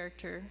your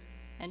character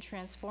and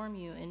transform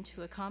you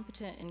into a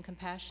competent and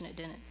compassionate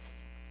dentist.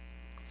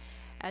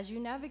 As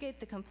you navigate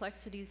the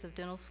complexities of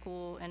dental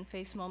school and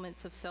face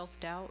moments of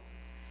self-doubt,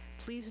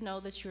 please know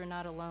that you are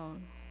not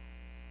alone.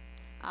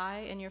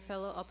 I and your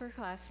fellow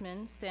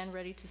upperclassmen stand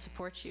ready to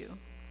support you.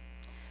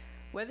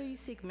 Whether you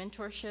seek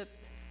mentorship,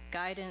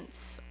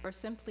 guidance, or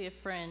simply a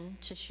friend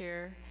to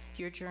share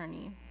your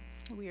journey,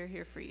 we are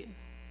here for you.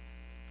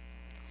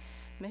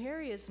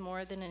 Meharry is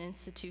more than an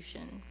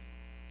institution.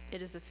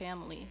 It is a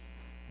family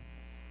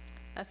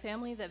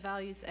that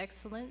values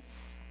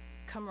excellence,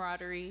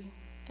 camaraderie,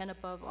 and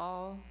above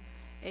all,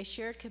 a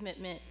shared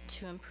commitment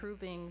to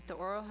improving the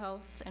oral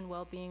health and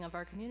well-being of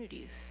our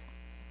communities.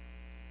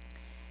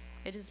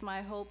 It is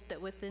my hope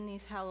that within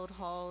these hallowed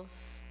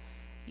halls,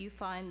 you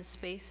find the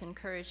space and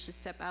courage to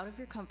step out of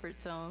your comfort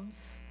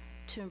zones,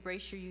 to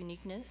embrace your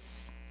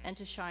uniqueness, and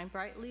to shine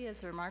brightly as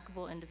the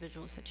remarkable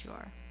individuals that you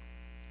are.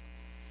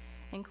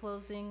 In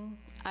closing,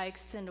 I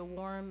extend a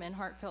warm and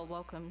heartfelt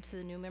welcome to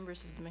the new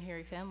members of the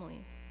Meharry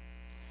family.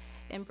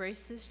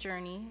 Embrace this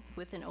journey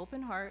with an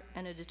open heart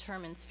and a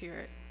determined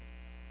spirit.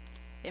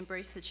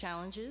 Embrace the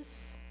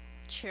challenges,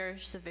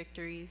 cherish the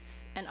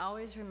victories, and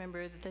always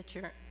remember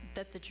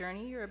that the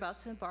journey you're about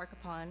to embark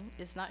upon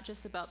is not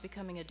just about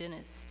becoming a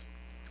dentist.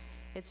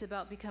 It's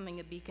about becoming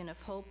a beacon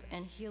of hope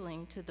and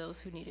healing to those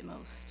who need it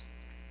most.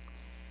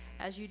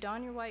 As you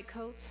don your white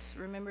coats,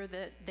 remember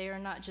that they are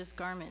not just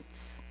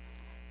garments.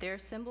 They are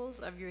symbols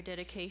of your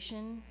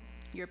dedication,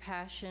 your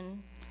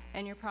passion,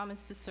 and your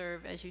promise to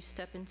serve as you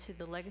step into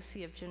the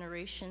legacy of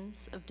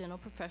generations of dental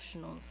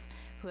professionals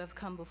who have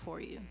come before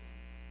you.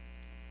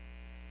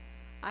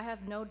 I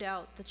have no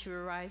doubt that you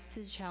will rise to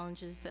the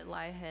challenges that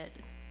lie ahead,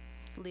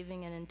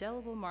 leaving an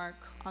indelible mark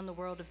on the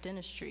world of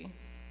dentistry.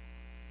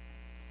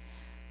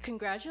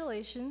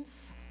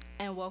 Congratulations,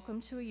 and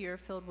welcome to a year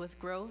filled with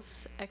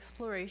growth,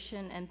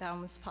 exploration, and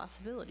boundless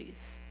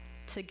possibilities.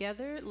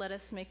 Together, let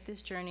us make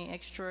this journey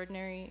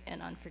extraordinary and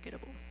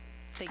unforgettable.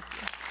 Thank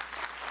you.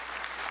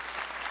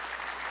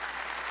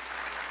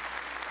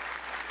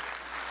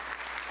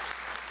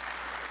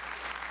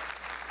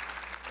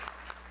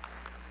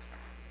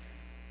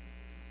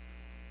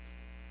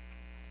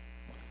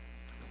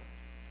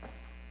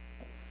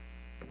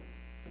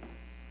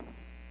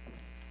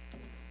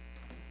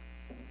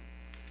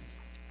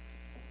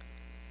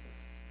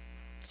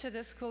 To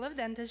the School of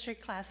Dentistry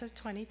class of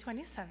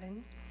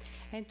 2027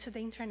 and to the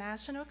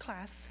international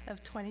class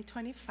of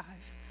 2025,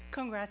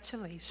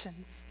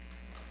 congratulations.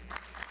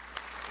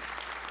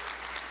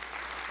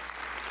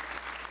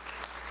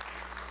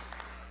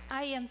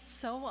 I am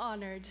so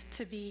honored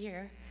to be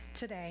here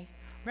today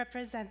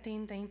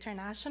representing the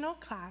international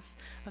class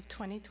of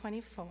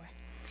 2024.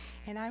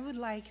 And I would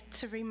like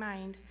to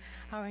remind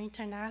our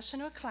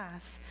international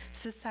class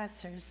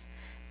successors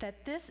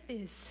that this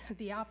is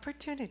the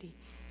opportunity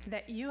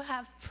that you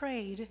have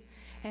prayed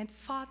and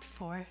fought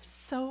for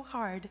so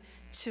hard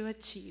to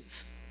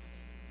achieve.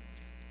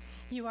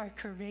 You are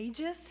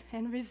courageous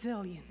and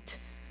resilient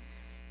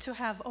to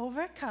have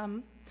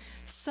overcome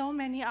so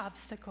many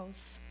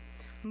obstacles,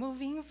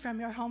 moving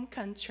from your home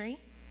country,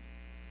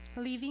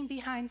 leaving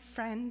behind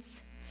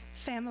friends,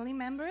 family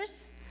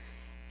members,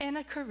 and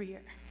a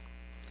career,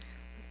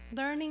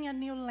 learning a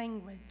new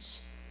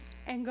language,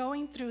 and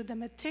going through the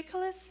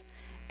meticulous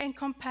and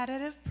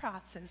competitive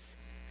process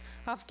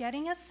of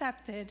getting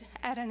accepted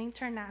at an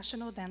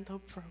international dental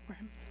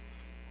program.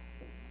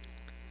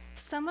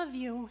 Some of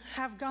you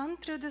have gone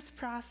through this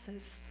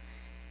process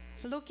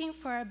looking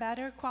for a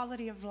better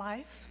quality of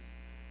life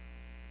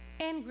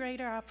and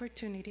greater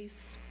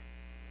opportunities.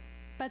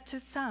 But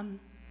to some,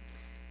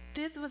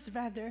 this was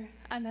rather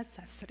a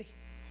necessity.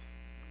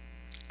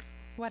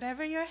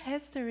 Whatever your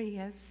history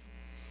is,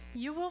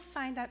 you will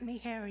find at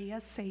Meharry a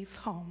safe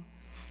home.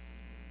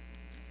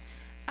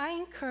 I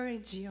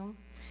encourage you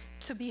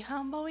to be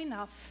humble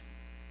enough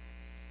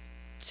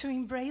to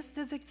embrace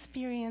this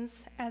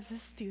experience as a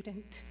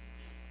student.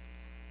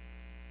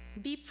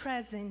 Be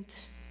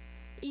present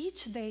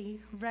each day,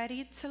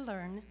 ready to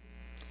learn,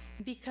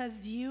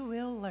 because you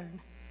will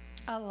learn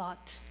a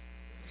lot.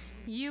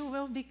 You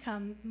will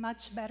become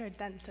much better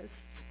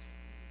dentists.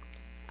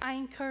 I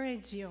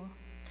encourage you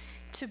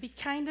to be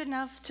kind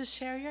enough to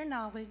share your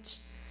knowledge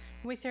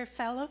with your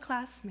fellow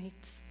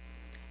classmates,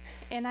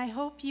 and I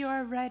hope you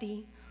are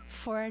ready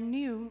for a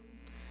new,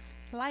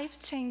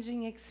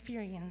 life-changing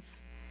experience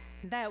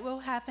that will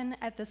happen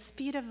at the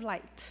speed of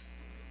light.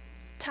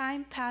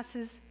 Time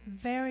passes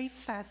very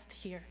fast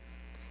here.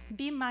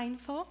 Be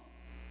mindful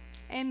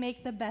and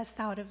make the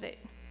best out of it.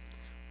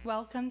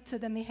 Welcome to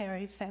the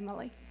Meharry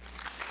family.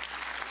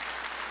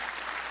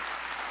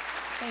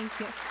 Thank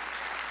you.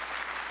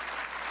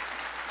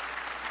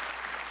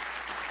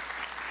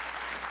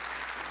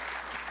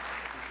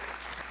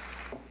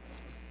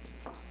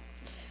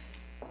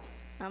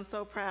 I'm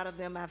so proud of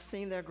them. I've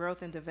seen their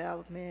growth and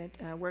development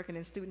working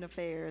in student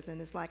affairs,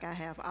 and it's like I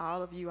have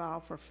all of you all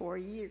for 4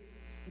 years.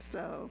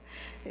 So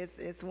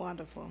it's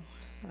wonderful.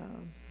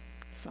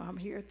 So I'm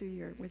here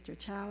through with your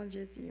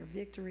challenges, your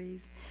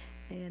victories,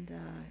 and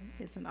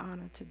it's an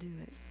honor to do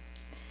it.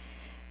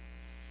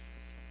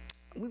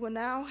 We will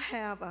now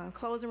have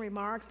closing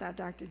remarks by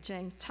Dr.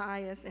 James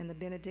Tyus and the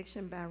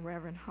benediction by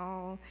Reverend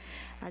Hall.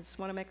 I just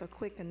want to make a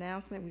quick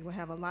announcement. We will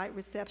have a light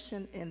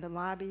reception in the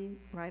lobby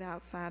right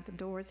outside the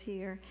doors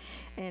here.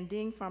 And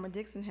Dean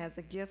Farmer-Dixon has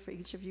a gift for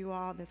each of you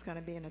all that's going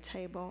to be in a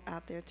table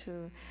out there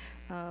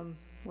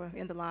well,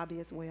 in the lobby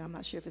as well. I'm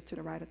not sure if it's to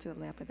the right or to the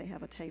left, but they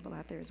have a table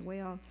out there as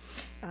well.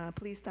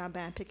 Please stop by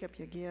and pick up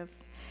your gifts.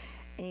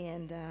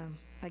 And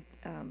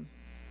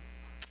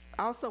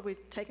also, we're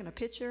taking a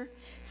picture,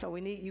 so we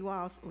need you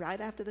all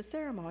right after the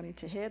ceremony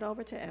to head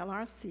over to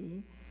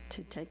LRC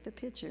to take the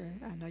picture.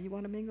 I know you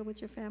want to mingle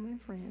with your family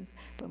and friends,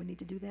 but we need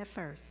to do that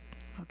first,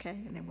 okay?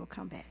 And then we'll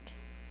come back.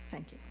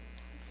 Thank you.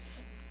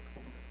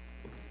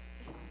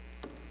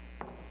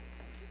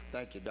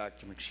 Thank you,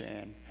 Dr.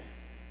 McShann.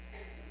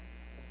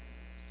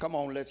 Come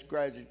on, let's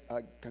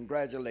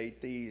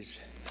congratulate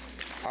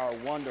our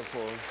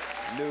wonderful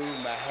new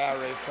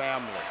Meharry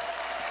family.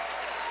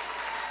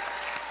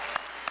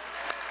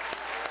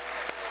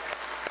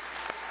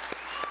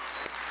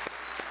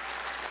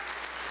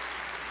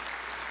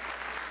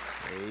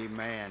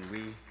 Amen.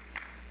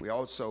 We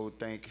also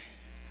thank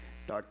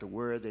Dr.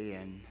 Worthy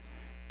and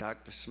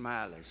Dr.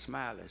 Smiley.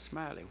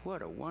 Smiley,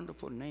 what a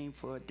wonderful name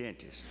for a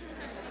dentist.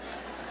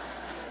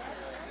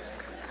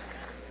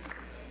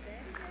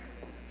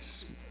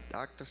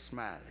 Dr.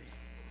 Smiley.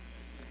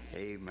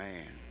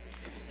 Amen.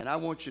 And I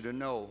want you to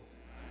know,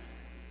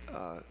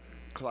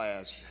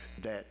 class,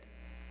 that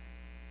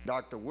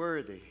Dr.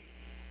 Worthy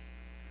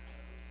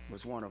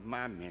was one of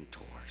my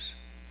mentors.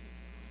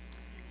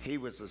 He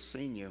was a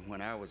senior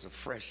when I was a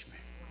freshman,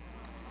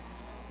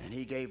 and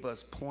he gave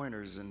us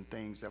pointers and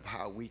things of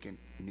how we can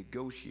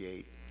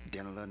negotiate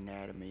dental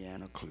anatomy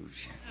and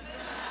occlusion.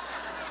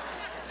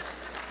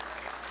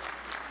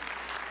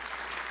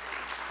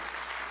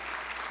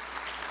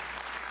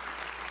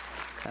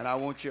 And I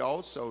want you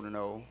also to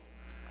know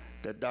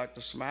that Dr.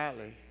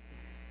 Smiley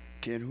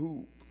can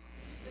hoop.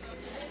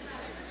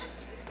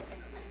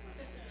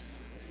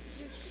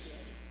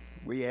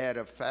 We had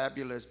a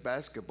fabulous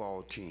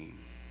basketball team,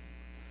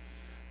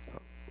 a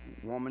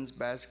women's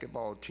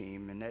basketball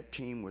team, and that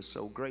team was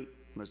so great,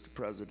 Mr.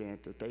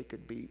 President, that they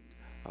could beat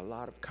a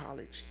lot of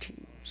college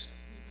teams.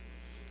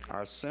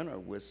 Our center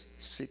was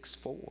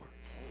 6'4".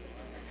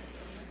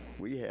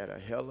 We had a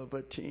hell of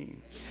a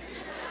team.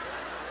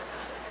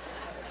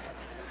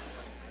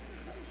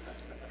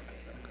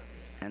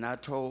 And I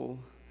told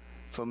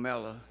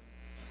Famella,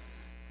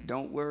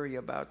 don't worry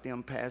about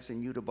them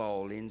passing you the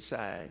ball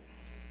inside.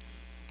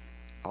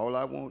 All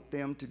I want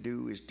them to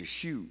do is to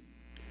shoot.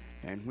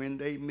 And when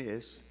they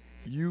miss,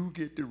 you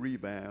get the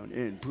rebound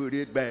and put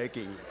it back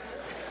in.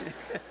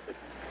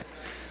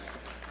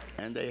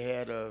 And they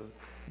had a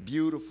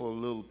beautiful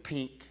little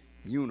pink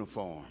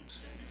uniforms.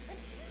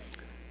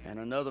 And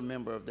another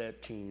member of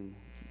that team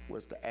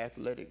was the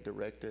athletic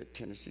director at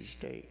Tennessee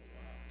State,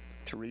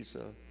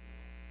 Teresa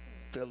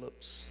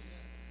Phillips.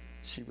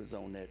 She was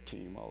on that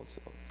team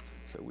also.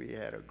 So we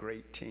had a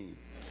great team.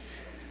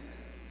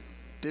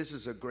 This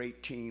is a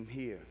great team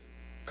here.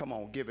 Come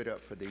on, give it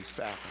up for these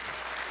faculty.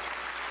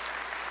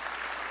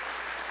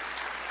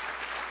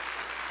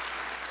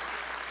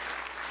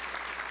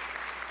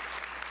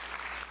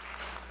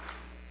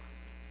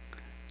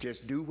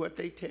 Just do what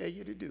they tell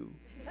you to do.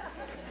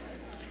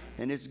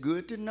 And it's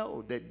good to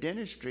know that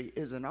dentistry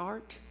is an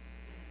art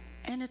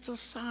and it's a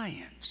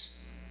science.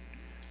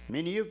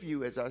 Many of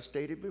you, as I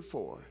stated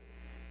before,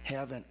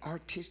 have an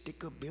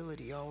artistic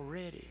ability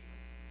already,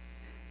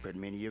 but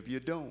many of you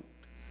don't.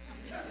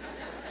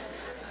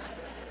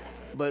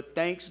 But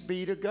thanks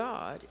be to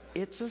God,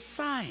 it's a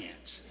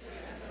science.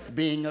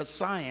 Being a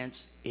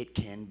science, it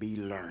can be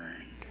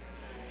learned.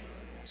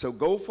 So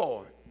go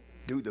forward,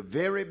 do the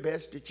very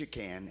best that you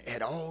can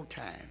at all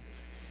times,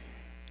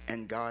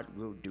 and God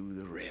will do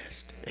the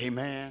rest.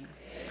 Amen.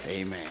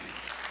 Amen.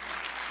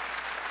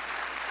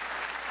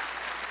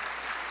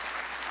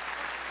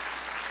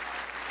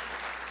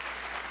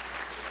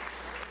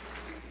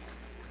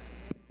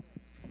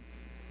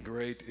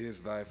 Great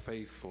is thy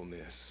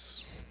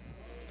faithfulness.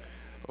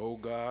 O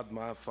God,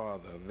 my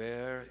Father,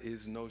 there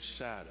is no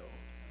shadow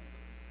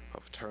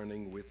of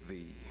turning with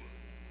thee.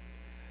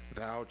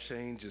 Thou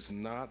changest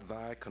not,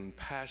 thy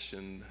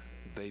compassion,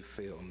 they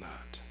fail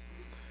not.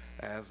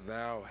 As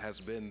thou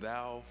hast been,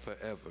 thou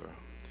forever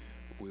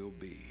will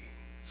be.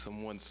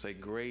 Someone say,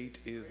 great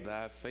is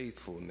thy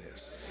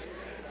faithfulness.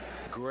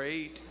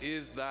 Great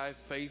is thy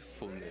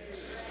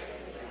faithfulness.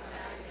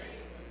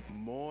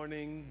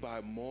 Morning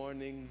by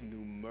morning,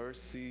 new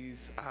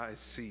mercies I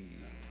see.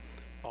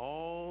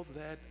 All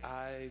that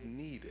I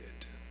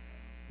needed,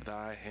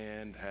 thy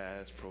hand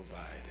has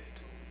provided.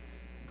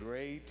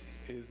 Great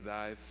is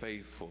thy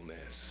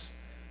faithfulness,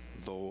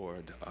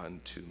 Lord,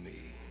 unto me.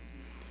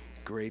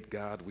 Great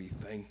God, we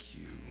thank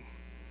you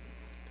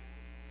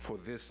for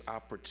this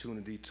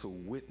opportunity to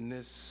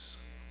witness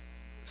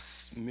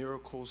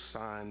miracles,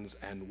 signs,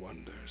 and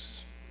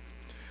wonders.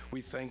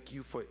 We thank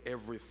you for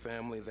every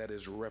family that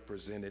is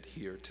represented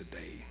here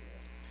today.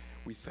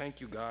 We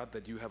thank you, God,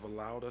 that you have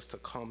allowed us to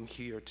come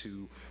here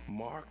to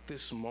mark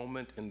this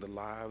moment in the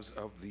lives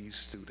of these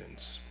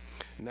students.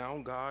 Now,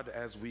 God,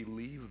 as we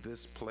leave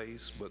this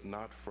place, but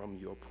not from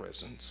your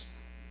presence,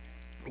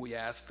 we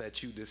ask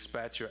that you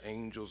dispatch your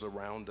angels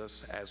around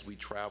us as we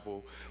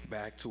travel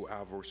back to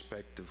our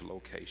respective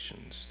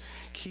locations.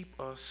 Keep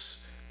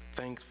us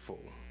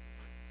thankful.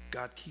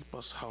 God, keep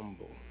us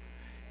humble.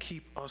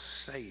 Keep us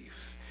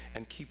safe.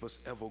 And keep us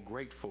ever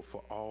grateful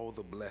for all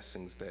the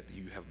blessings that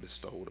you have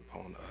bestowed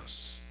upon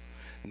us.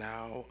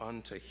 Now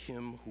unto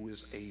him who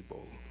is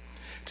able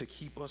to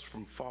keep us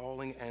from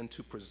falling and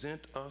to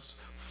present us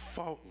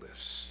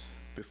faultless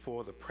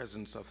before the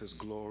presence of his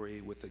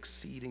glory with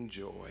exceeding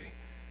joy.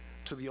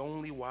 To the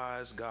only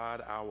wise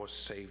God, our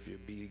Savior,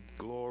 be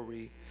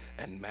glory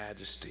and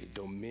majesty,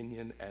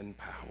 dominion and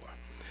power,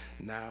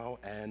 now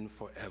and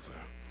forever.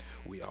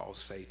 We all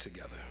say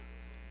together,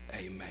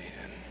 amen.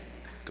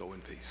 Go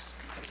in peace.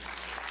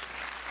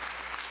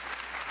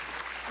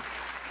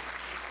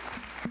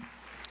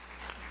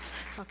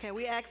 Okay,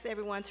 we ask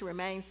everyone to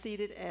remain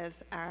seated as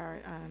our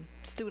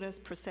students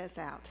recess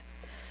out.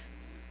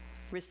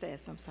 Recess.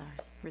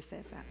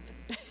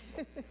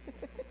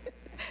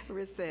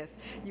 Recess.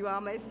 You all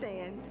may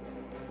stand.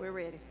 We're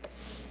ready.